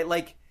 right?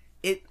 Like.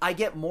 I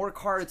get more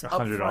cards up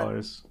front.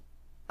 $100.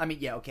 I mean,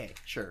 yeah, okay,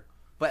 sure,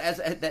 but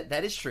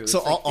that is true. So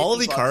it's like all of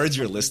the cards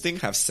you're listing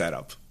have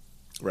setup,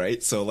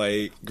 right? So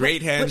like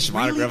Great Henge,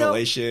 Shamanic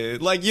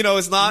Revelation, like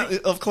it's not.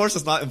 Of course,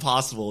 it's not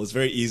impossible. It's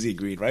very easy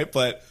green, right?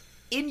 But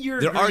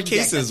there are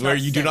cases where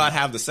you do not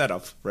have the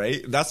setup,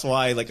 right? That's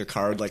why like a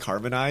card like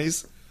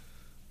Harmonize,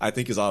 I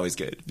think is always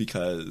good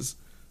because.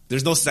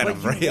 There's no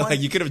setup, right?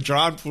 Like you could have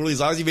drawn poorly as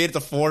long as you made it to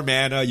 4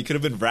 mana. You could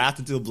have been Wrath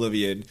into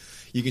Oblivion.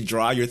 You can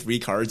draw your 3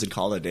 cards and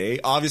call it a day.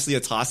 Obviously,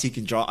 a Toski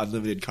can draw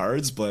unlimited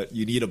cards, but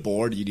you need a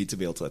board. You need to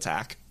be able to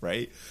attack,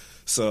 right?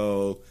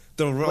 So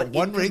the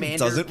one ring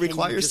doesn't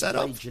require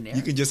setup.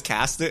 You can just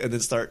cast it and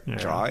then start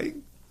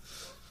drawing.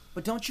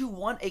 But don't you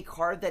want a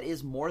card that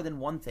is more than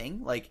one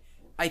thing? Like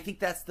I think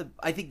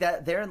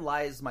that therein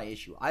lies my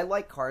issue. I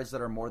like cards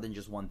that are more than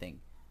just one thing.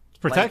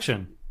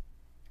 Protection.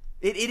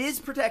 It is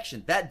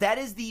protection. That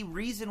is the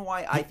reason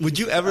why I think would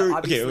you ever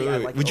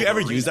would you ever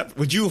use that?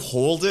 Would you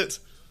hold it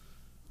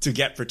to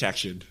get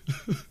protection?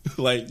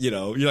 Like,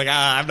 you're like,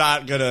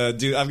 I'm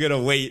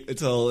gonna wait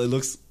until it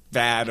looks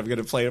bad. I'm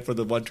gonna play it for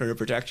the 1 turn of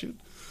protection.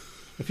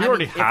 If you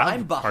already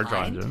have hard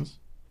draw engines.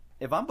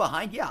 If I'm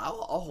behind,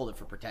 I'll hold it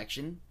for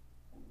protection.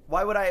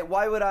 Why would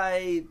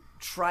I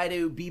try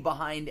to be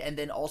behind and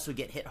then also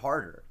get hit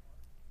harder?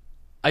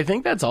 I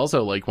think that's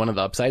also like one of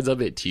the upsides of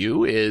it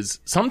too is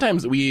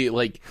sometimes we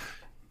like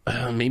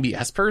maybe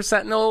Esper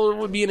Sentinel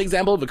would be an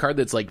example of a card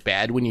that's like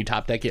bad when you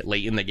top deck it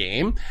late in the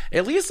game.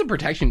 At least the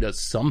protection does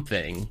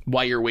something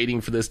while you're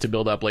waiting for this to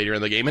build up later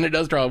in the game, and it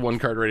does draw 1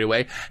 card right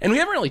away. And we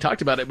haven't really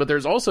talked about it, but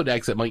there's also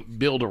decks that might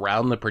build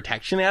around the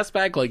protection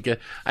aspect. Like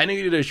I know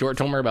you did a short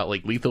Tomer about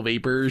like Lethal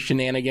Vapor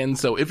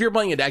shenanigans. So if you're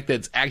playing a deck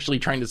that's actually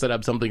trying to set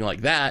up something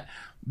like that,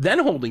 then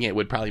holding it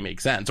would probably make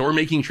sense, or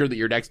making sure that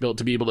your deck's built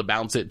to be able to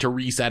bounce it to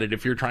reset it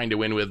if you're trying to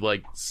win with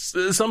like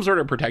some sort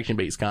of protection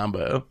based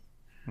combo.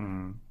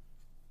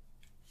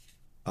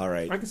 All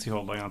right, I can see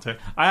holding on to it.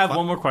 I have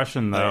one more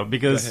question though,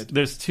 because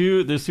there's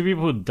two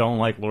people who don't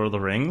like Lord of the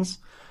Rings.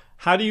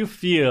 How do you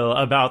feel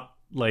about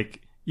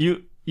like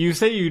you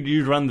say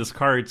you'd run this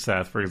card,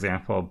 Seth, for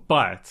example,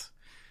 but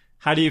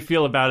how do you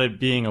feel about it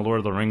being a Lord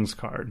of the Rings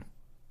card?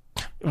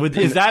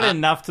 Is that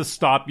enough to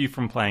stop you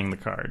from playing the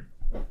card?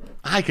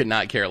 I could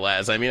not care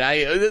less. I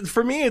mean,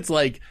 for me, it's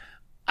like,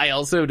 I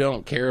also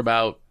don't care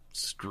about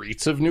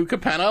Streets of New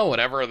Capenna,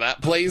 whatever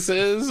that place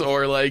is,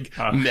 or like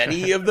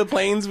many of the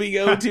planes we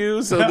go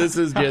to. So this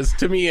is just,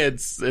 to me,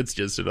 it's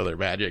just another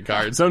Magic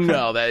card. So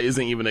no, that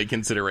isn't even a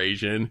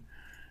consideration.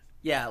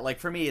 Yeah, like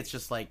for me, it's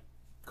just like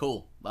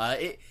cool.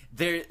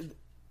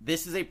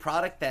 This is a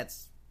product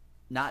that's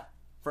not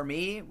for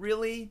me,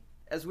 really.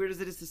 As weird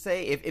as it is to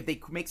say, if they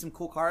make some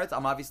cool cards,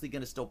 I'm obviously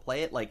going to still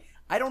play it. Like,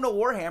 I don't know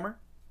Warhammer.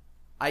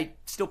 I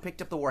still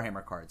picked up the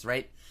Warhammer cards,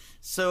 right?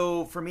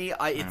 So for me,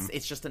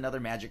 it's just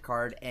another Magic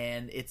card,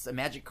 and it's a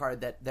Magic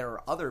card that there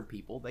are other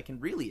people that can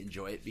really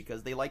enjoy it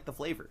because they like the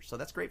flavor. So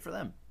that's great for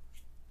them.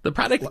 The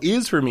product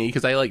is for me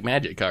because I like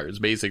Magic cards,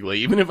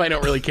 basically, even if I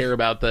don't really care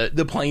about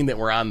the plane that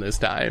we're on this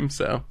time.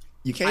 So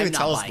you can't even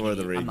tell us Lord of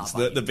the Rings.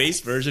 The base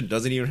version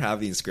doesn't even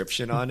have the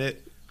inscription on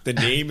it. The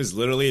name is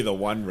literally the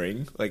One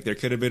Ring. Like, there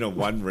could have been a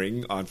One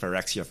Ring on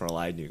Phyrexia for all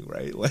I knew,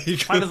 right?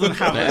 Like, why doesn't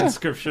have an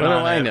inscription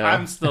on I it? know?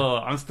 I'm still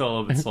a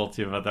little bit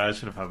salty about that. I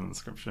should have had an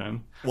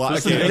inscription. Well,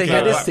 they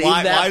had to save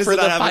that for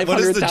the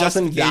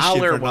 $500,000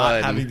 not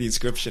one. having the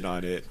inscription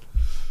on it?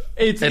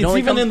 It's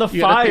even in the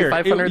fire.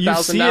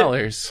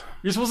 $500,000.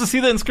 You're supposed to see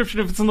the inscription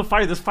if it's in the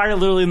fire. There's fire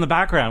literally in the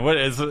background. What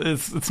is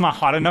it's not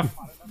hot enough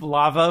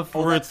lava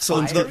for its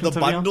so the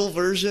bundle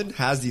version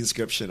has the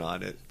inscription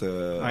on it.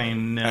 I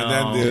know.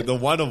 And then the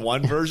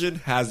one-of-one version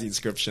has the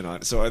inscription on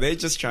it. So are they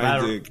just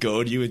trying to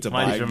goad you into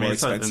buying more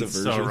expensive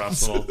versions?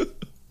 So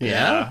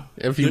Yeah.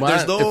 If you want,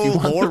 there's no if you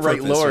want lore the right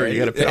purpose, lore, right? you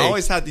gotta pay. It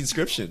always had the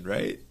inscription,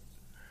 right?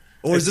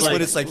 Or is this like,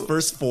 when it's like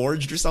first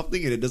forged or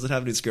something and it doesn't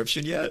have an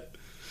inscription yet?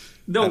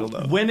 No,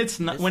 when it's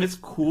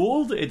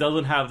cooled, it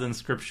doesn't have the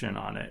inscription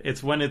on it.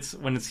 It's when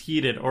it's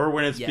heated or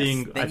when it's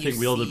being, I think,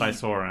 wielded by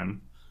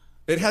Soren.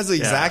 It has the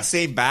exact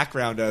same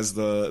background as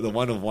the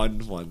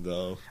one-of-one one,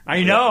 though.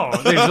 I know.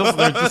 They're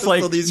just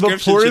like, So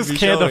the poorest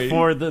can't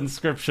afford the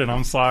inscription.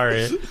 I'm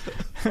sorry.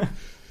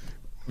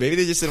 Maybe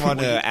they just didn't want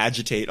to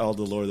agitate all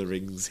the Lord of the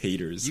Rings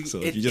haters.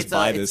 So if you just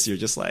buy this, you're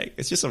just like,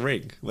 it's just a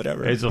ring,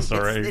 whatever. It's just a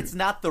ring. It's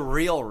not the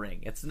real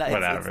ring. It's not.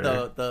 Whatever.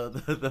 It's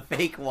the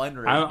fake one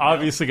ring. I'm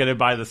obviously going to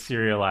buy the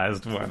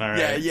serialized one. All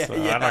right. Yeah.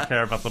 I don't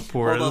care about the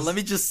poorest. Hold on, let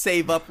me just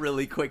save up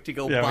really quick to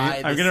go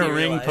buy. I'm going to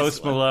ring serialized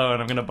Post one.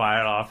 Malone. I'm going to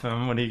buy it off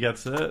him when he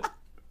gets it.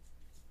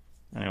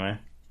 Anyway.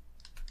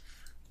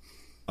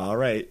 All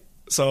right.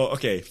 So,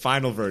 okay,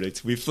 final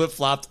verdict. We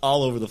flip-flopped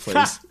all over the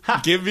place.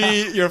 Give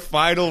me your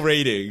final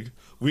rating.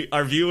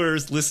 Our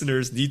viewers,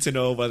 listeners need to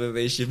know whether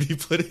they should be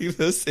putting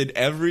this in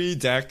every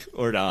deck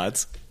or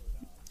not.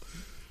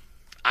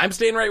 I'm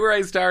staying right where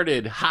I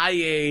started. High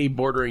A,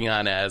 bordering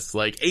on S.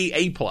 Like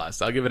A+.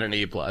 I'll give it an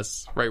A+.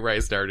 Right where I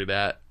started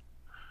at.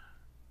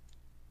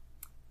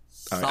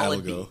 All right, I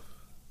will go.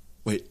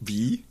 Wait,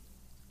 B?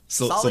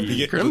 So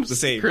B, Crim's the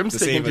same. Crim's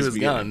sticking to his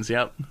guns,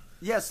 yep.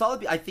 Yeah,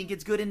 solid B. I think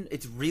it's good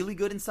it's really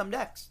good in some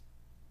decks.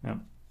 Yep.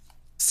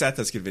 Seth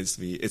has convinced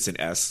me it's an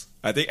S.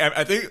 I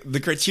think the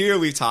criteria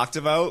we've talked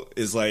about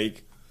is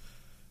like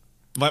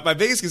my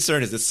biggest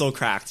concern is it's so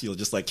cracked you'll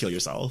just like kill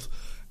yourself,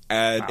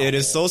 and it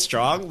is so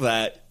strong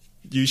that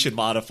you should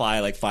modify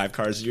like 5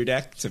 cards in your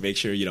deck to make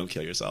sure you don't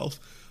kill yourself.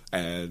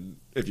 And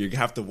if you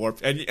have to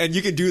warp, and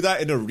you can do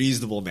that in a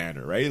reasonable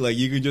manner, right? Like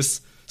you can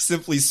just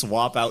simply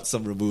swap out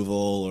some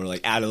removal or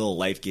like add a little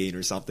life gain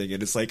or something,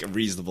 and it's like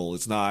reasonable.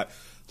 It's not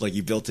like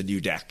you built a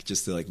new deck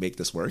just to like make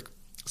this work.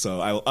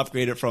 So I will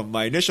upgrade it from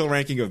my initial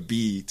ranking of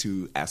B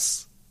to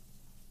S.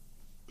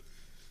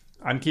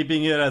 I'm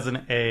keeping it as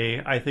an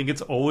A. I think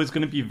it's always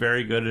going to be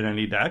very good in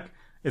any deck.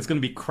 It's going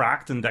to be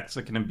cracked in decks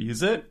that can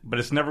abuse it, but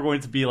it's never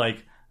going to be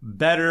like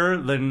better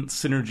than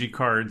synergy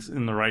cards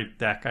in the right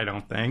deck, I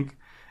don't think.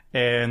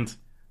 And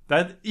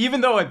that,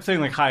 even though I'm saying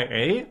like high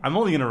A, I'm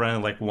only going to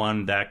run like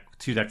 1 deck,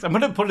 2 decks. I'm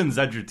going to put in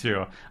Zedrud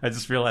too. I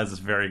just realized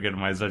it's very good in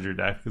my Zedrud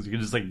deck because you can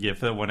just like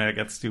gif it when it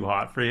gets too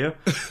hot for you.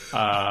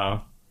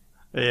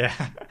 Yeah.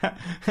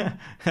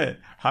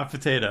 Hot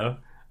potato.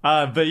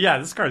 But yeah,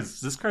 this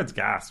card's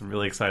gas. I'm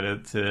really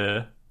excited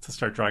to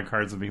start drawing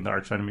cards and being the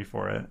arch enemy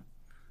for it.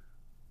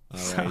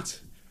 All right.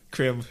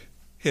 Crim,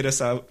 hit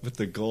us out with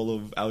the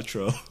Golem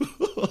outro.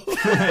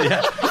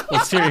 Yeah.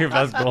 Let's hear your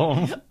best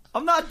Golem.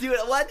 I'm not doing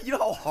it. What? You know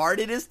how hard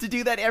it is to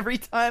do that every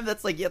time?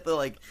 That's like you have to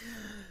like.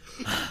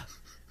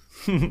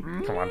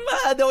 Come on.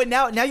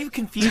 No, now you've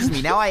confused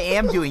me. Now I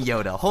am doing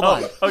Yoda. Hold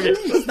on. Okay.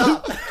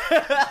 Stop.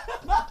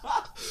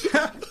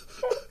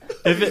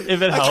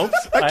 If it helps,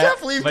 I can't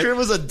believe Crim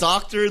was a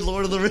doctor in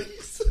Lord of the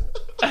Rings.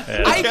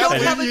 Yeah, I don't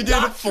have a You did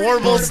a doctorate in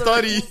formal Lord of the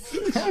study.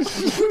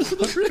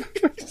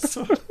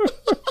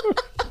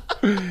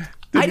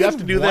 Did you have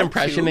to do the want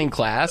impression to. in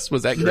class?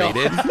 Was that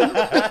graded?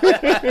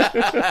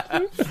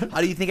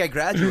 How do you think I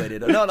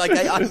graduated? No, like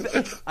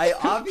I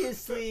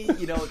obviously,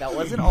 that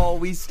wasn't all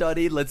we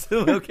studied.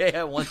 Okay,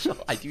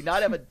 I do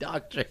not have a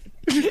doctorate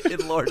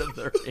in Lord of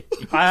the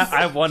Rings. I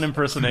have one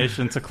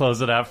impersonation to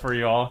close it out for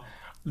you all.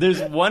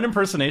 There's one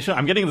impersonation.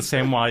 I'm getting the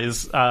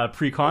Samwise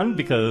pre-con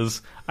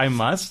because I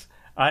must.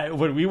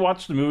 When we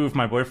watched the movie with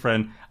my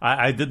boyfriend,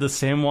 I did the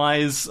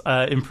Samwise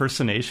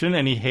impersonation,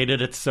 and he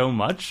hated it so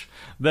much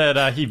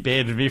that he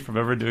banned me from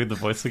ever doing the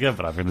voice again.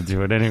 But I'm going to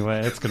do it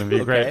anyway. It's going to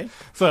be great.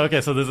 So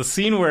there's a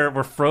scene where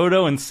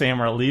Frodo and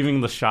Sam are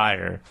leaving the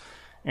Shire,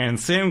 and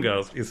Sam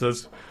he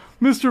says,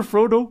 "Mr.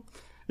 Frodo,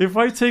 if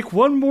I take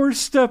one more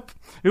step,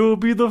 it will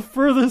be the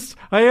furthest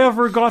I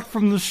ever got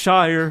from the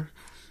Shire.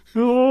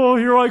 Oh,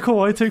 here I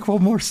go. I take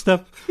one more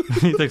step."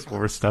 He takes one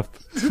more step.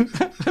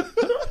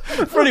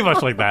 Pretty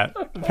much like that.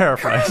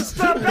 Paraphrase.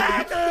 The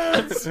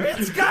package!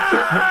 It's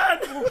gone!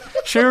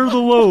 Share the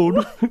load.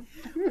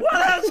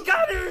 What has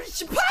got in your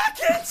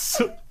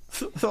pockets?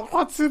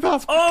 What's in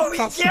that? Oh,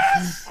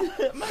 yes!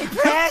 My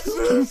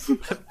passes!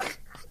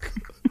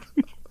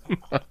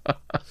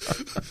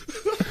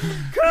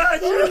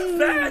 God, you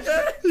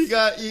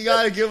faggot! You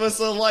gotta give us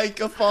a like,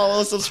 a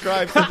follow,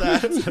 subscribe to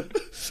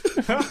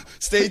that.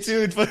 Stay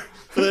tuned for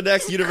the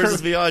next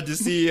Universes Beyond to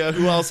see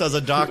who else has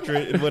a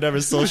doctorate in whatever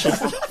social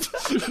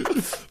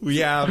we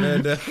have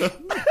and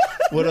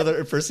what other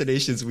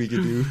impersonations we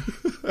can do.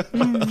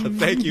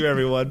 Thank you,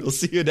 everyone. We'll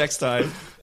see you next time.